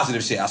into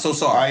positive shit. I'm so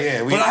sorry.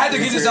 But I had to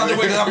get this out the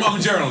way because I'm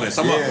a journalist.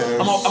 I'm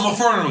a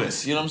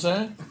journalist. You know what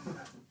I'm saying?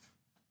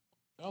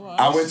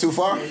 I went too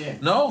far?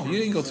 No, you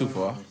didn't go too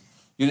far.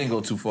 You didn't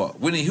go too far.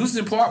 Whitney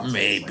Houston Park?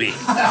 Maybe.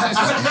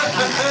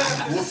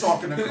 We'll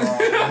talk in the car.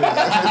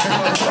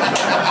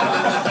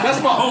 That's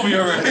my homie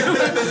already.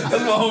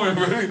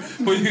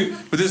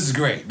 But this is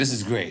great. This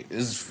is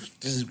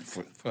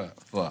for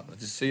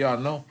just so y'all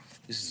know,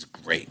 this is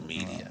great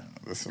media.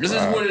 This is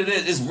what it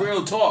is. It's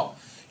real talk.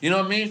 You know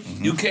what I mean?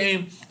 Mm-hmm. You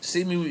came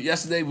see me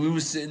yesterday. We were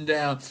sitting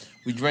down.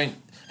 We drank,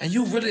 and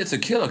you really a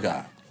tequila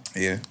guy.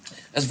 Yeah.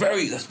 That's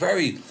very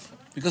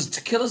because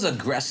tequila's an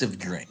aggressive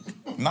drink.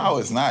 No,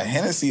 it's not.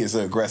 Hennessy is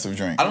an aggressive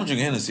drink. I don't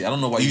drink Hennessy. I don't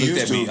know why you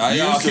looked at me. Okay, all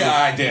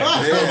right, damn.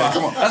 Yeah,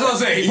 come on. That's what I'm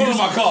saying. He put on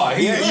my car.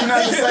 You're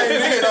not the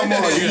same nigga no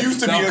more. You used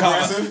to be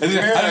aggressive.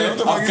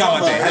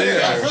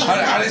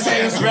 How they say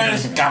it in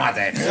Spanish?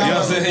 Camate. You know what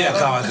I'm saying? Yeah,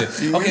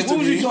 camate. Okay, what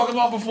was you talking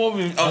about before?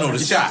 The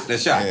shot.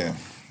 Yeah.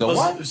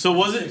 So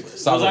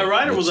was I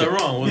right or was I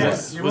wrong?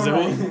 Was it I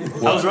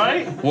was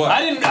right? What?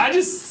 I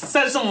just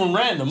said someone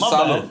random. My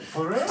bad.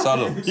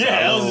 Salud. Yeah,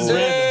 that was just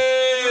random.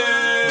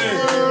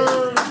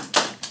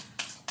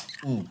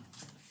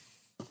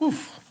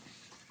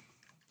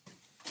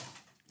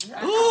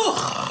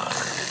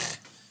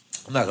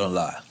 I'm not gonna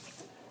lie.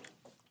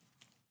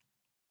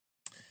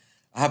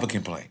 I have a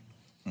complaint.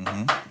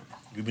 Mm-hmm.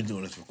 We've been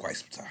doing this for quite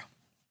some time.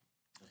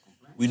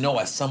 We know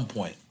at some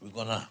point we're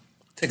gonna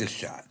take a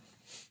shot.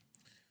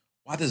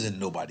 Why doesn't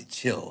nobody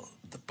chill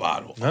the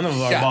bottle? None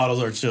of our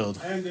bottles are chilled.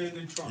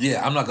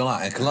 Yeah, I'm not gonna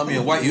lie. And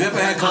Colombian White, you ever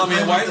had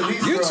Colombian White?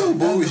 You too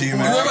bougie,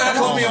 man. You ever had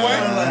Colombian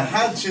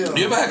White?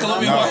 You ever had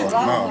Colombian White? No.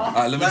 All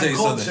right, let me tell you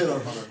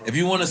something. If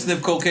you want to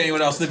sniff cocaine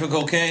without sniffing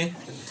cocaine,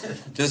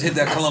 just hit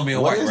that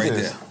Colombian White right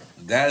there.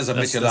 That is a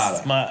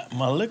michelada. That's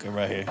my liquor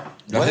right here.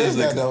 What is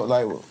that though?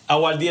 Like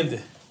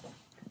aguardiente.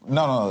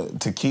 No,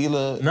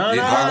 tequila. No,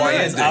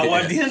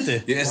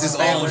 aguardiente. Yeah, it's his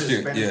own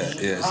shit. Yeah,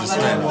 it's his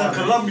Spanish.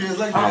 Colombia is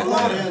like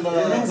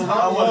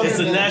It's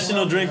a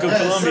national drink of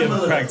Colombia,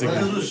 practically.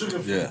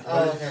 Yeah.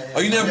 Oh,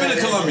 you never been to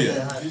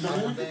Colombia?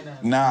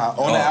 Nah,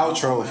 on the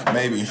outro,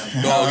 maybe.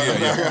 Oh,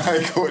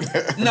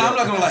 yeah. No, I'm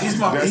not gonna lie. He's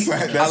my.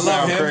 That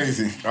sounds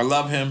crazy. I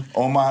love him.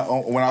 When I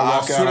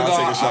walk out, I'll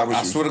take a shot with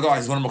you. I swear to God,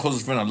 he's one of my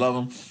closest friends. I love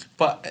him.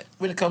 But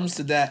when it comes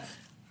to that,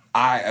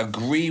 I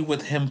agree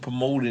with him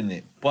promoting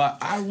it, but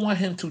I want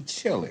him to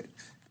chill it.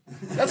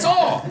 That's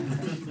all.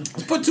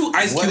 Let's put 2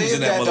 ice cubes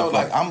in that motherfucker.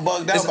 Like, I'm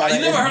bugged out by that.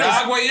 You never heard of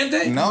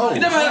aguardiente? No. You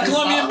never had a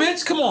Colombian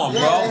bitch? Come on,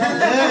 bro.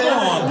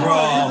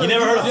 You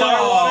never heard of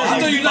firewater? I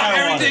thought you knocked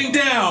everything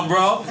down,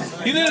 bro.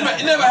 You never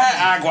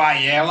had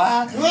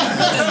aguayela?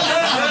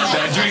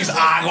 That drinks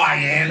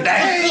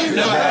aguardiente? You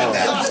never had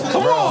that?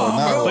 Come on,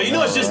 bro. But you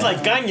know, it's just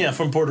like caña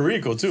from Puerto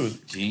Rico, too.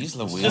 Jeez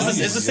Louise.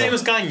 It's the same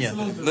as caña.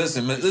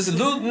 Listen, No,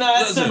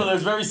 it's similar.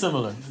 It's very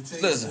similar.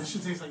 Listen.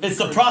 It's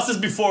the process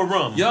before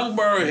rum. Young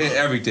Bird hit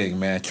everything,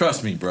 man.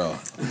 Trust me, bro.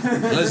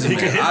 Listen,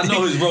 man. I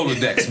know his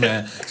Rolodex,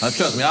 man.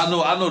 Trust me. I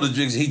know the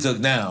drinks he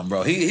took down,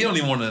 bro. He don't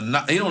even want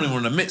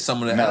to admit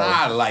some of that. No. And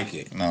I like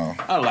it. No.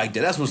 I like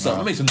that. That's what's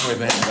up. Make some noise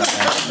for him.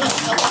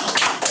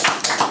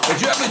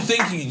 But you ever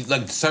think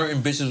like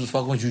certain bitches was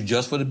fucking with you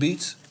just for the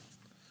beats?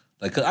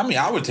 Like, I mean,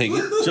 I would take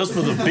it just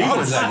for the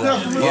beats.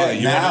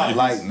 Now,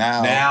 like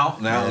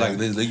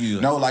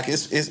you. No, like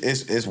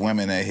it's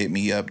women that hit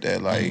me up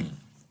that like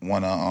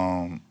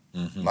wanna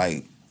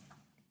like.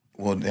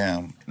 Well,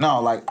 damn.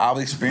 No, like I've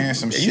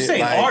experienced some shit. You say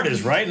like,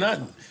 artist, right?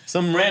 Not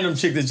some random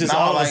chick that just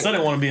all of a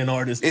sudden want to be an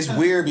artist. It's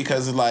weird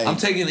because it's like I'm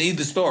taking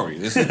either story.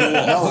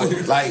 No,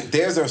 like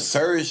there's a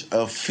surge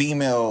of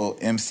female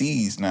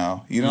MCs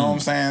now. You know what I'm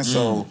saying?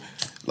 So,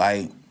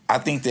 like I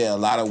think that a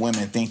lot of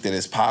women think that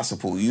it's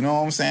possible. You know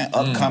what I'm saying?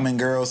 Upcoming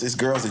girls, it's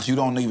girls that you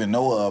don't even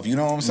know of. You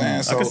know what I'm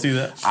saying? So I can see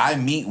that. I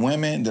meet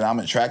women that I'm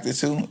attracted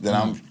to, that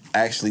I'm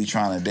actually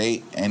trying to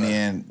date, and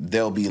then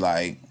they'll be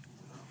like,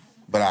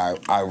 but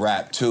I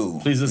rap too.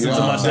 Please listen You know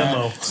to what my I'm saying?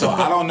 demo. So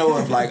I don't know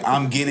if like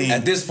I'm getting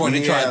At this point,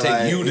 they trying to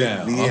take you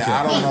down. Yeah, Okay.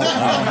 I don't know.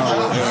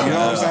 You know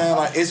what I'm saying?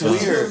 Like it's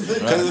weird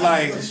because it's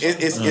like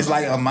it's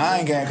like a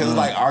mind game. Because it's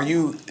like,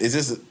 is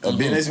this a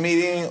business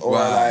meeting or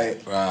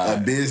like a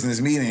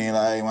business meeting?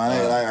 Like,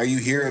 like, are you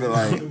here to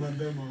like?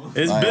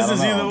 It's like, business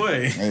I don't either know.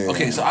 way. Yeah.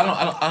 Okay, so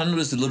I know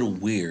this is a little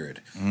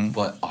weird,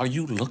 but are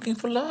you looking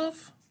for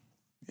love?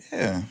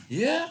 Yeah.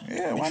 Yeah?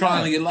 Yeah, You why trying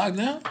not? to get locked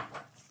down?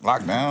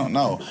 Lockdown?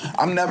 No,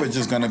 I'm never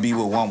just gonna be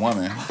with one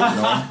woman. You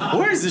know?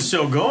 Where is this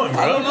show going,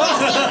 bro? I don't know.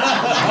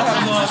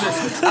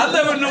 I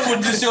never knew where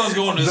this show's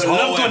going this whole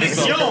Loco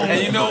episode. Connection.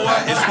 And you know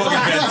what? It's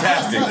fucking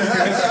fantastic.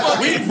 It's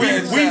fucking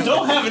fantastic. We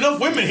don't have enough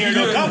women here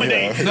to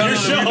accommodate No, your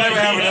show. we never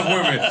have enough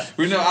women.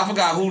 We know. I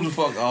forgot who the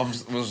fuck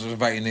was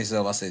inviting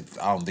themselves. I said,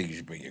 I don't think you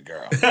should bring your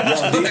girl.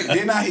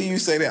 Didn't I hear you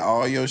say that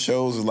all your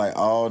shows is like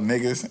all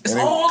niggas? It's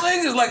And all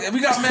niggas. Like, we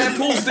got mad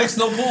pool sticks,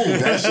 no pool.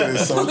 That shit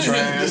is so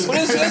trash. But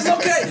it's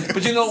okay.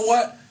 But you know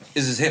what?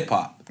 This is hip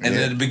hop. And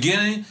Yeah. in the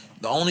beginning,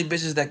 the only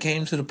bitches that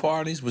came to the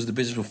parties was the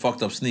bitches with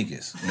fucked up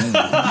sneakers.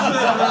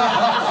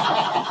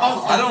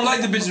 I don't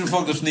like the bitches with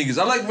fucked up sneakers.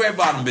 I like red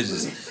bottom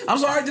bitches. I'm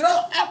sorry,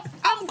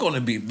 I'm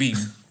gonna be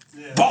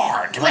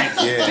barred, right?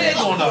 Yeah. They're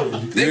gonna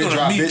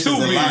drop me bitches to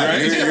a me, lot.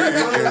 right?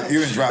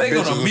 You done drop They're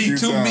bitches gonna a me few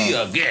to me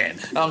times. again.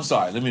 I'm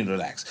sorry, let me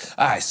relax.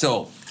 All right,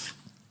 so,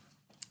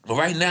 but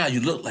right now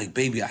you look like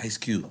baby Ice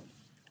Cube.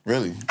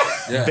 Really?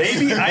 Yeah.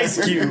 Baby Ice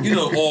Cube. You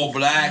know, all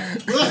black,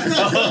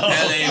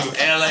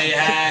 LA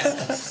hat,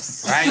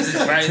 right?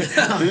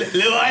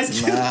 Little Ice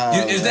Cube.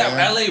 Is that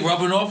LA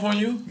rubbing off on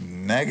you?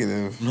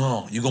 Negative.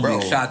 No, you're gonna be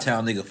Bro. a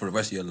Chi-Town nigga for the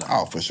rest of your life.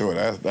 Oh, for sure.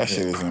 That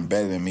shit is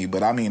embedded in me.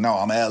 But I mean, no,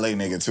 I'm an LA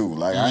nigga too.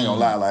 Like, I ain't gonna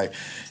lie. Like,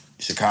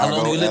 Chicago, How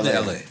long do you live in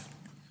LA?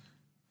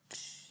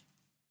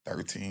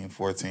 13,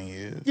 14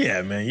 years.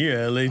 Yeah, man,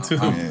 you're LA too.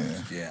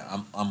 Yeah,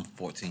 I'm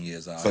 14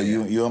 years old. So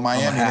you a I'm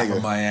Miami a half nigga.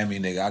 a Miami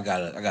nigga.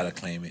 I gotta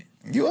claim it.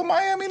 You a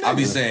Miami nigga. I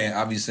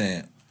be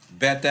saying,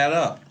 bet that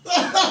up.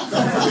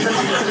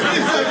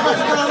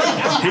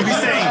 He be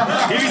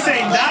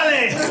saying,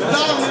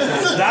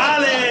 dale.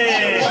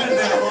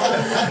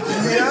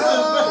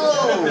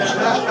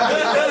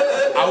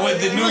 I went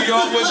to New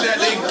York with that,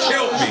 they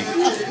killed me.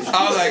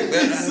 I was like,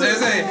 they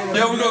say,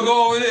 yo, we gonna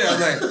go over there. I was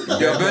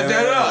like, yo, bet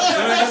that up.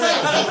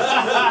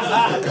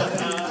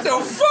 The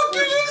fuck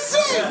you just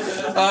said?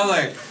 I was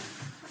like,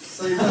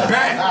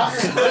 bet.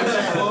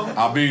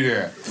 I'll be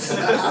there.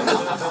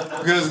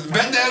 Because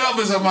bet that up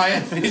is a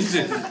Miami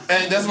shit.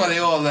 And that's why they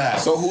all laugh.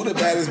 So who the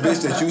baddest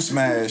bitch that you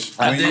smashed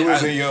when you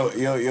was in your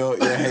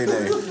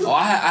heyday? Oh,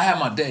 I had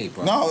my day,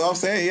 bro. No, I'm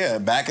saying, yeah,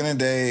 back in the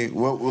day,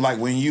 like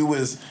when you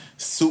was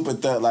super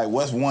thug, like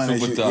what's one that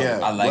you, thug. yeah,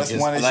 I like what's his,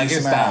 one I that like you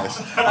his smashed?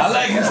 style. I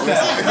like his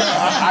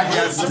style. I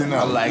got to know.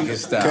 I like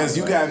his style. Because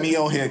you got me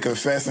on here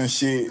confessing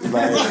shit.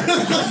 Like,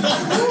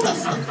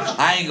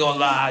 I ain't gonna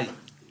lie.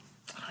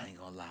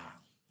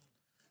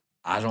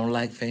 I don't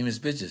like famous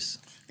bitches.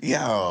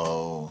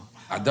 yo.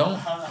 I don't.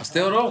 I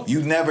still don't.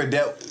 You never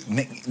dealt,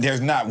 there's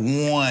not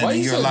one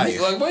in your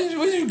life. Like, where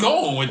you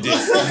going with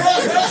this? The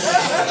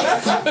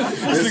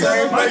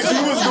same place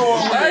you was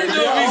going with I ain't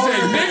know if he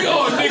said nigga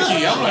or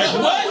Nicki. I'm like,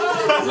 what?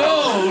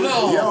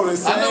 No. Yo, the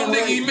same I know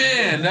way- Nicki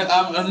Man.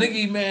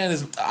 Nicki Man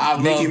is.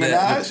 I Nicki love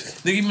that.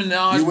 Minaj? Nicki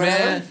Minaj, You with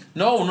man. her?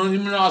 No, Nicki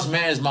Minaj,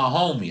 man, is my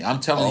homie. I'm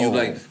telling you, Oh.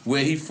 like,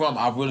 where he from,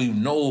 I really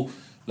know.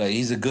 Like,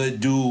 he's a good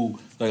dude.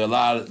 Like, a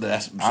lot of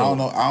that's. So, I don't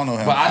know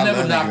him. But I love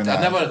Nicki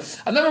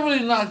Minaj. never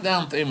really knocked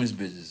down famous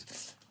bitches.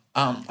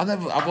 I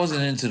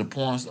wasn't into the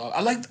porn stuff.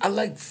 I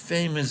like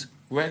famous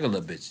regular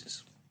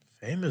bitches.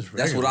 Famous.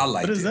 That's what I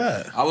like. What is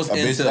that? I was A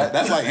bitch, into.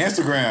 that's like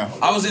Instagram.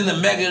 I was into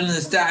Megan Thee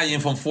Stallion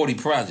from 40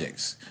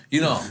 Projects. You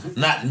know,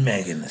 not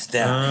Megan Thee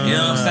Stallion. You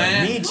know what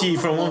I'm saying? Michi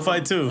from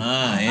 152.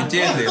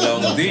 Entiende,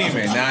 loco, dime.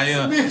 Now,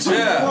 yeah.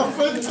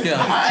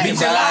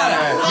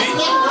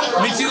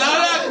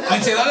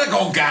 Michelada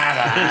con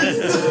cara.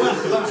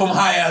 From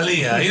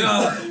Hialeah. You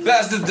know,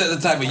 that's the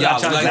type of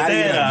y'all. Not Like,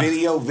 even a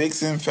video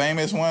vixen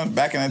famous one.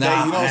 Back in the day,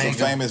 Nah, you know I some ain't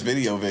gonna- famous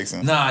video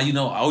vixen. nah, you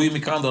know, Oye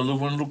Mikando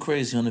went a little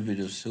crazy on the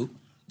videos too.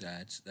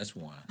 That's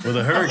one. With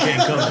a hurricane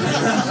coming.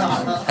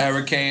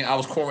 Hurricane, I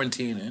was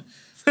quarantining.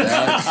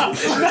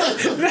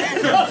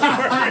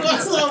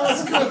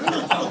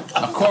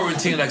 I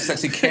quarantine like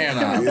sexy Karen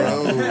out,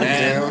 bro.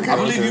 And okay, I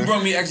believe okay. you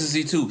brought me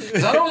ecstasy too.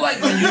 Cause I don't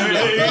like when you listen. I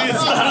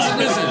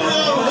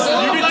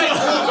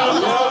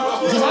don't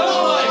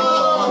like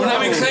when I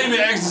be claiming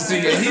ecstasy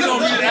and he don't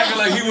be acting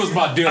like he was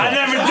my dealer. I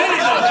never did it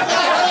though.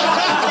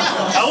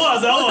 I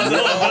was,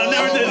 but I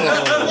never did it.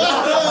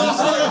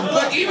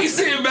 Like he be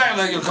sitting back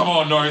like, yo, come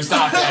on, Nori,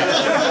 stop that.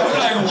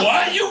 I'm like,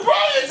 what? You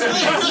brought it to me.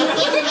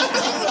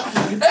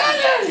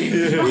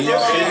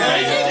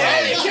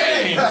 Eddie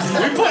came.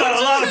 We put out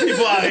a lot of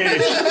people out here.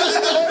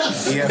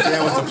 Yeah,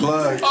 EFN was the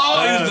plug.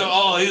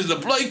 He was the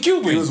play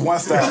Cuban. It was one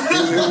stop.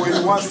 It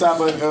was one stop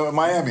at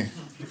Miami.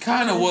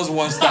 Kind of was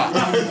one stop.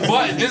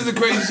 But this is the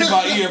crazy shit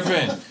about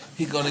EFN.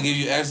 He's gonna give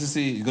you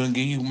ecstasy. He's gonna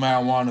give you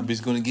marijuana, but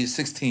he's gonna get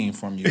 16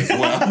 from you as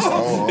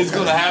well. He's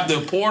gonna have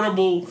the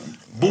portable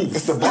booth.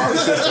 It's the bar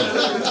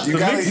system. You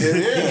got it.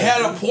 He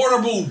had a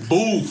portable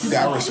booth.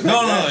 No,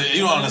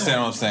 you don't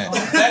understand what I'm saying.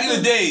 Back in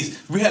the days,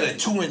 we had a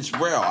 2-inch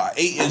rail, an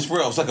 8-inch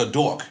rail. It was like a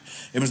dork.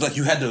 It was like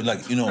you had to a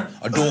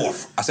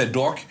dwarf. I said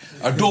dork,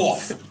 a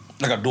dwarf,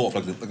 like a dwarf,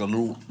 like a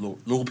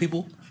little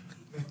people.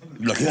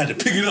 Like you had to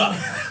pick it up.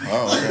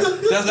 Oh, okay.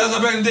 That's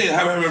back in the day.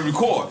 How I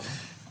record.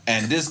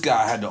 And this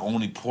guy had the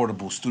only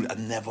portable studio. I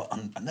never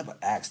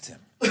asked him.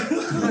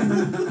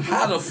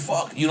 How the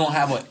fuck you don't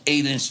have an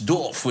 8-inch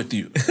dwarf with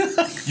you?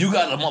 You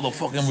got a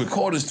motherfucking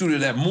recording studio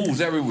that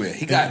moves everywhere.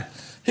 He got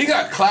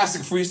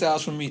classic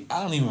freestyles from me.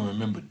 I don't even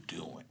remember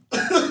doing.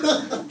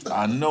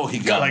 I know he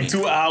got like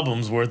 2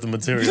 albums worth of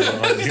material.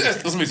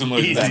 Let's make some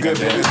noise. That's good.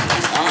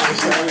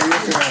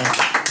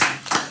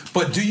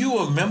 But do you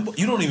remember?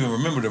 You don't even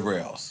remember the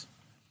rails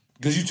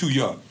because you're too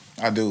young.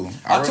 I do.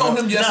 I told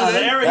him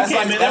yesterday.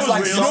 That's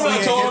like you know what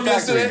I told him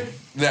yesterday?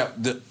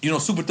 That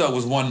Super Thug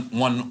was one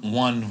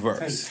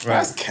verse. Right.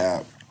 That's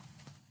cap.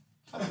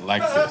 I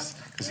like this.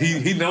 Cause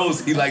he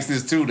knows he likes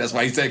this too. That's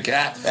why he said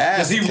cap.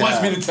 Because he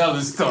wants me to tell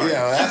his story.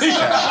 Yeah, that's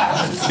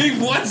cap. He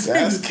wants me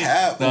That's to.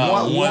 cap.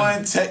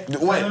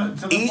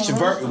 Each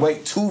verse.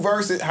 Wait, 2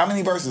 verses. How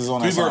many verses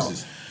on that 3 song?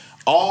 verses.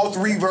 All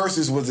 3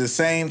 verses was the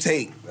same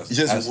take,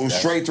 just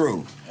straight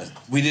through.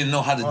 We didn't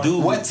know how to do.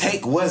 What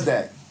take was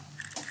that?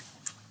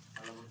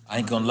 I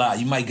ain't gonna lie,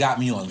 you might got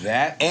me on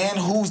that. And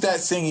who's that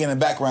singing in the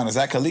background? Is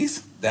that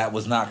Khalees? That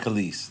was not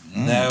Khalees.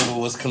 Never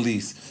was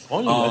Khalees.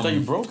 I thought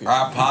you broke it.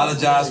 I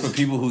apologize for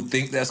people who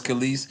think that's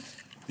Khalees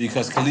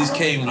because Khalees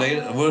came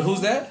later.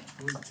 Who's that?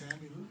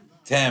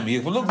 Tammy.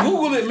 Well, look,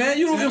 Google it, man.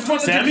 You in front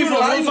of the Tammy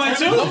computer. from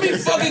 152? Don't be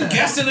fucking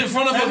guessing in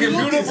front of a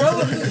computer,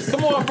 brother.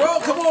 Come on, bro.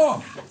 Come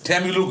on.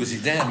 Tammy Lucas.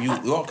 Damn,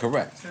 you're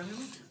correct.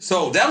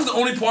 So that was the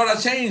only part I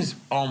changed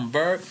on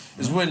Bird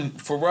is when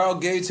Pharrell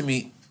gave to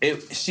me.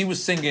 She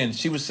was singing,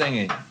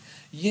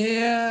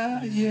 yeah.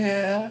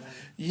 Don't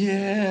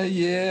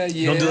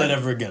do that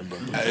ever again, bro.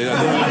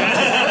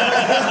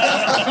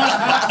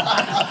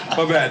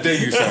 My bad,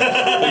 thank you, sir.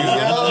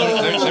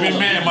 Let me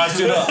man my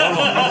shit up. Hold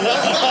on.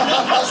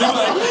 She was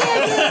like,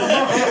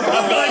 I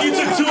feel like you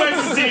took 2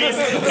 ecstasies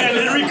and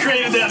then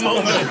recreated that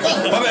moment.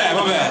 My bad.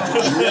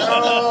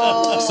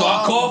 So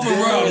I called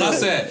Pharrell and I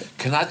said,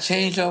 can I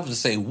change up to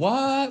say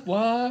what?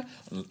 No,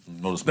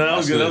 that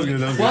was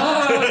good.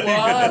 What?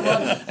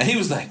 And he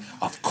was like,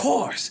 of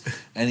course.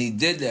 And he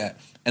did that.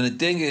 And the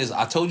thing is,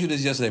 I told you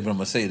this yesterday, but I'm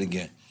gonna say it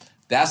again.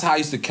 That's how I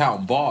used to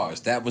count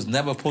bars. That was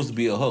never supposed to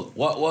be a hook.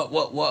 What?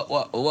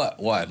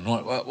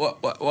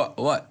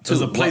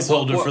 There's a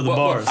placeholder for the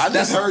bars. I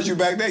just heard you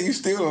back there. You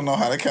still don't know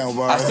how to count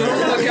bars. I still don't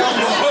know how to count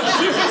bars.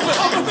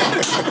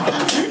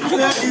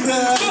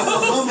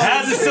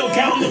 How's it still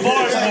counting the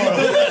bars for him?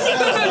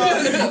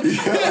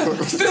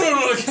 Still don't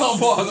know how to count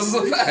bars. This is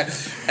a fact.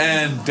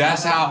 And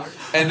that's how.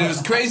 And it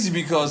was crazy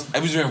because I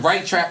was in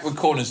Right Track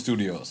Recording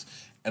Studios,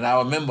 and I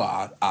remember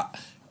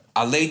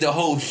I laid the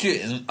whole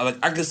shit, and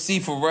I could see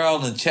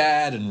Pharrell and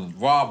Chad and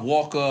Rob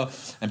Walker,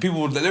 and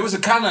people. They was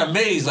kind of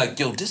amazed, like,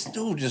 yo, this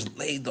dude just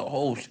laid the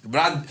whole shit.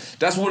 But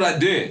that's what I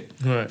did.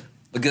 Right.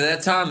 Like at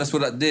that time, that's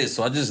what I did.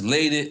 So I just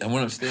laid it and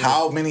went upstairs.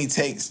 How many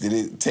takes did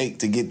it take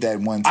to get that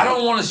one take? I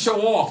don't want to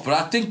show off, but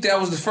I think that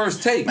was the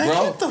first take, Man,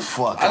 bro. get the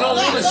fuck I don't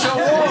want to show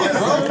off,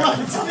 bro.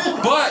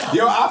 But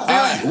yo,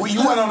 I feel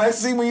you went on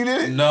ecstasy when you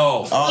did it?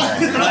 No.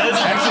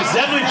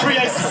 Definitely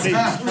pre-ecstasy.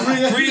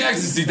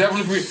 Pre-ecstasy,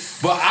 definitely pre.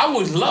 But I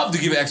would love to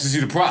give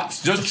ecstasy the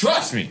props. Just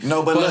trust me.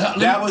 No, but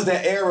that was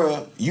the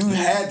era. You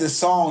had the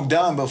song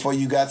done before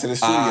you got to the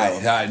studio.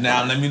 All right.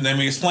 Now let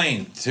me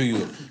explain to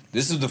you.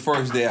 This is the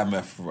first day I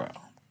met Pharrell.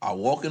 I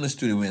walk in the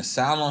studio. We're in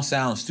Sound on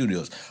Sound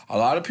Studios. A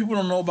lot of people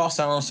don't know about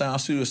Sound on Sound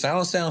Studios. Sound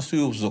on Sound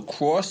Studios was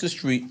across the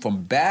street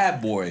from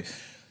Bad Boy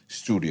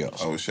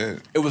Studios. Oh,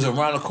 shit. It was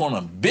around the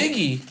corner.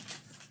 Biggie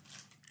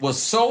was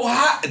so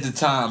hot at the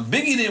time,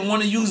 Biggie didn't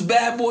want to use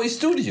Bad Boy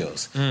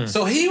Studios.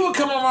 So he would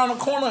come around the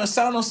corner and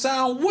Sound on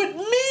Sound with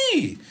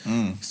me.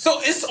 So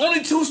it's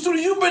only 2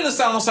 studios. You've been to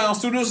Sound on Sound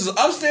Studios. It's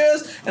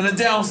upstairs and the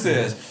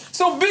downstairs.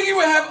 So Biggie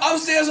would have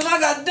upstairs and I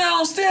got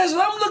downstairs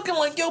and I'm looking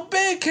like, yo,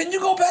 Big, can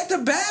you go back to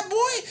Bad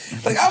Boy?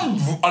 Like,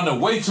 I'm under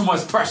way too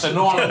much pressure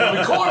knowing I'm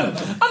recording. I'm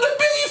the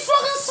Biggie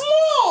fucking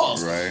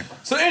Smalls. Right.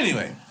 So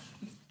anyway.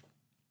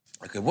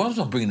 Okay, what was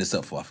I bringing this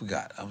up for? I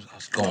forgot. I was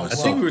going. I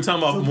think we were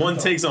talking about one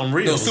takes on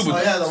reels. No, super.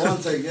 Oh, yeah, the one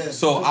take, yeah.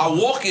 So I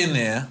walk in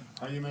there.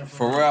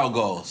 Pharrell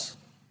goes.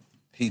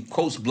 He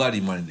quotes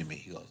Bloody Money to me.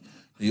 He goes,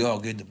 "You all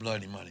get the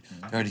bloody money.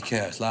 Dirty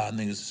cash. A lot of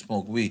niggas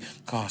smoke weed.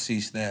 Car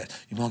seat snatch.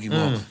 You monkey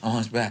walk. I'm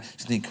hunchback.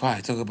 Sneak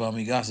quiet. Talk about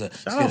me gossip.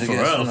 Shout out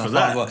Pharrell for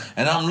that.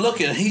 And I'm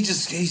looking. He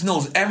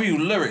knows every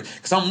lyric.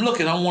 Cause I'm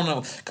looking. I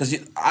want to. Cause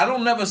I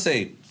don't never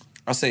say.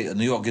 I say,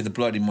 New York, get the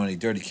bloody money,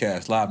 dirty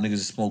cash, live niggas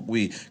that smoke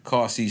weed,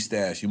 car seat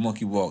stash, you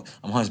monkey walk,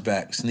 I'm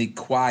hunchback, sneak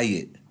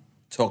quiet.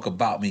 talk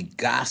about me,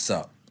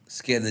 gossip.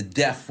 Scared to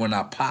death when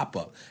I pop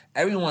up.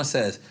 Everyone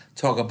says,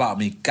 talk about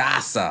me,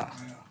 gossip.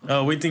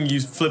 Oh, we think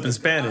you flipping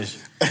Spanish.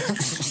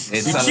 It's You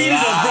a cheated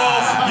us,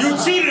 lie. bro.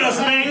 You cheated us,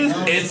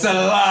 man. It's a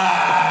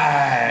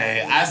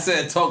lie. I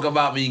said, talk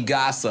about me,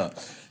 gossip.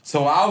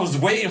 So I was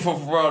waiting for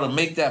Pharrell to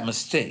make that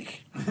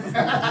mistake.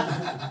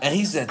 And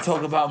he said,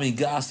 talk about me,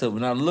 gossip.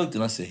 And I looked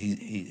and I said,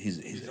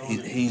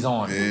 he's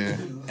on it.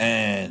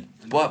 And,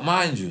 but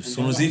mind you, as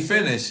soon as he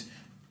finished,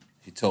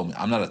 he told me,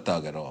 I'm not a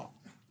thug at all.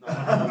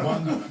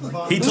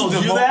 He told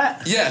you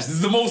that? Yes, this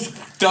is the most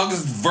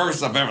thuggest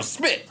verse I've ever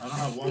spit.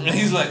 And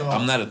he's like,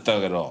 I'm not a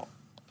thug at all.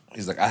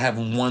 He's like, I have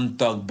one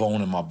thug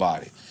bone in my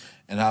body.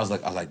 And I was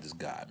like, I like this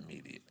guy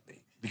immediately.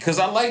 Because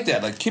I like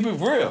that. Like, keep it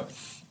real.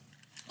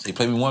 So he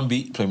played me one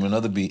beat, played me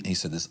another beat, and he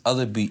said, this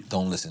other beat,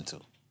 don't listen to.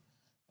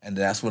 And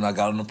that's when I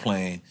got on the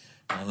plane.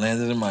 I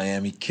landed in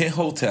Miami, Kent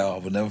Hotel. I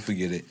will never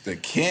forget it. The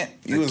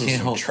Kent? The You was in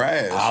Kent some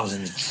trash. I was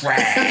in the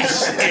trash.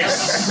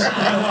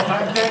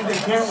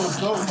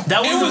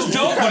 That It was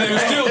dope, but it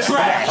was still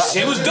trash.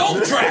 It was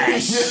dope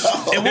trash.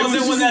 It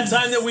wasn't when that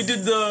time that we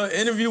did the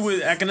interview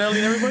with Akinelli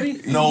and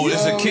everybody? No,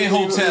 it's a Kent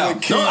Hotel.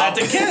 No, at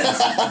the Kent.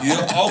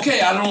 Yeah,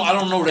 okay, I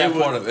don't know that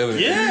part of it.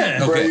 Yeah.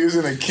 Okay. Bro, you was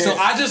in a Kent. So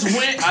I just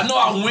went. I know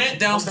I went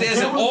downstairs,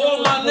 and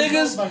all my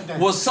niggas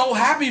was so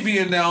happy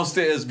being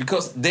downstairs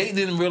because they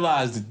didn't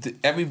realize that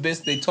every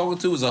bitch they talking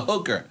to is a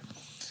hooker.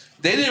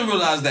 They didn't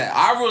realize that.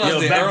 I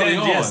realized that early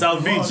on. Yeah,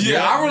 South Beach.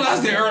 Yeah, I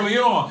realized that early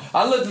on.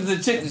 I looked at the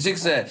chick. The chick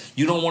said,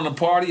 "You don't want to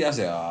party?" I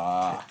said,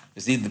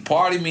 it's either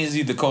party means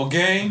either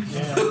cocaine."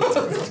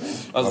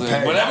 I was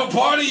like, whatever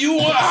party you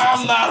want,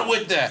 I'm not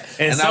with that.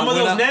 And some I of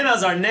those went up-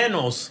 nanas are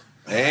nanos.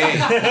 Hey,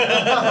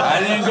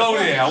 I didn't go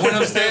there. I went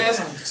upstairs,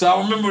 so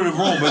I remember the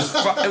room. I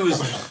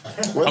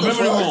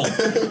remember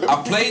the room. I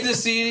played the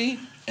CD,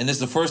 and it's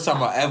the first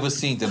time I ever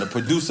seen that a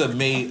producer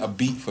made a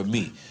beat for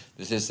me.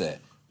 It just said,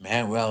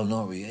 Manuel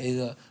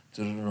Noriega,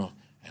 and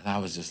I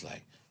was just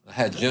like, I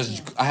had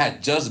just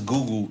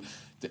Googled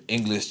the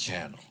English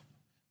Channel,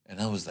 and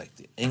I was like,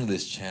 the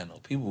English Channel,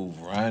 people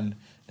run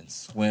and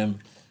swim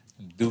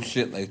and do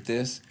shit like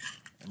this.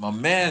 And my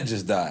man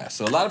just died.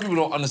 So a lot of people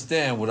don't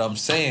understand what I'm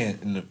saying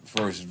in the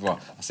first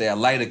verse. I say I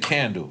light a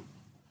candle.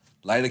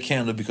 Light a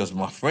candle because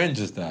my friend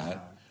just died.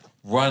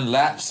 Run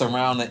laps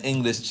around the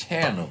English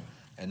Channel.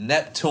 And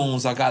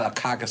Neptunes, I got a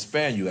Cocker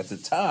Spaniel. At the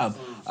time,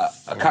 a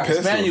Cocker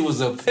pistol. Spaniel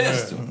was a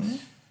pistol. Mm-hmm.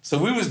 So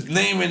we was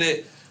naming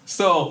it.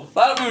 So a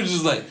lot of people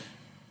just like,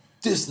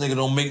 this nigga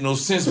don't make no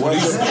sense, but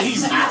he's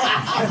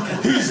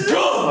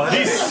good.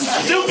 He's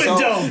stupid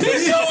dumb.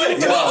 He's so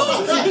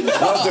good.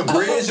 Was the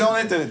bridge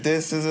on it?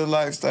 This is a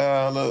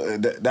lifestyle.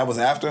 That was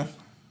after?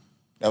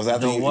 That was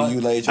after You know what?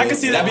 you laid your... I can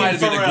see That that might being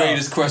have been the Pharrell.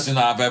 greatest question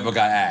I've ever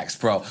got asked,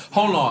 bro.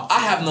 Hold on, I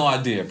have no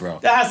idea, bro.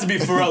 That has to be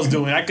Pharrell's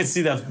doing. I could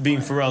see that being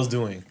Pharrell's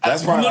doing.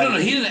 That's probably No.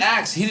 He didn't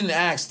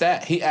ask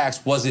that. He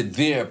asked, was it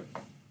there?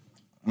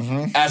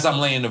 As I'm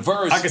laying the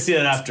verse. I could see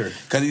that after.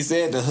 Because he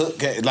said the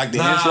hook, like the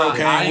Nah, intro I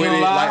came ain't with gonna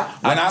it. lie.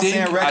 Like when I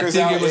send records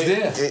think out, it was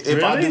there.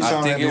 If I do Really?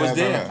 something, I think it was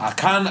there. there. I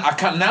kind of.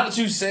 Now that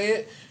you say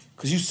it,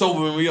 because you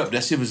sobering me up,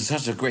 that shit was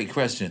such a great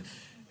question.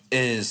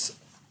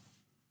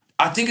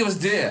 I think it was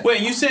there.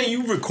 Wait, you saying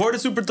you recorded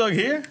Super Thug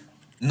here?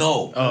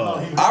 No.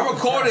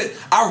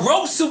 I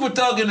wrote Super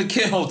Thug in the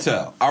Kent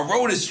Hotel. I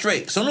wrote it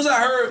straight. As soon as I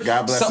heard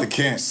God bless the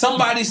Kent.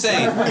 somebody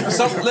say,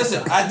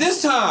 listen, at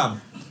this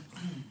time,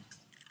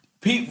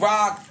 Pete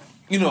Rock,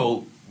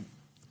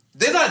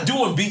 they're not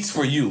doing beats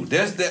for you.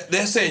 They're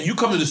saying, you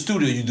come to the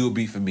studio, you do a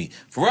beat for me.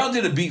 Pharrell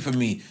did a beat for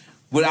me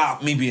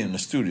without me being in the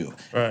studio.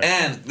 Right.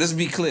 And let's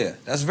be clear,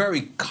 that's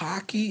very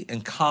cocky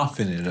and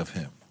confident of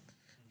him.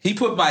 He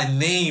put my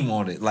name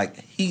on it, like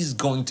he's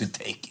going to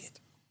take it.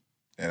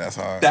 Yeah, that's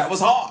hard. That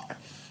was hard.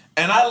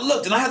 And I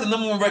looked, and I had the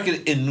number one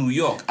record in New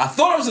York. I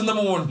thought I was the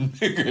number one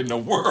nigga in the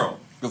world.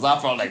 Because I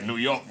felt like New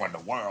York won the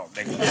world,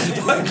 nigga.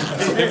 Like,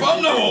 if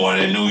I'm number one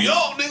in New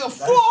York, nigga,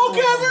 fuck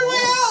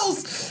everywhere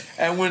else.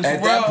 And when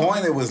At that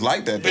point, it was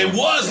like that. Though. it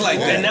was like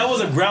And that. that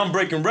was a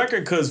groundbreaking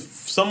record because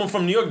someone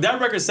from New York,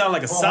 that record sounded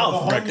like a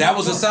South record. That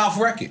was a South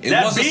record.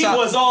 That was a beat South-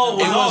 was all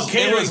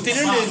catering. It was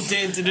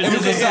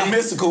It was a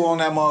mystical on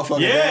that motherfucker.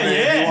 Yeah,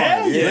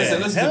 hell yeah.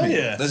 Listen Hell to me.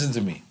 yeah. Listen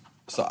to me.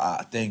 So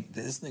I think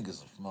this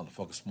nigga's a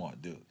motherfucking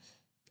smart dude.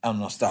 I'm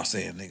gonna stop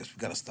saying niggas. We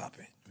gotta stop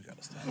it. We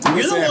gotta stop.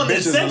 You're the one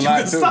that said you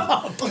could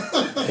stop.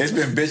 It's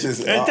been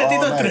bitches. El all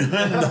Tetito night.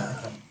 Tremendo.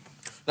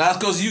 Now it's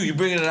because you're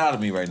bringing it out of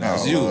me right now.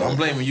 It's Oh, you. Lord. I'm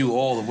blaming you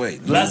all the way.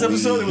 Last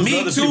episode, it was the Me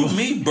other too, people.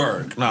 me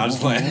Berg. No, I'm just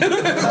playing. Damn.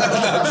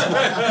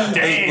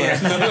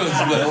 No,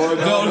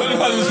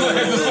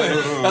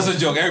 that's a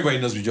joke. Everybody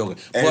knows we're joking.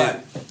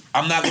 But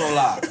I'm not gonna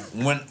lie.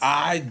 When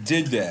I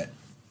did that,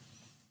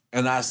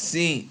 and I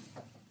seen,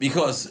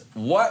 because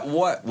what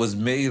was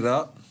made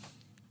up,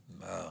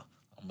 I'm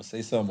gonna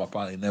say something I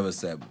probably never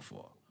said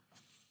before.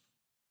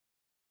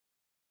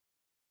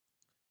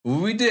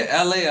 When we did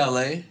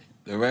LA,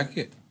 the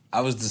record,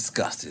 I was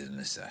disgusted in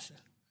this session.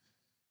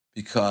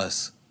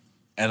 Because,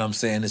 and I'm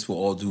saying this with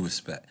all due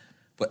respect,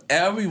 but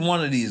every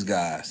one of these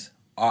guys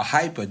are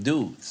hyper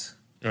dudes.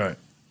 Right.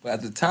 But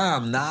at the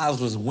time, Nas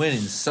was winning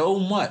so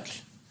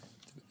much,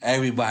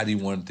 everybody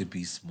wanted to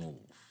be smooth.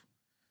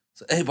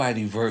 So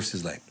everybody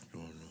verses like,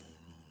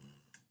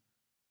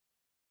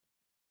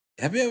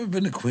 have you ever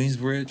been to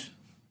Queensbridge?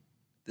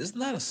 There's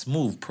not a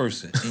smooth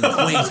person in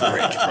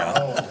Queensbridge,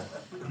 bro.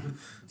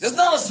 There's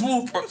not a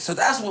smooth person. So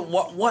that's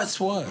what was.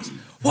 What?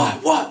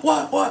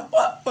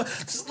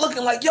 Just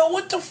looking like, yo,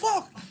 what the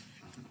fuck?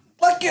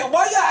 Like, yeah,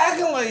 why y'all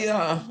acting like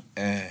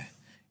and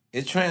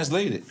it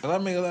translated. And I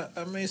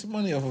made some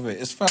money off of it.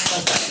 It's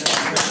fantastic.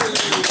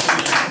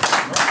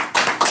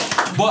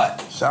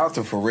 But shout out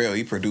to Pharrell.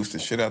 He produced the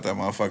shit out that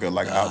motherfucker.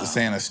 Like I was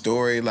saying a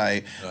story,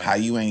 like how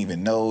you ain't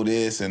even know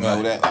this and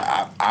know that.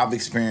 Like, I've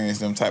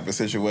experienced them type of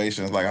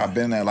situations. Like I've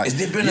been there. Like Is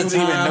there been you a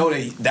didn't even time- know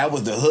that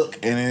was the hook,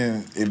 and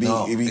then it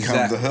becomes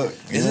exactly. the hook.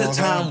 You Is know there a what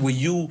I'm saying? time where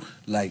you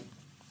like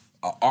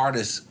an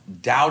artist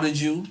doubted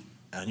you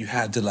and you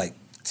had to like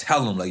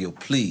tell them like, yo,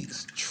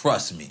 please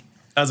trust me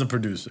As a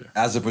producer.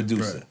 as a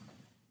producer? Right.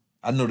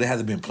 I know there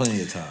has been plenty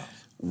of times.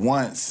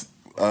 Once,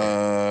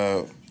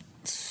 I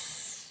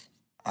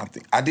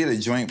think I did a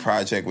joint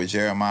project with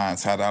Jeremiah and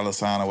Ty Dolla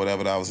 $ign or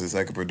whatever that I was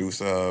executive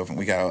producer of. And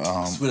we got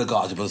Swear to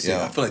God, I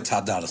yeah. feel like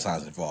Ty Dolla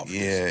 $ign's involved.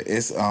 yeah,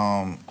 it's a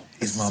my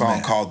song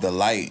man. called The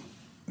Light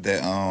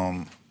that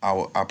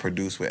I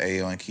produced with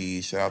Ayo and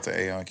Keys. Shout out to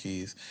Ayo and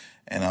Keys.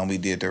 And we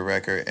did the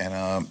record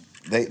and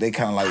they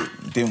kind of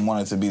like didn't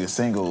want it to be the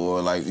single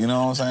or like, you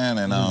know what I'm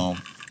saying? And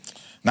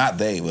not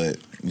they, but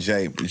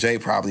Jay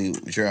probably,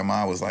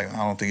 Jeremiah was like, I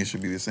don't think it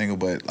should be the single,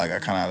 but like I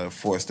kind of had to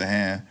force the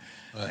hand.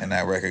 Right. And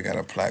that record got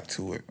a plaque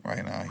to it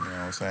right now, you know what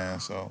I'm saying?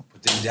 So,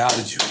 But they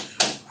doubted you.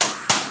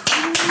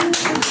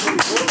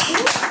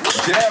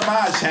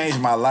 Jeremiah changed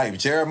my life.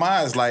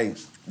 Jeremiah is like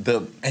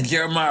And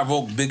Jeremiah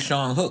wrote Big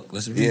Sean Hook.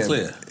 Let's be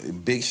clear.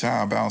 Big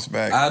Sean bounced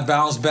back. I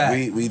bounced back.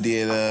 We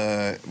did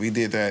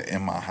that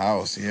in my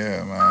house.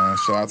 Yeah, man.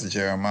 Shout out to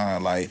Jeremiah.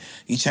 Like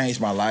he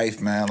changed my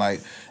life, man.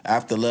 Like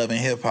after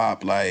loving hip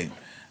hop, like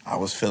I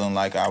was feeling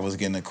like I was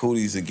getting the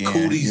cooties again.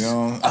 Cooties. You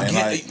know? Again?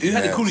 Like, You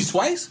had the cooties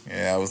twice?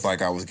 Yeah, I was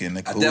like I was getting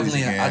the I cooties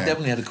again.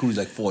 definitely had the cooties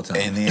like 4 times.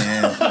 And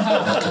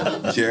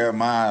then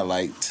Jeremiah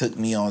like took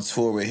me on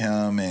tour with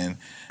him and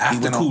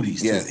After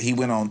Cooties, too. he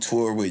went on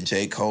tour with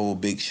J. Cole,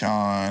 Big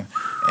Sean,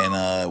 and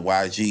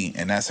YG.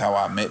 And that's how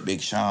I met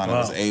Big Sean. Wow. I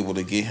was able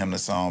to get him the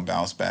song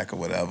Bounce Back or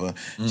whatever.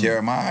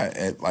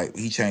 Jeremiah, like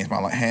he changed my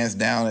life. Hands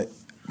down,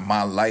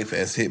 my life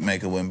as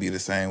hitmaker wouldn't be the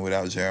same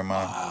without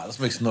Jeremiah. Let's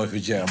make some noise for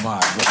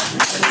Jeremiah.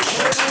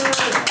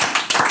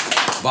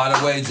 By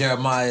the way,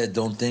 Jeremiah,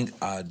 don't think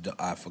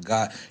I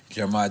forgot.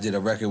 Jeremiah did a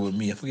record with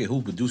me. I forget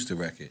who produced the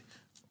record.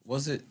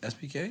 Was it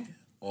SPK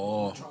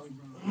or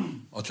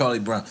Charlie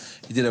Brown?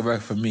 He did a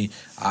record for me,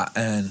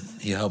 and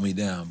he held me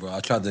down, bro. I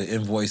tried to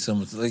invoice him,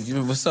 like,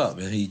 what's up?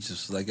 And he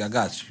just like, I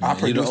got you, man. I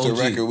produced a You're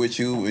the OG. record with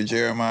you with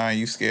Jeremiah. And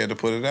you scared to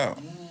put it out?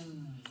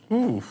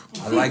 Ooh.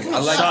 I like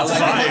Shots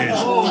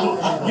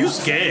fired. You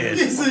scared.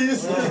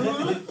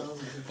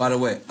 By the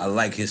way, I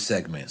like his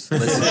segments.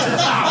 Listen.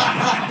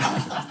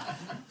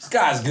 This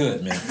guy's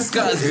good, man. This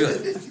guy's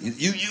good.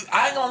 You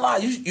I ain't gonna lie,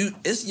 you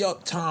it's your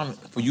time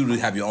for you to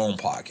have your own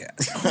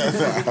podcast.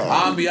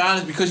 I'll be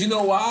honest, because you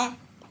know why?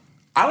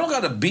 I don't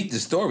gotta beat the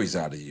stories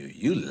out of you.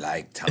 You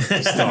like telling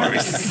the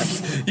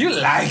stories. You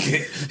like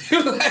it.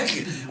 You like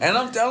it. And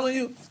I'm telling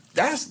you,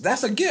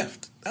 that's a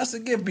gift. That's a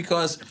gift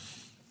because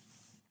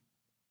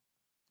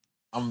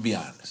I'm gonna be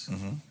honest.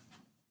 I'm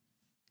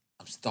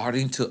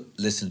starting to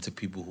listen to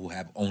people who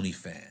have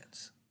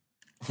OnlyFans.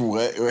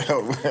 What? I went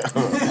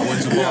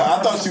too far. Yeah,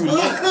 I thought you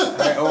looked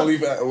at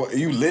OnlyFans.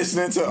 You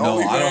listening to No,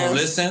 OnlyFans? I don't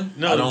listen.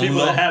 No, I the don't people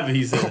look. that have it,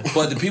 he said.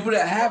 But the people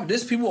that have,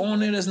 there's people on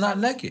there that's not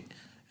naked.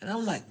 And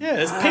I'm like, Yeah,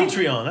 it's wow.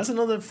 Patreon. That's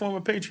another form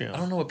of Patreon. I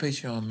don't know what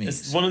Patreon means.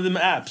 It's one of them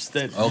apps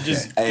that Okay. you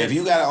just. Hey, if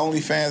you got an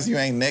OnlyFans, you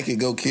ain't naked,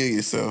 go kill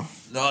yourself.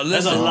 No,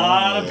 There's listen. a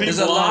lot of people There's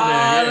a on lot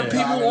there. of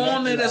Yeah. people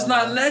on there that's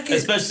not naked.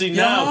 Especially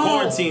now, Yo.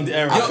 quarantined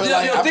era. Yo, feel yo,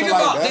 like- yo, I think feel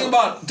like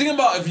about think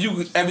about if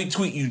you every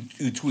tweet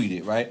you tweet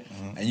it, right?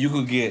 And you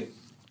could get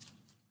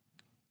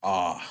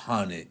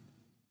 100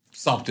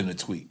 something to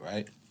tweet,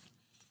 right?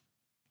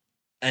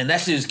 And that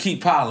shit just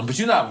keep piling, but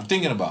you're not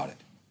thinking about it.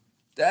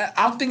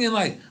 I'm thinking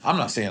like, I'm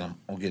not saying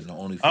I'm getting no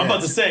OnlyFans. I'm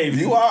about to say.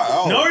 You are.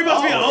 Oh, No, you're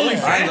about to be on I ain't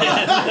OnlyFans.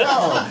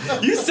 gonna lie.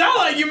 You sound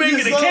like you're making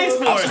a case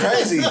for That's it.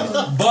 crazy.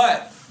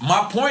 But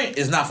my point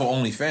is not for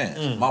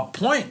OnlyFans. My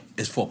point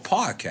is for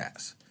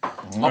podcasts.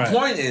 My Right.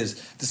 point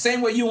is the same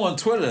way you on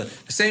Twitter,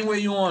 the same way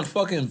you on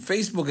fucking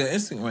Facebook or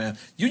Instagram.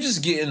 You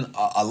just getting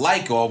a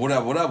like or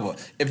whatever.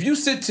 If you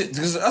sit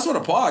because that's what a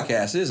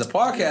podcast is. A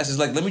podcast is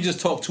like, let me just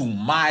talk to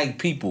my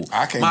people.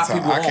 I can't my talk.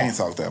 people I on. can't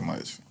talk that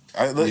much.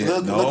 Look Yeah,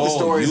 the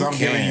stories you I'm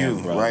giving can,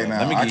 you bro. right now.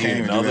 Let me I give can't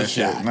you even do another that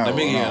shot. shit. No, Let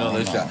me give you no,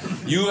 another no. shot.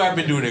 You have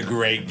been doing a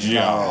great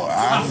job.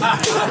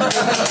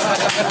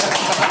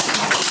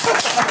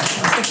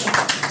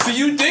 So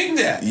you think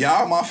that?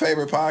 Y'all my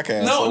favorite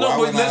podcast. No, so no, why but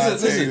wouldn't I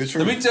listen. tell you the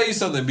truth? Let me tell you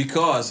something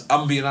because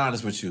I'm being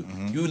honest with you.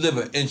 You live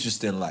an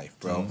interesting life,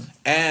 bro.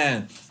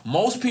 And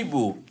most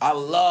people, I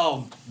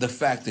love the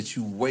fact that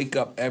you wake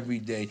up every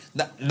day,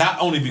 not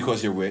only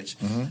because you're rich,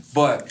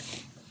 but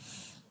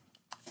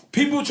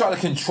people try to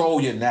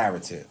control your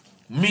narrative.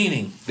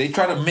 Meaning, they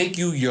try to make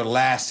you your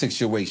last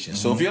situation.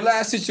 So if your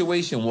last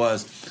situation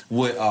was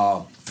with,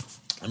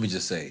 let me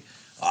just say,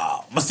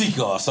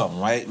 Masika or something,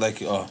 right?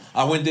 Like,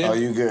 I went there. Oh,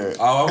 you good?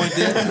 I went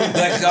there.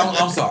 Like,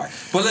 I'm sorry.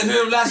 But like,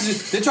 your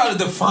last, they try to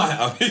define.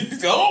 Oh,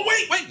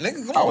 wait,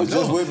 nigga, come on. I was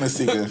just with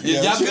Masika.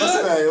 Yeah, y'all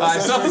good?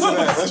 Let's talk to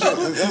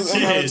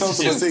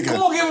Masika.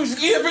 Come on,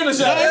 give him a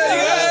shot.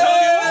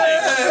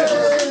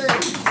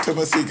 To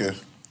Masika.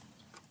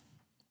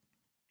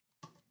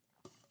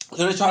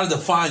 So they try to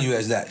define you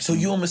as that. So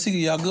you and Masika,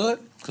 y'all good?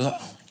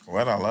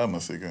 Well, I love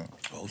Masika.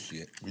 Oh,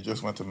 shit. We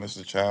just went to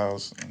Mr.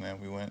 Child's, and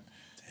then we went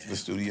to the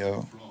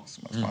studio.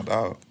 That's my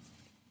dog.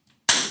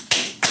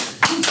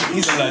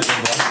 He's a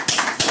legend, bro.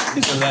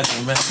 He's a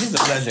legend, man. He's a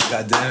legend,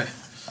 goddammit.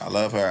 I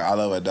love her. I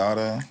love her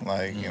daughter.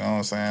 Like, you know what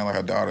I'm saying? Like,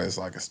 her daughter is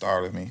like a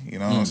star to me. You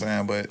know what I'm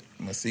saying? But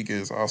Masika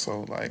is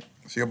also, like,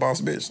 she a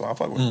boss bitch, so I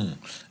fuck with her.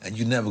 And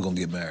you never gonna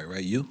get married,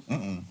 right? You?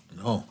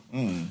 No.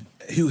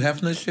 Hugh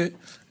Hefner shit?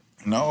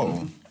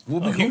 No. Hugh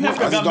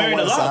Hefner got married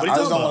a lot. What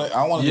are you talking about?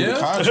 I want to do the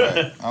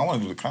contract. I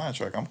want to do the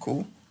contract. I'm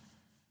cool.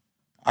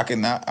 I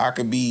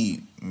could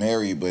be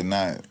married, but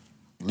not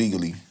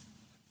legally.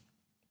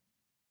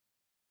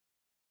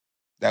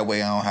 That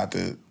way I don't have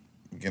to,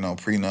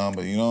 prenup,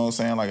 but you know what I'm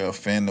saying? Like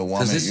offend the woman.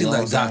 Because this is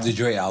like Dr.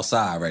 Dre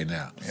outside right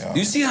now. Yeah.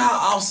 You see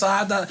how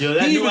outside that? Yo,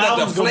 that he new even got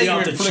the album's gonna be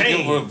off the flagrant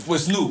chain. flick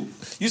with Snoop.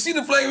 You see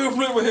the flagrant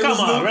flick with him Come with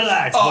Snoop? on,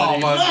 relax, Oh,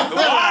 buddy. my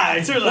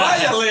Relax, Why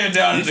relax. y'all laying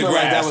down in the feel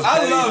like that grass? was I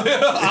petty? love him.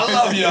 I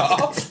love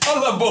y'all. I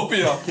love both of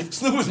y'all.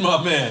 Snoop is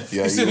my man.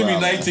 Yeah, He sending me you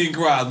wild, 19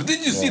 cries. But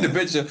didn't you see the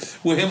picture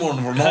with him on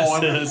the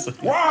lawn? That's-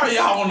 Why are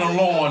y'all on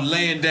the lawn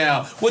laying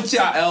down with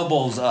y'all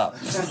elbows up?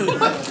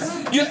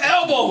 Your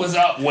elbow was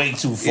up way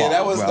too far. Yeah,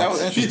 that was bro.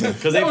 interesting.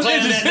 Because they That was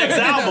planning that interesting. next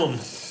album.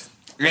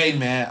 Hey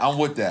man, I'm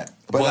with that.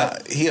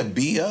 But he'll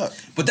be up.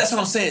 But that's what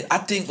I'm saying. I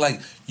think like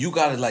you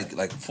gotta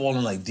like fall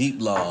in like deep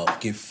love,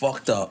 get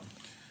fucked up,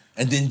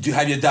 and then you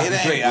have your Dr.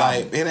 Dre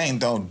album. It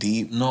ain't no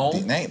deep. No?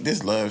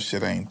 This love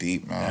shit ain't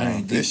deep, man. That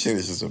ain't This deep. shit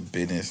is just a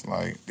business.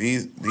 Like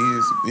these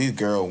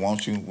girls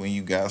want you when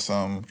you got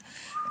something,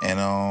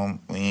 and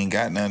when you ain't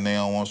got nothing, they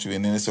don't want you.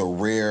 And then it's a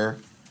rare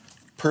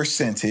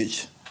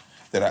percentage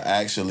that are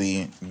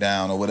actually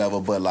down or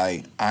whatever. But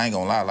like I ain't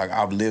gonna lie, like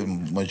I've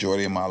lived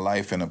majority of my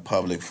life in a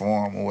public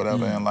forum or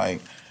whatever, and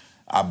like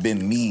I've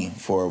been me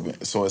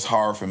so it's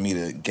hard for me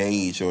to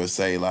gauge or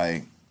say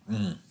like,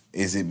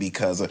 is it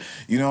because of,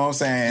 you know what I'm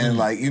saying? And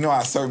like,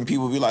 how certain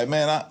people be like,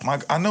 man,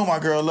 I know my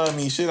girl love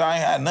me. Shit, I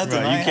ain't had nothing.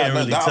 Right, I you ain't can't had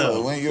really no dollar.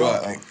 tell.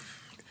 When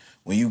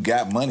when you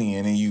got money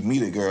and then you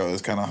meet a girl,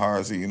 it's kind of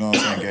hard to, you know what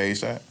I'm saying,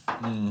 gauge that.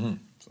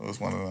 So it's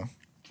one of them.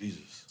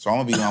 Jesus. So I'm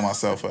gonna be on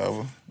myself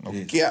forever.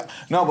 Yeah.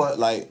 No, but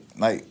like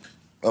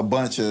a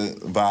bunch of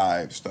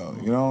vibes though.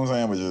 You know what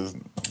I'm saying? But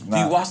just Do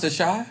you watch The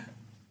Chi?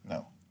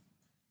 No.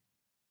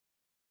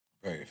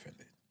 Very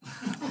offended.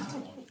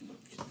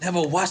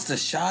 Never watched The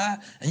Chi?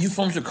 And you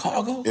from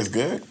Chicago? It's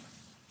good.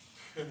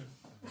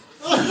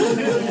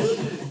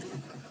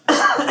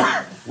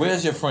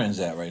 Where's your friends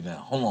at right now?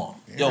 Hold on.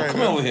 Yo, right come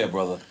there. over here,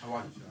 brother.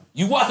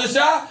 You watch The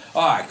Chi?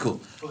 All right,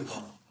 cool.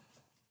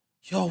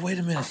 Yo, wait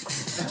a minute.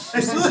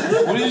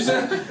 What did you say?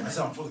 I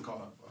said I'm fully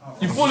caught up.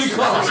 You fully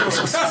caught.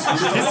 He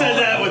said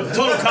that with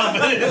total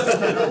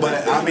confidence.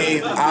 But I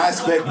mean, I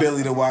expect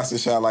Billy to watch the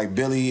shot. Like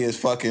Billy is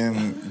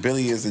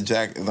the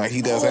jack. Like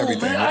he does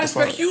everything. Man, What I the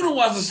fuck? expect you to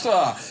watch The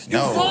Chi. You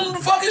No. from the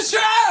fucking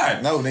Chi.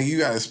 No, nigga, you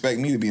gotta expect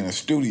me to be in a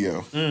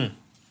studio.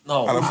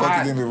 No, How the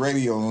fuck is in the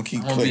radio and keep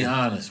I'm gonna be clicking?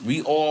 honest.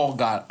 We all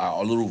got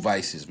our little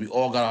vices. We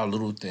all got our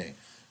little thing.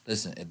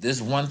 Listen, if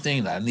there's one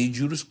thing that I need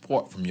you to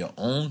support from your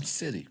own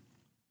city,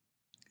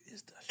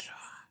 it's The Chi.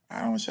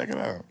 I don't check it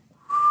out.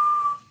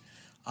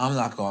 I'm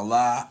not gonna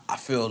lie. I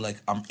feel like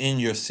I'm in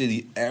your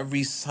city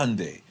every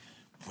Sunday.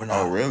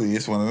 Oh, really?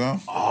 It's one of them?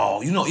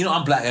 Oh, you know,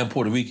 I'm Black and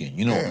Puerto Rican.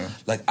 You know, Yeah.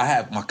 like I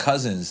have my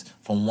cousins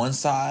from one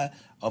side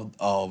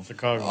of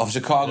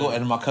Chicago.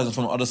 and my cousins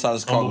from the other side of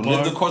Chicago Humble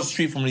lived Park. across the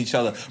street from each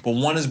other. But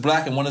one is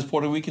Black and one is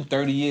Puerto Rican.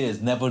 30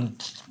 years, never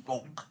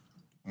spoke.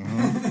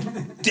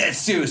 Dead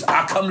serious.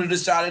 I come to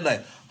this shot, they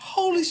like,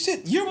 holy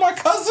shit, you're my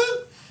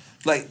cousin?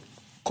 Like,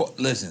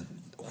 listen,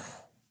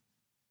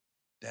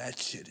 that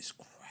shit is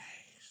crazy.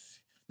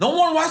 No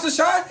one watch The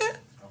Chi here?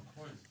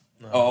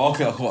 No. Oh,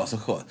 okay, of course.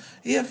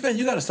 Yeah, Finn,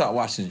 you gotta start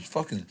watching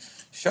fucking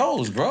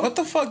shows, bro. What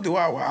the fuck do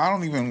I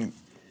don't even...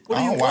 What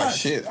I do don't you watch watch?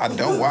 shit. I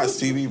don't watch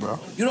TV, bro.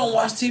 You don't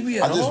watch TV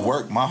at I all? just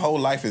work. My whole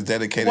life is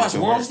dedicated Watch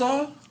to World work.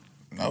 Star?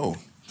 No.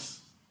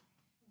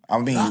 I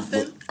mean,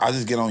 Nothing? I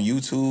just get on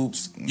YouTube.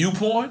 You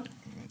porn?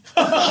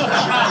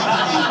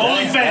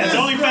 OnlyFans.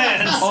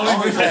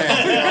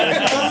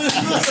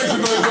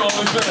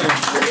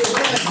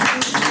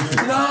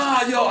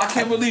 Nah, yo, I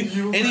can't believe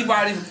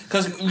anybody,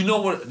 because you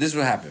know what, this is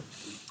what happened.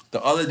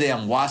 The other day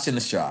I'm watching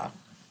The Chi.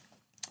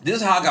 This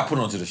is how I got put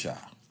onto The Chi.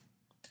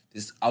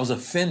 I was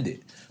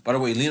offended. By the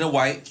way, Lena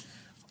White,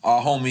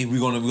 our homie, we're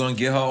gonna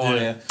get her on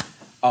there.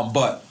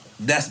 But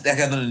that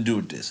got nothing to do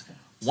with this.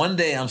 One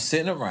day I'm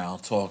sitting around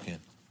talking,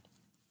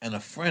 and a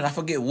friend, I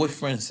forget what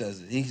friend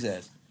says it. He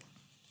says,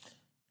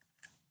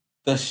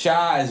 The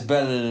Chi is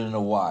better than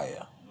The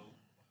Wire.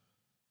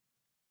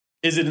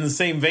 Is it in the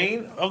same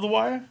vein of The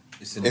Wire?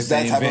 It's in the It's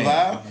that same type vein. of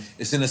vibe?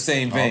 It's in the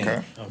same vein.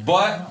 Okay.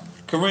 But,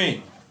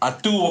 Kareem, I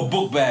threw a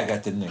book bag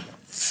at the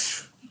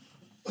nigga.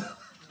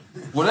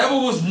 Whatever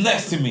was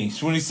next to me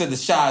when he said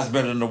The Chi is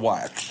better than The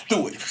Wire,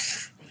 threw it.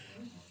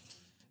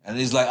 And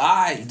he's like, all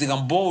right, you think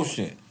I'm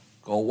bullshit?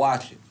 Go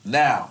watch it.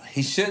 Now,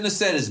 he shouldn't have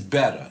said it's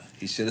better.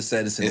 He should have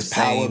said it's in Is the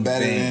Power same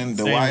better vein. than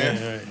The Same Wire?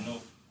 vein,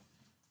 right.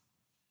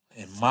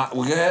 And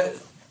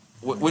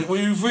what do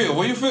you feel?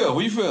 What do you feel? What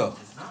do you feel?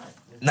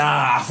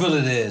 Nah, I feel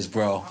it is,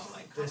 bro.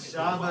 The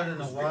Chi better than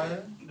The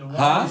Wire.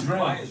 Huh? The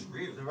Wire is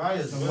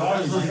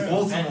real.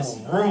 Both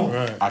of them real.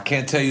 Right. I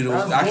can't tell you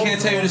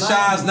the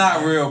Chi's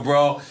not real,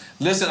 bro.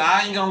 Listen,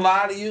 I ain't gonna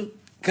lie to you.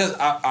 Cause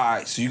all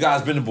right, so you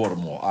guys been to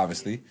Baltimore,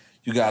 obviously.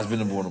 You guys been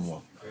to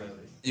Baltimore.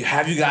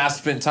 Have you guys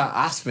spent time?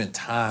 I spent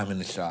time in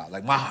the Chi.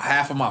 Like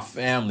half of my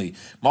family,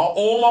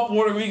 all my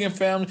Puerto Rican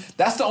family.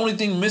 That's the only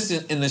thing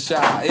missing in the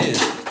Chi is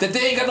that they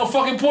ain't got no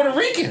fucking Puerto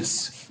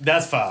Ricans.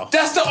 That's foul.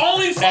 That's the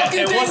only fucking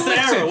and thing what's the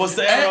missing. era? What's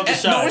the era of the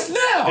Chi? No, it's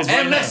now. It's and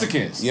right now.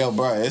 Mexicans. Yo,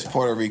 bro, it's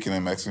Puerto Rican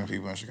and Mexican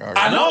people in Chicago.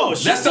 I know. No,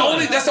 That's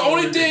the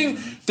only thing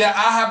that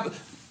I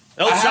have.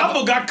 El I have-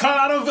 Chapo got cut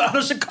out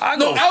of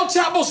Chicago. No, El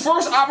Chapo's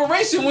first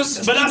operation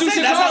was But I through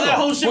think that's how that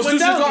whole shit Was went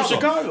through down through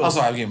Chicago. I'm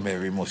sorry, I'm getting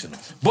very emotional.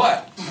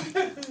 But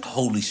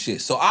holy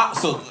shit. So all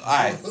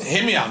right,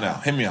 hear me out now.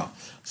 Hear me out.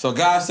 So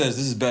guy says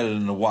this is better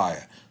than The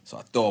Wire. So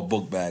I throw a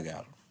book bag at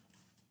him.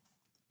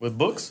 With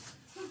books?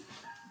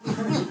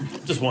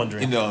 Just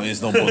wondering. You know,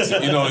 it's no books.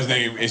 You know his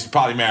name. It's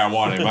probably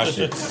marijuana in my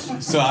shit.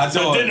 So I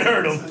So told it didn't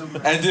hurt him.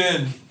 And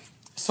then,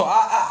 so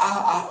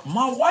I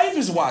my wife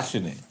is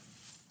watching it.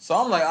 So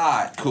I'm like, all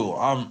right, cool.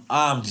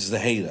 I'm just a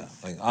hater.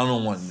 Like I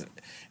don't want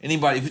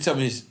anybody. If you tell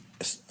me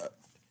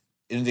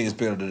anything is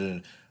better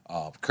than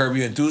Curb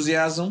Your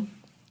Enthusiasm,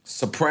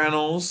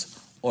 Sopranos,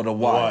 or The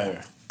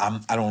Wire,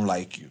 I don't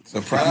like you.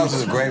 Sopranos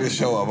is the greatest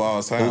show of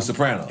all time. Who's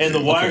Sopranos? And The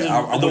Wire's,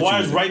 I'm the with you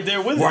Wire's with right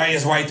there with it. Right,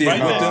 it's right there Right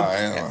with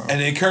there. them.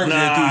 And then Curb Your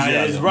Nah,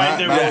 Enthusiasm. it's right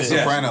there Not with Yes, it.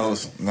 yes.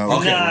 Sopranos. No,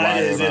 Okay. Nah,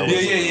 Wire, it is, no. it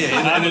is. Yeah.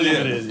 I believe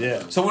it is,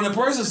 yeah. So when a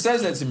person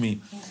says that to me,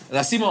 and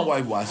I see my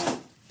wife watch it,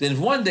 then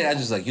one day I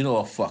just like, you know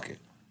what, fuck it.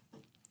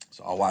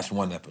 So I'll watch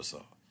one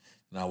episode,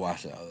 and I'll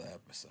watch the other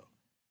episode.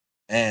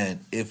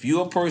 And if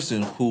you're a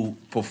person who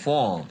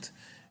performed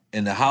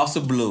in the House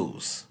of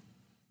Blues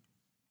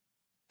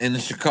in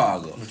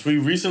Chicago, Which we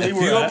recently if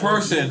were you're a at.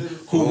 person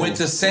who went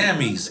to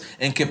Sammy's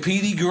and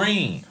Capiti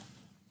Green,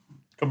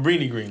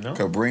 Cabrini Green, no?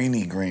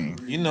 Cabrini Green.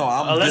 you know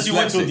I'm Unless you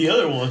went to dyslexic. the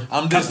other one.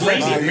 I'm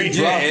Cabrini dyslexic.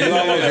 Green.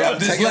 I'm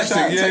Take your shot,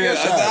 dyslexic. take your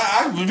shot.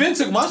 I've been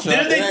took my shot.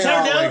 Didn't they It ain't tear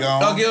all the way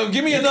down? gone. Oh,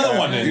 give me another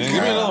one then. You Give me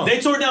can't. another one. They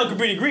tore down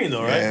Cabrini Green,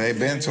 though, right? Yeah, they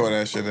been tore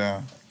that shit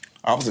down.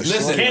 I was a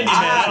Listen, short- Candyman.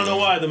 I don't know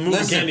why the movie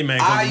Candyman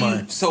comes to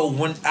mind. So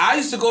when I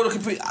used to go to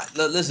Capri,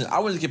 listen, I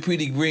went to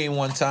Capri Green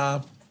one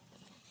time,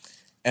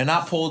 and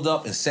I pulled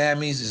up, and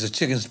Sammy's is a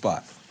chicken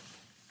spot.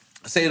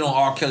 I say it on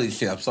R. Kelly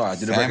shit. I'm sorry, I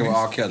did a record with Sammy's?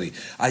 R.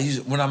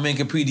 Kelly. When I'm in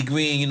Capri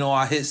Green, you know,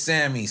 I hit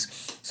Sammy's.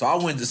 So I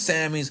went to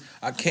Sammy's.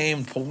 I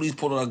came, police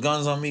pulled their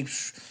guns on me.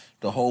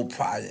 The whole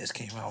project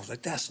came out. I was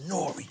like, that's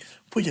Nori.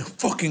 Put your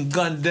fucking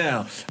gun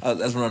down.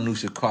 That's when I knew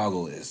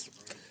Chicago is.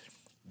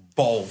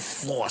 Bold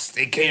force.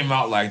 They came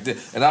out like that.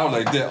 And I was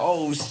like, that.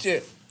 Oh,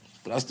 shit.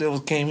 But I still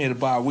came here to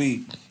buy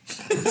weed.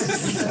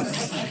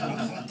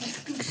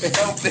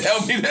 They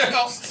helped me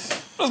now.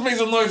 Let's make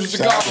some noise for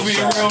Chicago being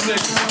a real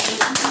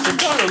nigga.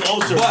 Chicago's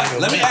ultra. But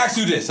let me ask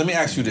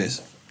you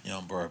this.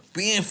 Young Bird,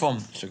 being from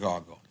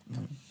Chicago,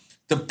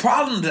 the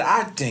problem that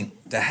I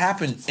think that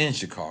happened in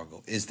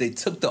Chicago is they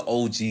took the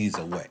OGs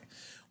away.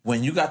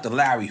 When you got the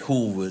Larry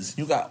Hoovers,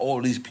 you got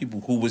all these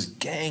people who was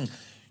gang,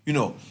 you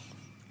know,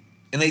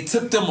 and they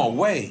took them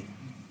away,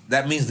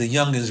 that means the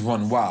youngins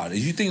run wild. Do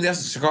you think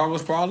that's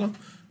Chicago's problem?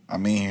 I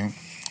mean,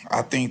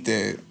 I think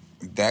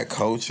that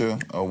culture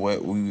of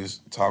what we was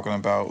talking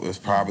about was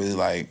probably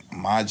like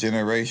my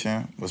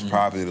generation was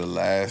probably the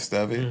last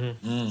of it.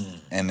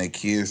 And the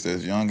kids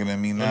that's younger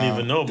than me now,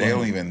 even know they about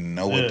don't it. even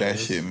know what that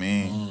shit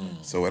mean.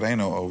 So it ain't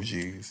no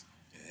OGs.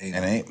 And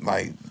it ain't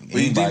like.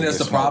 But you think that's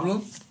the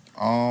problem?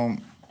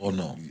 Or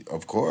no?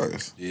 Of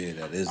course. Yeah,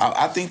 that is.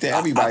 I think that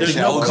everybody There's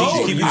should no have code.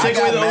 OGs. If you I take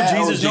got away the mad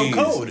OGs, there's no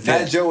code.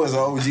 Fat Joe is an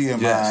OG in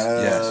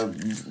Yes,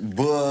 mine.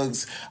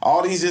 Bugs,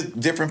 all these just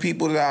different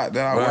people that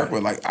I Right. work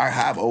with. Like I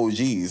have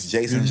OGs.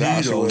 Jason You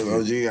Joshua need is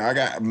OG. I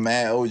got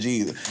mad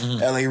OGs.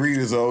 LA Reid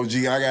is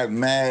OG. I got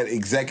mad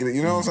executive.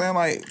 You know what I'm saying?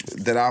 Like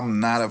that. I'm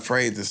not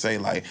afraid to say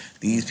like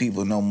these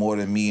people know more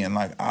than me, and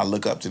like I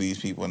look up to these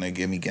people and they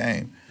give me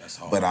game.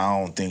 hard. But I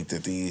don't think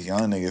that these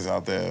young niggas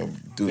out there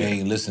do They that.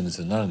 ain't listening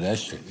to none of that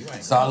shit.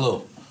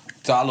 Salud,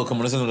 come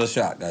on, listen to the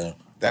shot, guy.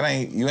 That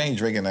ain't you ain't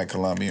drinking that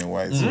Colombian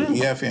white. So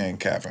EF ain't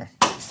capping.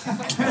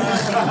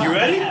 You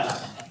ready?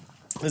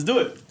 Let's do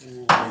it.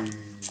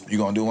 You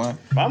gonna do one?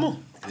 Vamos.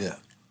 Yeah.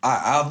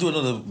 I'll do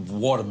another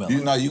watermelon.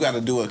 You know you got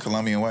to do a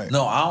Colombian white.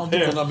 No, I don't do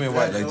Here. Colombian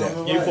white like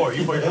that. You pour.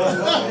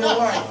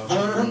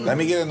 Let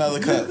me get another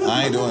cup.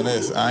 I ain't doing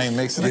this. I ain't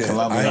mixing the Yeah,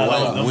 Colombian I ain't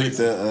white gonna with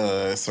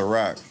the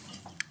Ciroc.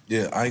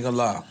 Yeah, I ain't gonna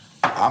lie.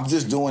 I'm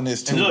just doing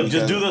this too. And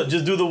look,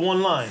 just do the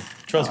one line.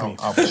 Trust me.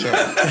 Oh, for sure.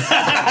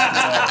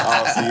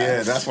 Oh, see,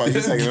 yeah, that's why you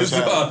taking them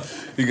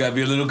shots. You gotta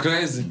be a little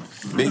crazy.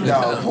 Big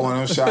dog pouring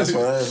them shots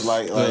for us.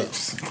 Like,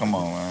 come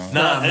on, man.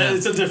 Nah,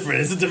 it's a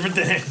different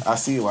thing. I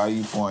see why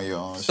you pouring your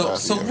own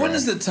shots. So when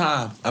is the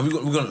time? We're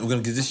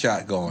gonna get this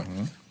shot going.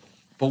 Mm-hmm.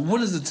 But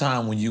when is the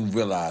time when you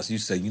realize you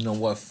say, you know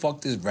what,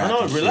 fuck this rap?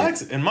 No,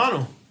 relax, in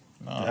mano.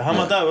 How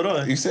about that,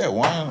 bro? You said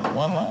one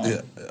line.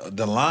 Yeah,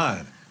 the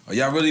line. Oh,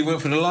 y'all really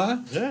went for the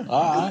line? Yeah.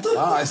 All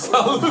right. So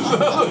I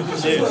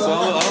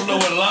don't know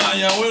what line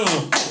y'all went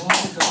on.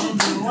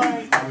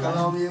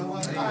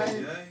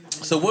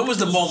 So when was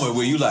the moment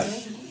where you like,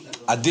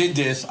 I did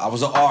this, I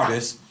was an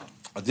artist,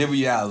 I did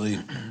reality,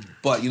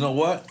 but you know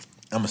what?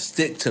 I'm gonna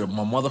stick to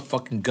my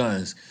motherfucking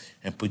guns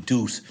and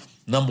produce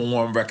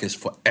 #1 records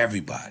for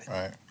everybody.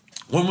 Right.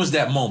 When was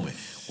that moment?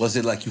 Was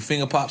it like you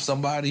finger pop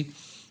somebody?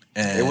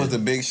 And It was the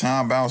Big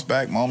Sean bounce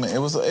back moment. It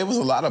was a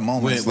lot of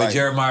moments. when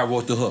Jeremiah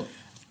wrote the hook.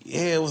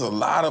 Yeah, it was a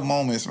lot of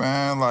moments,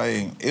 man.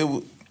 Like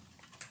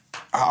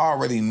I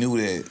already knew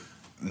that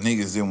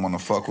niggas didn't want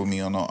to fuck with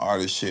me on no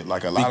artist shit.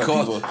 Like a lot of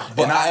people.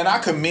 And I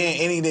commend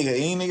any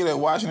nigga that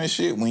watching this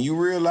shit. When you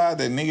realize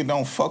that nigga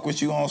don't fuck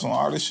with you on some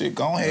artist shit,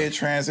 go ahead,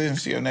 transition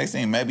to your next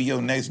thing. Maybe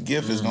your next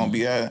gift is gonna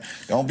be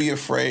don't be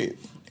afraid.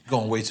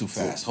 Going way too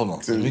fast. Hold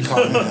on. Let me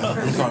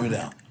calm you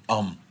down.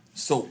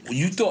 So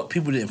you thought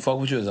people didn't fuck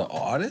with you as an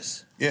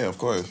artist? Yeah, of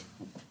course.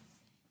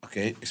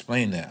 Okay,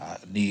 explain that. I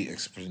need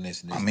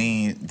explanation. I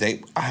mean,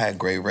 I had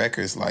great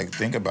records. Like,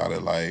 think about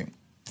it. Like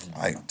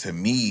to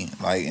me,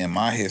 like in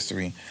my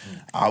history,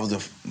 I was the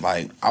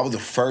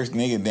first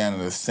nigga down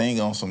to sing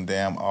on some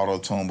damn auto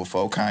tune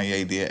before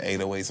Kanye did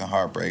 808s and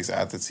Heartbreaks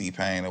after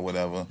T-Pain or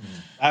whatever.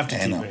 After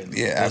T-Pain.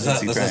 Yeah, after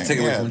T-Pain. Let's take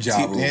it away from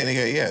Ja Rule.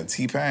 Yeah,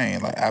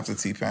 T-Pain, like after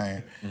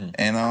T-Pain.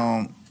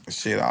 And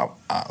shit, all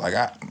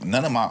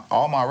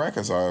my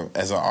records are,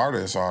 as an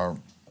artist, are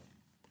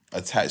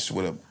attached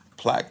with a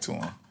plaque to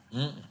them.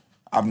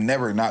 I've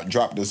never not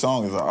dropped a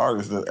song as an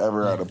artist that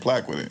ever had a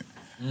plaque with it.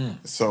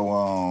 So,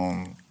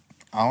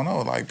 I don't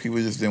know, like people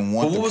just didn't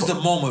want. But what was the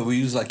moment where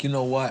you was like, you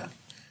know what,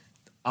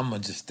 I'm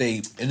gonna just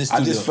stay in the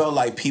studio? I just felt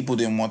like people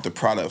didn't want the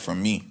product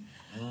from me.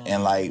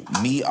 And like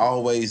me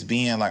always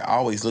being like, I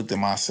always looked at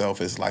myself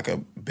as like a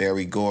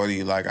Berry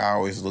Gordy. Like I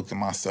always looked at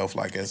myself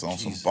like as on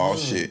some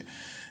boss shit.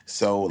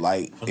 So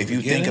like, if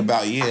you think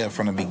about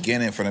from the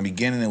beginning,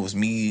 it was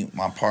me,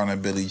 my partner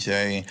Billy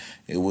J.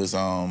 It was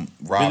Rob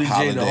Billy J, the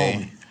Holiday.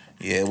 homie.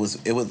 Yeah, it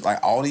was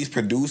like all these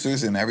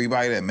producers and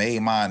everybody that made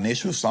my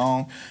initial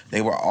song.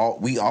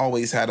 We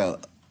always had a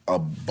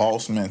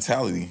boss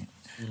mentality.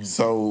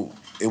 So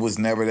it was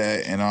never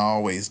that, and I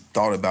always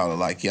thought about it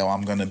like, yo,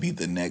 I'm gonna be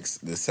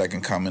the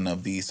second coming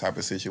of these type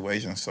of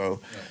situations.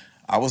 So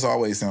I was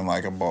always in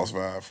like a boss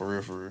vibe for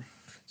real.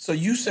 So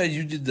you said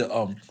you did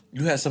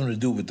you had something to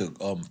do with the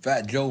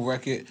Fat Joe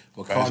record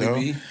with Cardi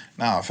B?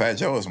 Nah, Fat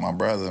Joe is my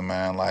brother,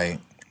 man. Like,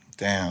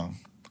 damn,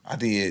 I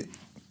did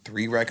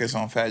 3 records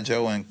on Fat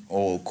Joe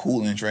or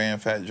Cool and Dre and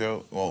Fat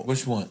Joe. Well,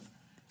 which one?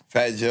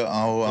 Fat Joe.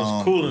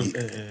 Cool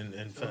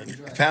and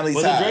Family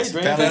was Ties. It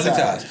Dre? Family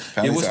Ties.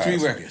 It was 3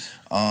 records.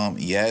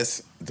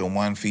 Yes, the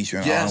one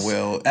featuring Yes,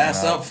 Will.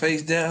 Ass Up,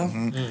 Face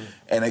Down.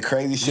 And the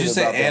crazy shit Did you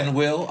say about that. and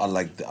Will? I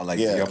like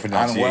Yeah, your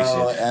pronunciation.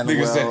 and Nigga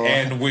Will. said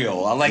and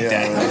Will. I like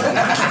that.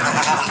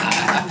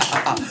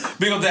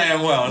 Big up that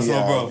and Will. That's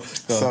my bro.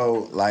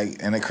 So like,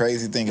 and the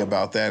crazy thing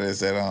about that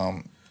is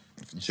that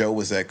Joe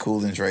was at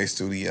Cool and Dre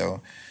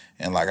studio,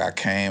 and like I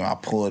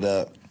pulled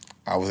up,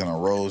 I was in a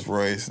Rolls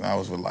Royce, and I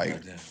was with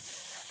like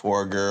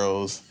 4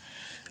 girls.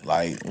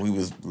 Like we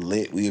was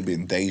lit. We had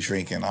been day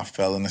drinking. I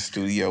fell in the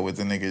studio with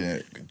the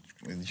nigga.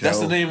 With Joe. That's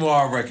the name of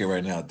our record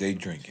right now. Day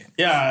drinking.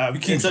 Yeah, we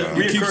keep it's a saying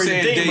reoccurring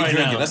day thing right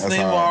drinking. now. That's the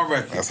name of our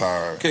record. That's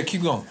hard. Okay,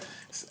 keep going.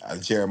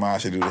 Jeremiah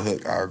should do the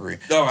hook. I agree.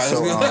 All right,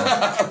 so,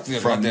 let's go.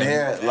 From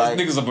there, like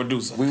niggas a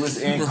producer. We was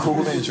in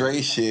Cool and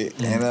Dre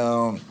shit,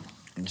 and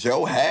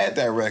Joe had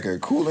that record.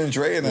 Cool and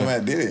Dre and them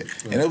had did it,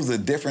 and it was a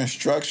different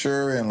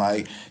structure, and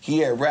like he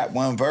had rapped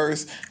one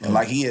verse, and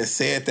like he had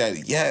said that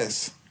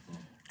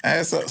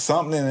add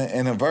something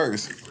in a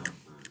verse.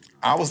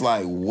 I was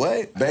like,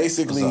 what?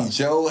 Basically,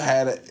 Joe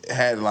had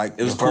like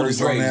it was the Cool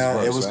verse and on Dre's there.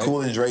 verse, It was right?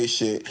 Cool and Dre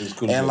shit. It was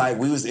Cool and and like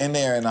we was in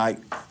there, and like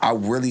I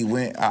really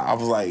went. I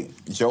was like,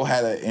 Joe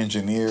had an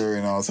engineer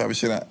and all type of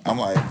shit. I'm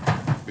like,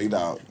 big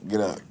dog,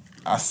 get up.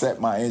 I set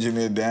my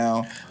engineer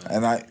down,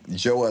 and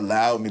Joe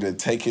allowed me to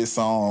take his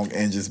song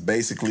and just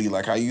basically,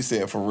 like how you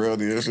said, for real,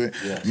 this shit,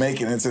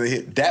 make it into the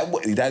hit.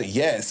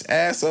 That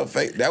ass up,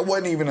 fake. That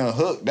wasn't even a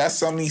hook. That's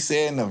something he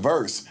said in the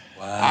verse.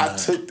 Wow. I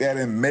took that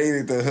and made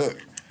it the hook.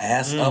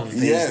 Ass up,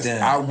 face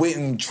down. I went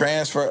and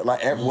transferred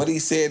what he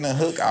said in the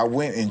hook. I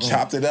went and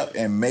chopped it up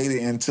and made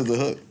it into the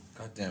hook.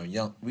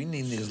 Goddamn, we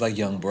need niggas like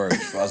Young Bird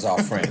as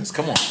our friends.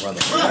 Come on, brother.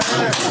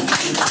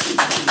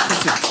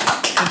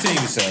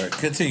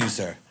 Continue,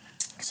 sir.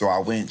 So I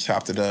went,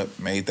 chopped it up,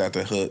 made that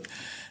the hook,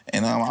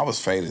 and I was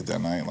faded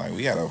that night. Like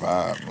we had a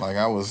vibe. Like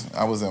I was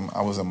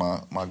in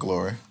my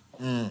glory,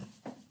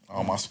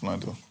 all my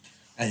splendor.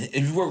 And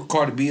you work with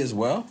Cardi B as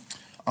well?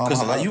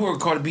 Because you were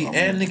Cardi B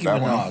and Nicki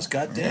Minaj.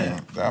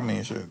 Goddamn. Yeah, I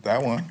mean, shit,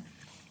 that one.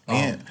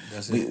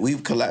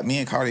 We've collabed. Me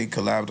and Cardi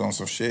collabed on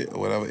some shit or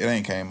whatever. It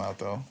ain't came out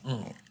though.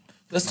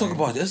 Let's talk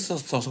about this.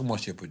 Let's talk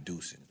about your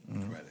producing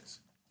credits.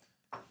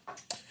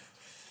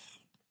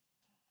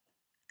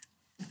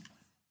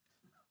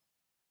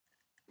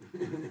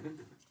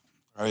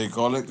 How you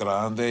call it?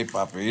 Grande,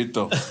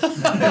 papito.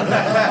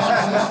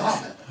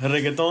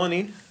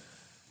 Reggaetoni.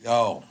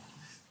 Yo,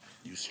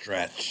 you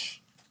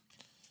stretch.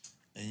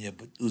 And you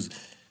produce.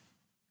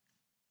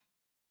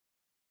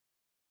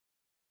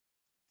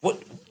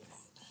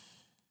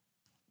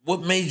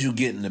 What made you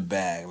get in the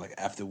bag? Like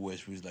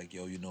afterwards, we was like,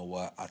 yo, you know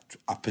what?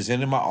 I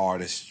presented my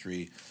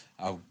artistry.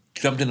 I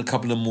jumped in a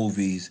couple of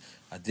movies.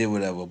 I did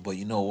whatever. But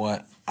you know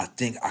what? I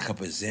think I could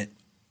present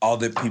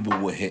other people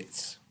with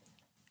hits.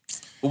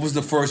 What was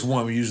the first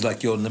one where you was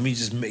like, yo, let me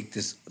just make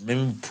this, let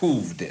me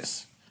prove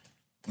this?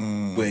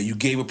 Where you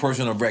gave a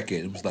person a record.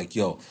 It was like,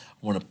 yo,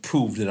 I want to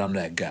prove that I'm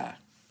that guy.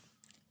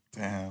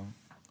 Damn.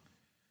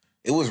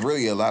 It was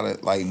really a lot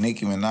of, like,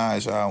 Nicki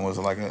Minaj was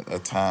like a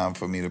time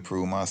for me to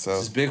prove myself.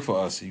 It's big for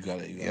us. You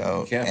gotta be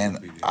careful.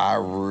 And I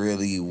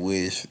really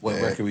wish What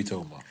record we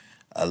talking about?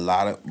 I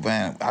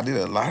did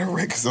a lot of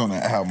records on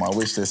the album. I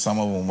wish that some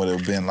of them would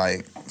have been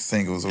like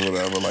singles or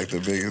whatever, like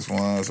the biggest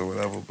ones or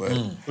whatever. But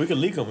we could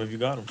leak them if you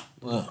got them.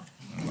 Nah,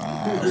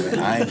 man,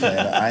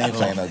 I ain't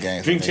playing no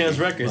games. Drink Chance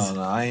Records.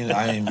 No, I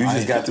ain't. You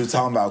just got through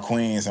talking about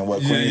Queens and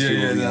what Queens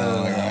people be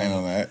on. Like, I ain't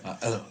on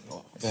that.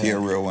 He a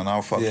real one.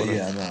 I'll fuck with him.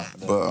 Yeah,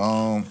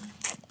 But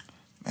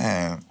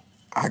man,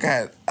 I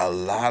got a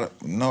lot of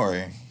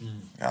Nori.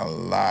 Got a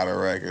lot of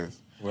records.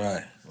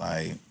 Right.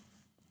 Like,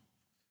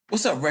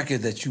 what's that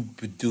record that you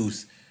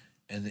produced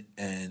and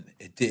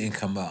it didn't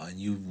come out and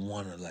you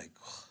wanna like,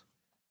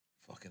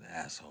 fucking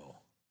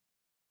asshole?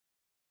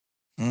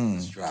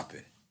 Let's drop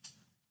it.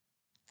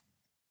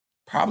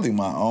 Probably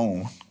my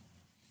own.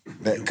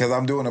 Because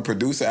I'm doing a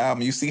producer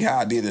album. You see how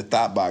I did the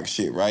Thought Box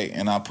shit, right?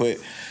 And I put,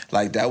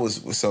 like, that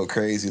was so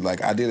crazy.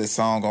 Like, I did a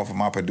song off of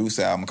my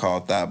producer album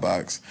called Thought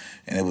Box,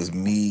 and it was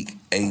Meek,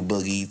 A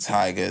Boogie,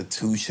 Tyga,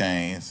 2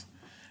 Chainz.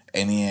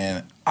 And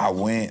then I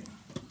went,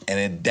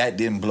 and that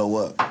didn't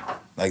blow up.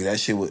 Like, that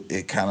shit,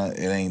 it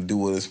ain't do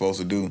what it's supposed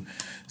to do.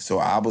 So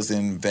I was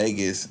in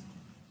Vegas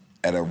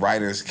at a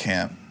writer's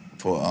camp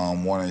for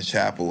Warner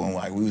Chapel, and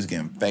like we was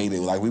getting faded,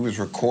 like we was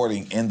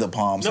recording in the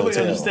Palms Nobody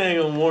Hotel.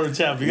 understanding on Warner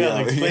Chapel. You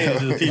gotta explain it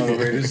to the people.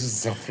 This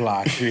is a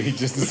fly shit he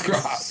just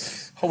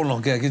described. Hold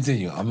on,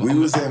 continue. We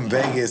was in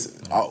Vegas.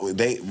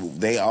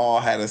 They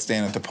all had a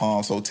stand at the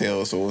Palms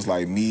Hotel, so it was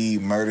like me,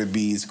 Murder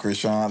Beats,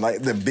 Krishan,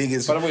 like the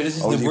biggest. By the way, this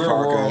is OG the real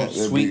Parker, world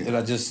suite that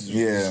I just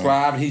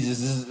described.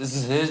 This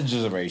is his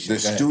generation. The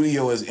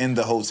studio is in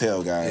the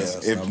hotel,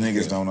 guys. If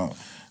niggas don't know.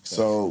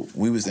 So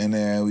we was in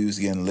there, we was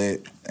getting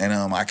lit, and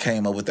I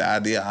came up with the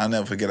idea. I'll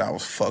never forget, I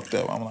was fucked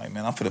up. I'm like,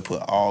 man, I'm finna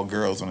put all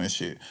girls on this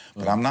shit.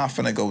 But I'm not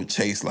finna go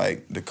chase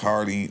like the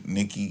Cardi,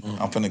 Nicki.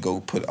 I'm finna go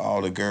put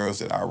all the girls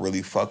that I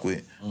really fuck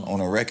with on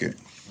a record.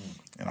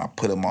 And I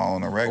put them all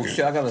on a record. Oh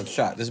shit, I got a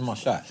shot. This is my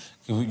shot.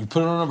 You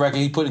put it on a record,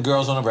 he put the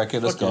girls on a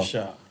record, let's go.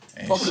 Shot.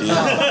 Fuck the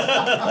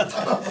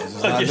shot.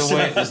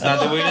 It's not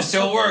the way the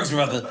show works,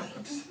 brother.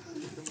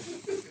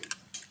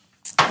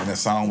 And the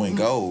song went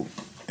gold.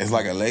 It's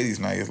like a ladies'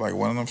 night. It's like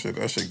one of them shit.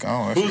 That shit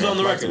gone. Who's on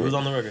the record? Who's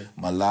on the record?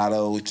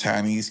 Mulatto,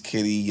 Chinese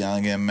Kitty,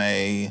 Young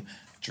M.A.,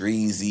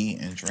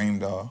 Dreezy, and Dream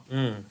Doll.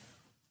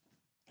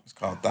 It's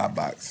called Thought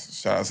Box.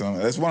 Shout out to them.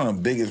 That's one of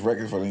the biggest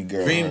records for these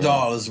girls. Dream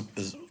Doll is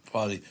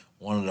probably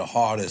one of the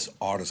hardest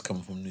artists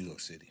coming from New York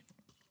City.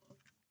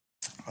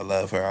 I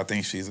love her. I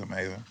think she's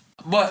amazing.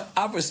 But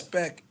I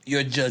respect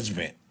your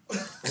judgment.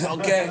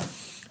 Okay?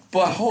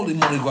 But holy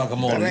moly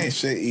guacamole. That ain't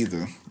shit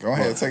either. Go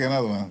ahead, take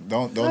another one.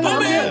 Don't do the I'm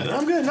line.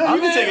 good. No,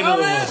 you can take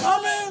another one.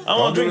 I'm in. I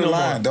won't drink no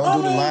more. Don't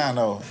do the line,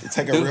 though.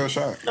 Take a real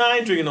shot. No, I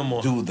ain't drinking no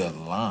more. Do the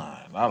line.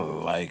 I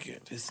like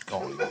it. It's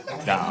going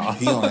down.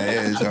 He on the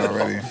edge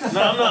already.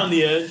 No, I'm not on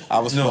the edge. I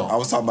was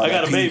talking about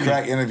that Pete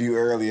Crack interview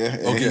earlier.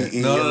 Okay.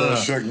 He a little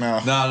shook now.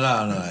 No.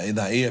 Not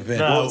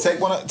EFN.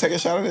 Well, take a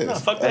shot of this. No,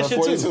 fuck that shit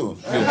 42. too.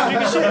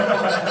 Drinking shit.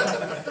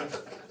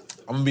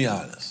 I'm gonna be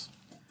honest.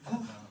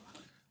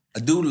 I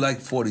do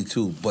like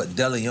 42, but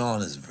DeLeon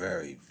is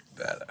very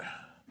better.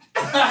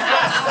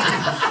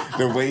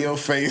 The way your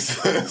face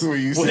was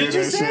when you said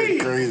that shit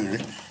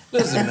crazy.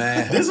 Listen,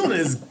 man. This one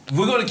is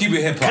We're gonna keep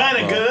it hip hop. kind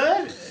of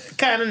good,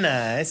 kind of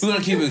nice. We're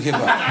gonna keep it hip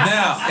hop.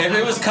 Now, if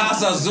it was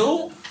Casa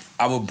Azul,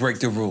 I would break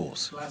the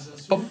rules.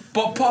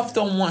 But Puff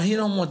don't want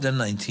the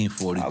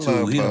 1942. I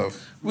love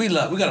Puff. We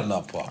gotta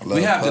love Puff.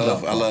 We have Puff. to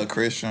love Puff. I love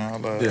Christian. I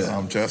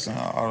love Justin.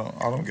 I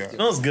don't get it.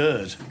 That was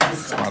good.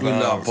 We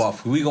love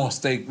Puff. We gonna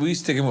stick. We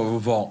sticking with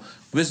Revolt.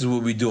 This is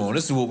what we doing.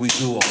 This is what we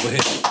do over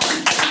here.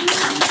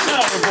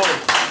 Shout out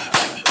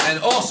Revolt. And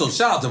also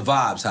shout out to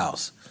Vibes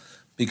House,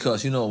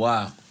 because you know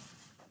why?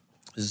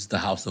 This is the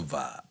house of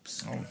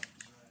vibes.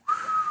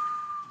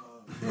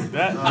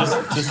 That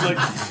just like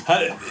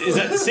is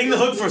that sing the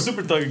hook for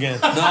Super Thug again?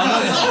 No,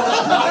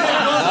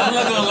 I'm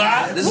not gonna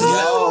lie. This is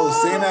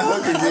sing that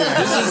hook again.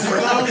 This is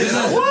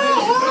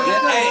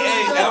hey,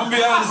 I'm gonna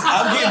be honest.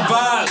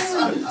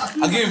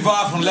 I'm getting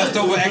vibes from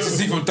leftover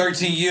ecstasy from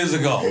 13 years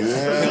ago.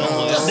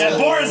 That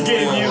Boris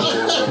gave you.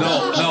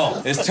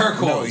 No, it's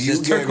turquoise.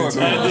 It's turquoise.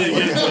 I did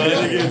get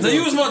it. No,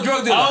 you was my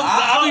drug dealer.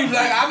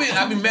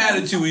 I be mad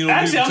at you when you don't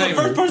Actually, give I'm me the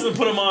first person to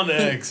put him on the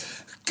X.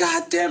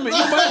 God damn it,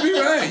 you might be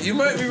right. You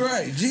might be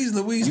right. Jeez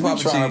Louise, You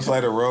Papa trying Cheese. to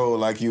play the role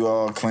like you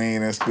all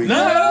clean and squeaky. No,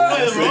 I don't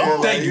play the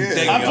role. Thank you.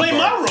 I play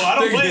my role. I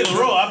don't play the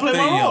role. I play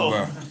my role.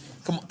 Bro.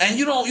 Come on, and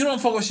you don't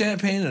fuck with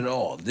champagne at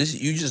all.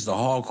 You just a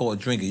hardcore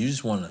drinker. You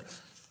just wanna.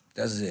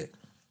 That's it.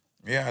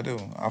 Yeah, I do.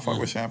 I fuck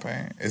with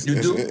champagne.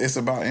 It's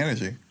about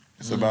energy.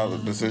 It's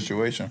about the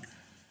situation.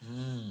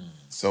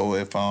 So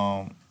if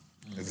the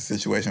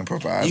situation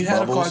provides You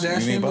had a bubbles, you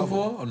Kardashian need bubbles.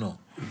 before or no?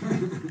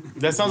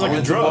 That sounds like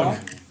a drug.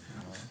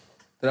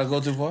 Did I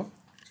go too far?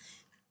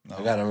 No.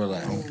 I gotta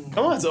relax.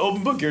 Come on, it's an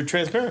open book. You're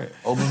transparent.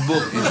 Open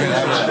book.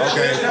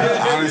 Okay,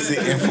 honesty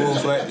and full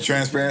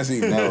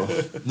transparency. No.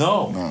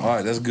 All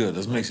right, that's good.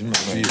 Let's make some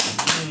noise for you.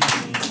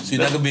 So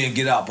you're not gonna be in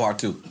Get Out Part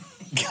 2.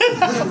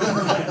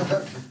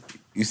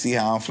 You see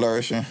how I'm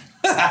flourishing?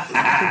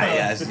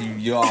 Yeah, I see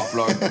you all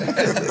flourishing.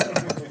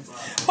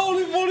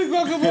 Holy moly,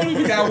 guacamole,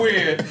 we got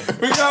weird.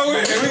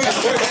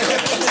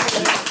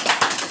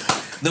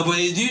 No, but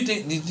do you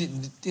think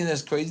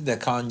that's crazy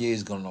that Kanye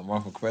is gonna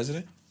run for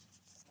president?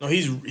 No,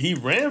 he's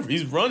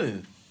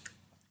running.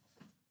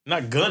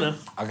 Not gonna.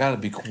 I gotta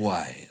be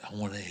quiet. I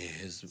want to hear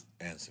his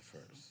answer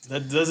first.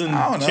 That doesn't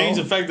change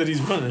the fact that he's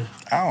running.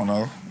 I don't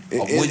know.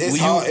 Will you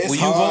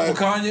vote for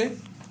Kanye?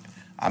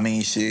 I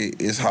mean,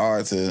 shit, it's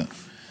hard to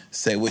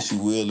say what you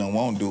will and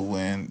won't do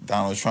when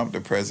Donald Trump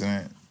the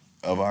president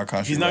of our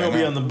country. He's not gonna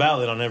be on the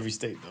ballot on every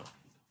state though.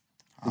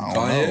 I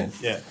don't know.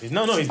 Yeah, he's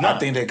not. I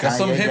think that That's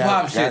some Kanye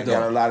hip-hop shit, though.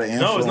 got a lot of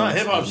influence. No, it's not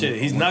hip hop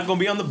shit. He's not gonna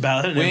be on the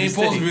ballot in We every ain't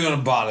state. supposed to be on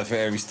the ballot for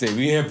every state.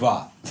 We hip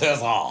hop.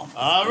 That's all.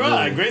 All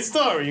right, great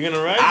story. You're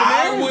gonna write.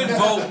 I would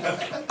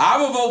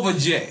vote for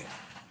Jay.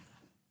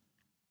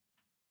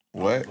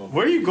 What?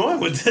 Where are you going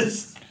with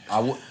this?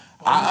 I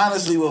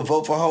honestly would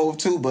vote for Hov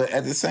too, but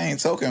at the same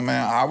token,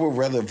 man, I would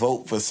rather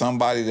vote for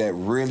somebody that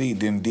really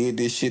did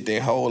this shit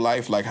their whole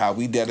life, like how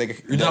we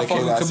dedicate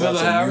ourselves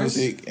to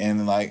music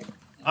and like.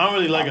 I don't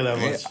really like her that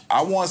much.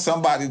 I want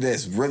somebody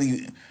that's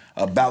really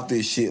about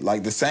this shit.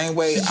 Like the same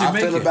way I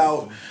feel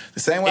about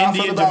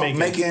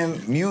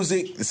making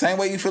music, the same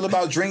way you feel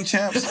about Drink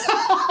Champs.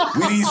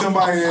 We need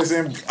somebody that's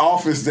in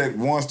office that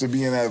wants to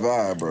be in that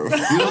vibe, bro. You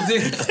don't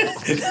think?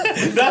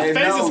 Hey,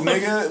 no,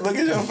 nigga, look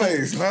at your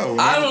face. No,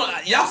 I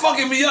don't. Y'all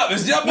fucking me up.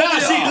 It's y'all.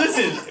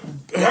 Listen.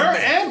 Her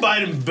and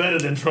Biden better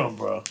than Trump,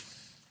 bro.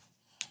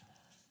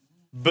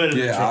 Better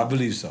than Trump. Yeah, I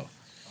believe so.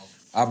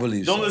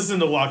 Don't listen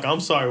to Waka.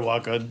 I'm sorry,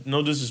 Waka.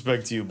 No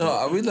disrespect to you, but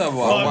no, we love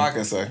Waka.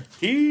 Waka, sir.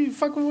 He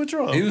fucking with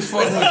Trump. He was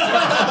fucking with Trump.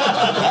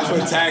 That's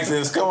what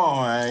taxes. Come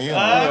on, man. You know,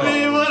 I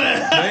mean,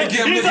 whatever.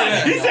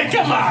 He said,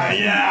 "Come on,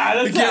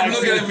 yeah." He kept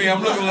looking at me.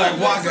 I'm looking like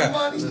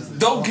Waka.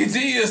 Don't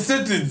continue your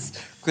sentence.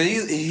 Cause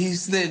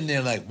he's sitting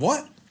there like,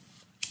 what?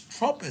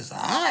 Trump is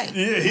high.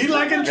 Yeah, he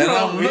liking Trump. And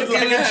I'm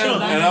looking at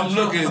him, and I'm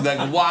looking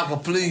like, Waka,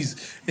 please.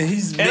 And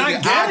he's making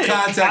eye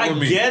contact with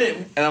me. I get it.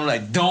 And I'm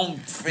like, don't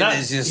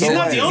finish this. He's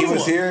not the only one. He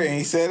was here and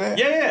he said that?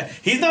 Yeah.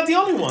 He's not the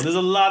only one. There's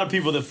a lot of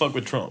people that fuck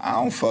with Trump. I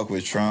don't fuck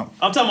with Trump.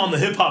 I'm talking on the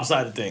hip hop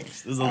side of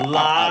things. There's a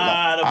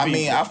lot of people. I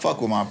mean, I fuck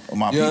with my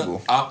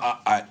people.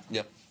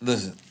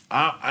 Listen,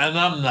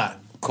 I'm not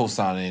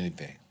co-signing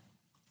anything.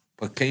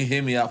 But can you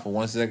hear me out for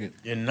 1 second?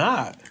 You're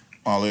not.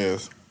 All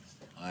is.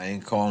 I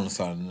ain't calling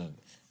signing nothing.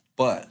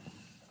 But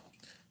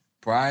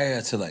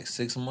prior to like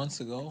 6 months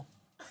ago,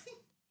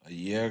 a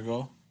year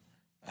ago,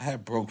 I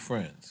had broke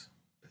friends.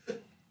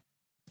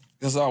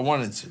 Because I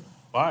wanted to.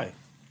 Why?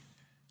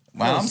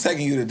 Man, I'm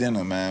taking you to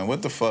dinner, man.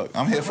 What the fuck?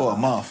 I'm here for a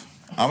month.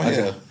 I'm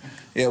here.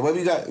 Yeah, what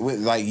we got?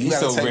 Like, you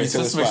got to take me to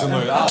the spot.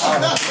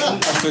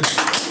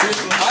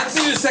 I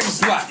see you the second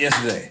spot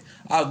yesterday.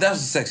 That was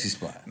a sexy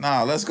spot.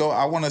 Nah, let's go.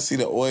 I want to see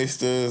the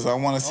oysters. I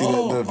want to see the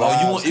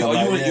vibes. Yeah,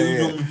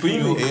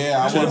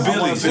 I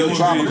want to feel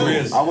tropical.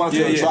 I want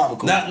to feel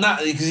tropical.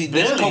 Not because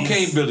there's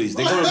cocaine billies.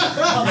 They got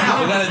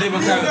a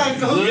different kind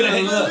of.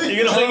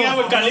 You're gonna hang out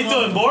with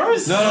Carlito and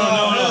Boris? No.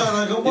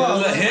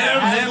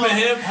 Him and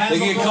him. They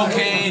get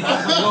cocaine.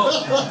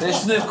 They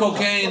sniff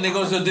cocaine. They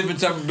go to a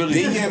different type of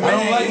billy. I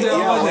don't like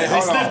that.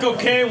 They sniff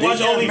cocaine. Watch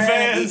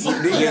OnlyFans.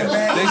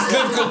 They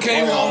sniff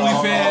cocaine with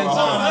OnlyFans.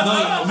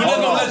 No, we're not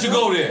gonna let you go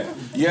there.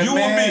 You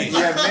and me.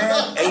 Your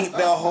man ate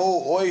the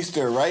whole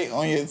oyster, right,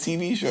 on your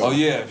TV show. Oh,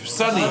 yeah.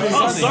 Sunny,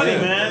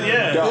 man,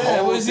 yeah. The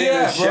whole thing,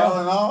 the shell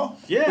and all?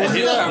 Yeah,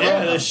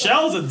 the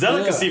shell's a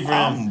delicacy for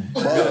him.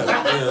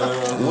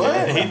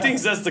 What? He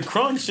thinks that's the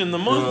crunch and the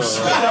munch.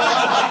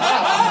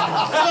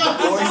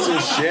 Oyster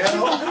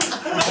shell?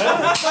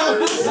 Nah,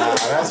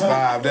 that's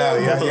 $5.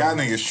 Y'all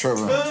niggas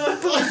tripping.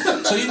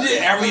 So you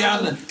did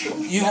Ariana.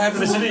 You haven't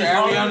listened to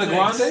Ariana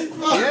Grande?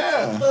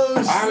 Yeah.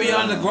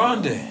 Ariana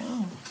Grande.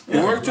 You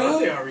worked to her?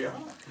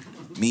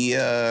 Me, 2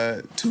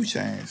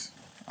 Chainz.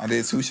 I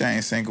did 2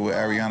 Chainz single with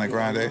Ariana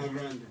Grande.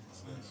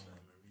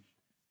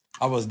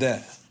 How was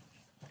that?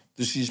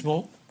 Did she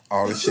smoke?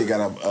 All this shit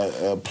got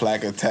a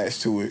plaque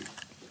attached to it.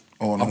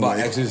 On the About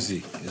way.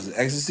 ecstasy. Is it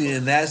ecstasy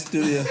in that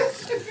studio?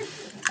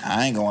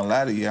 I ain't gonna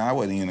lie to you. I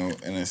wasn't even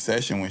in a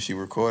session when she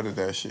recorded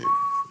that shit.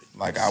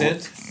 Like I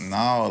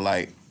was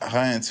like her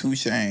and 2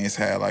 Chainz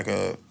had like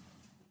a.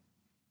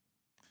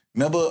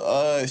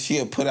 Remember, she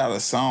had put out a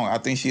song. I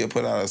think she had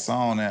put out a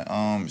song that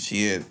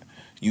she had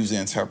used the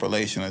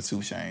interpolation of 2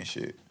 Chainz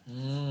shit.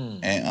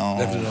 And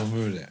Definitely don't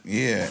remember that.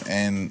 yeah,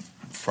 and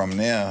from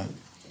there,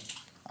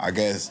 I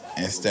guess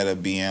instead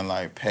of being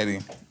like petty,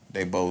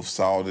 they both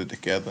solved it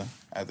together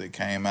after it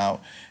came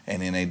out,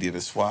 and then they did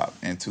a swap,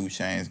 and 2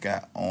 Chainz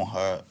got on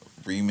her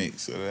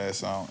remix of that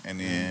song, and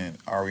then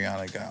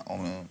Ariana got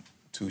on the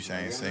 2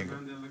 Chainz single.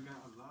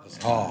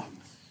 That's hard.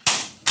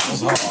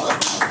 That's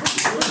hard.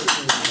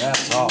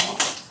 That's hard.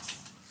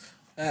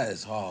 That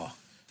is hard.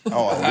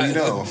 Oh, we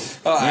know.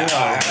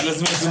 Let's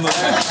make some noise.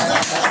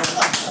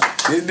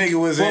 This nigga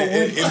was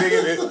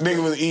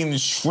nigga was eating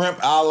shrimp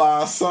a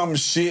la some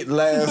shit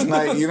last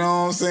night. You know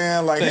what I'm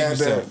saying? Like Thank you,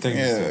 sir. that.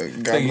 Yeah,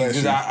 God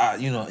bless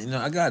you.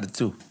 I got it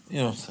too. You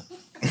know what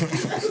I'm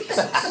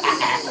saying?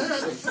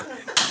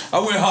 I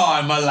went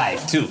hard in my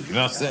life too. You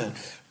know what I'm saying?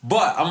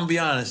 But I'm gonna be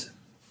honest.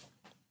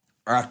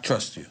 I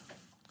trust you.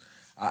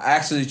 I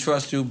actually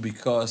trust you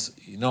because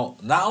not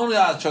only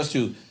I trust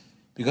you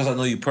because I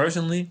know you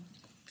personally,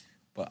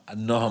 but I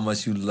know how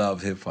much you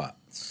love hip hop.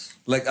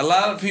 Like a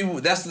lot of people,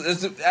 that's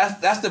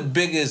the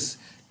biggest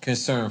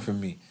concern for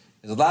me.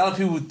 Is a lot of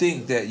people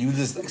think that you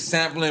just like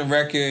sampling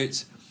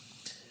records,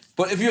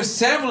 but if you're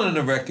sampling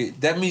the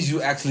record, that means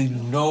you actually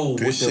know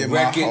This what the shit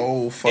record my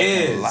whole fucking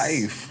is.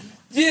 life.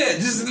 Yeah,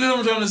 this is what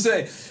I'm trying to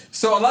say.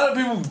 So a lot of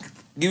people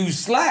give you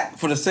slack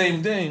for the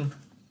same thing,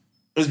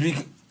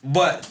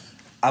 but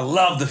I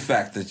love the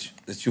fact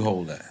that you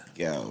hold that.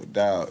 Yo,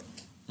 dog.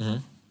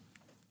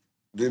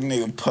 This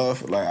nigga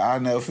Puff, like I'll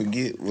never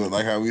forget.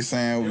 Like how we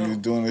saying we was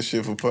doing this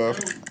shit for Puff.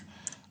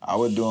 I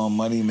was doing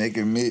Money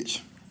Making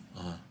Mitch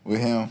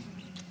with him.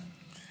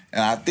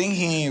 And I think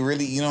he ain't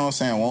really, you know what I'm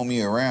saying, want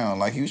me around.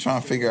 Like, he was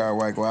trying to figure out,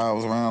 like, while I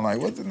was around, like,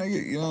 what the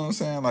nigga, you know what I'm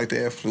saying? Like, they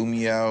had flew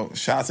me out.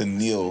 Shout out to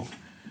Neil.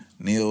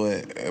 Neil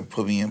had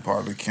put me in part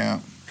of the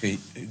camp. Okay,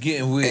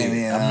 getting weird. And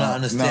then, I'm not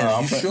understanding.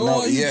 no, you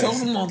sure you yes, told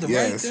him on the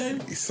right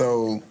thing?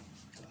 So,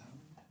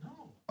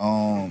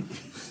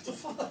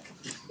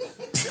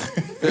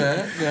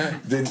 Yeah.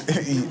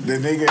 the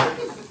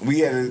nigga, we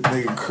had a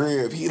nigga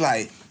crib.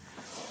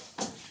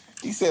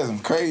 He said some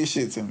crazy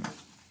shit to me.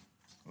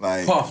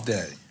 Like, Puff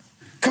Daddy.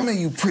 Come here,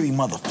 you pretty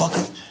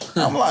motherfucker.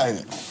 I'm like,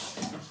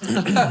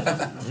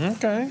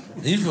 Okay.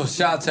 He's from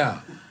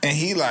Chi-Town. and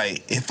he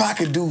like, if I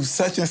could do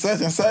such and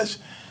such and such,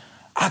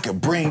 I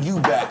could bring you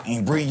back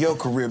and bring your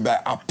career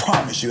back. I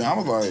promise you. And I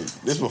was like,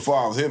 this before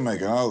I was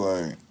hitmaker. I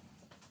was like,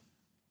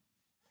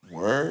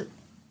 word?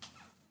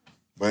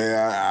 But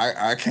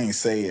I can't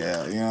say you know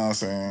what I'm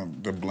saying,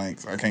 the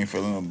blanks. I can't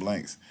fill in the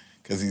blanks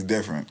because he's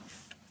different.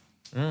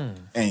 And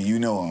you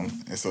know him.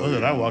 And so, What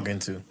did I walk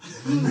into?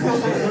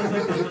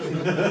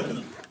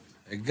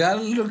 It got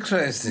a little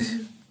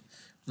crazy.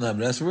 No, but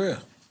that's real.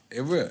 It's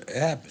real. It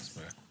happens,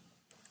 man.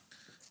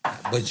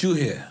 But you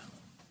here.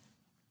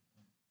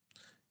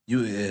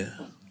 You here.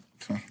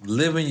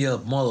 Living your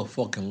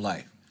motherfucking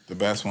life. The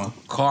best one.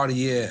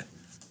 Cartier.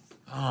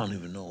 I don't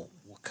even know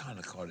what kind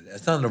of Cartier.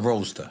 It's not the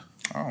Roadster.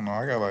 I don't know.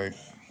 I got like,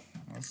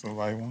 that's a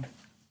light one.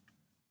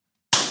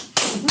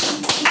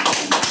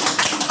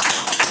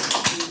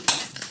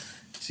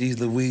 Cheese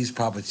Louise,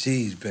 Papa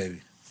Cheese, baby.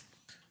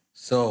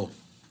 So,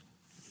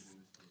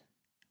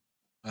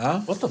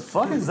 What the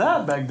fuck is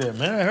that back there,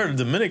 man? I heard a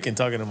Dominican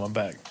talking in my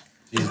back.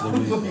 Cheese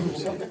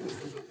Louise, Papa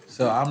Cheese.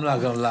 So I'm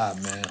not gonna lie,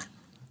 man.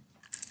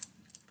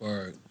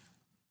 Berg,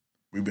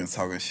 We've been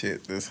talking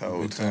shit this whole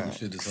we time. talking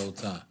shit this whole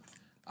time.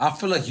 I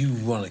feel like you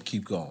want to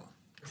keep going.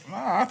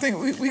 Nah, I think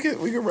we could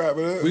wrap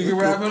it up. We can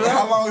wrap it up?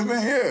 How long has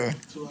been here?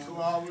 2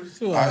 hours.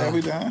 Too All right, hard.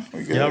 we done.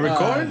 We good. Y'all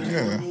recording?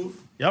 Yeah.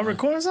 Y'all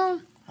recording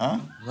something?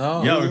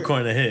 No, Y'all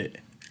recording a hit.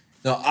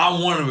 no, I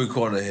want to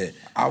record a hit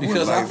I would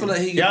because I like feel like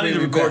he can Y'all need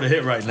bring to me record back. a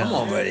hit right now. Come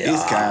on, buddy.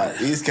 He's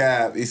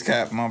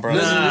cap, my brother.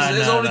 Listen,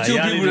 there's Nah, only nah, two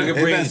y'all people need that to- can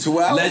It's bring been 2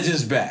 hours?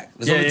 legends back.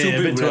 There's Yeah, only two yeah,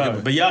 people been 2 that hours.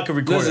 can But y'all can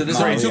record Listen, it. there's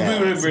Nah, only two yeah.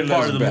 people that can bring Part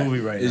of legends the back. movie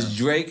right It's now.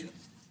 Drake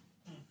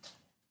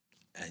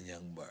and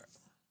Young Bird.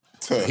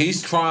 Tuh.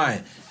 He's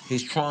trying. He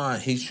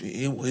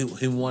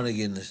want to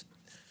get in this,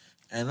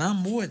 and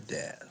I'm with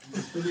that.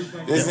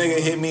 This nigga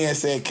hit me and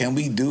said, "Can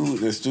we do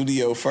the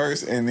studio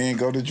first and then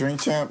go to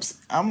Drink Champs?"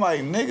 I'm like,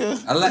 nigga.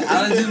 I like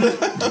to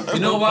do. You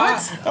know why?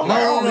 I'm like,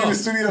 I don't need the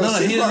studio No,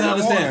 6 he doesn't o'clock in the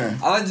understand. morning.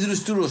 I like to do the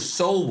studio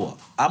sober.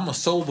 I'm a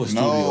sober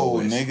studio. No,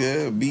 always.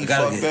 nigga, be I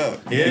gotta fucked get-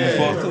 up. Yeah.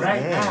 Fucked up.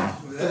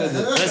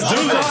 Let's do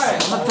this.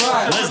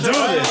 Let's do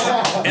this.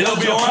 It'll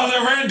be a part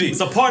of Randy.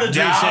 It's a part of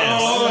Drink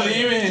Champs. All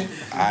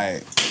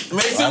right.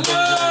 Make some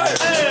noise.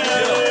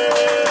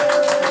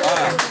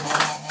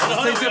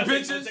 Take some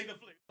pictures.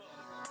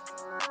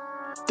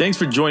 Thanks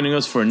for joining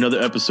us for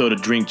another episode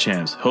of Drink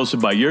Champs,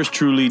 hosted by yours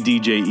truly,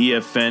 DJ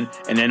EFN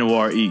and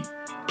NORE.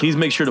 Please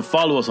make sure to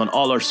follow us on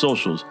all our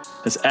socials.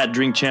 That's at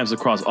Drink Champs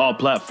across all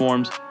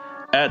platforms,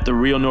 at The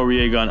Real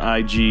Noriega on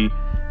IG,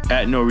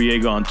 at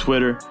Noriega on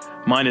Twitter.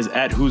 Mine is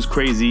at Who's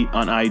Crazy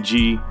on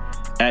IG,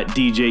 at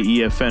DJ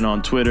EFN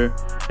on Twitter.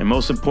 And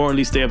most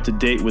importantly, stay up to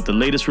date with the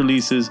latest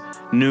releases,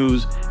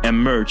 news, and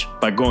merch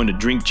by going to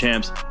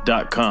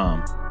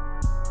drinkchamps.com.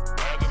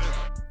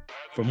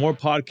 For more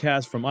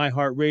podcasts from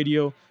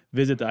iHeartRadio,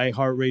 visit the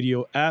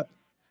iHeartRadio app,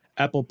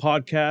 Apple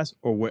Podcasts,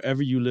 or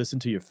wherever you listen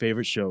to your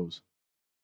favorite shows.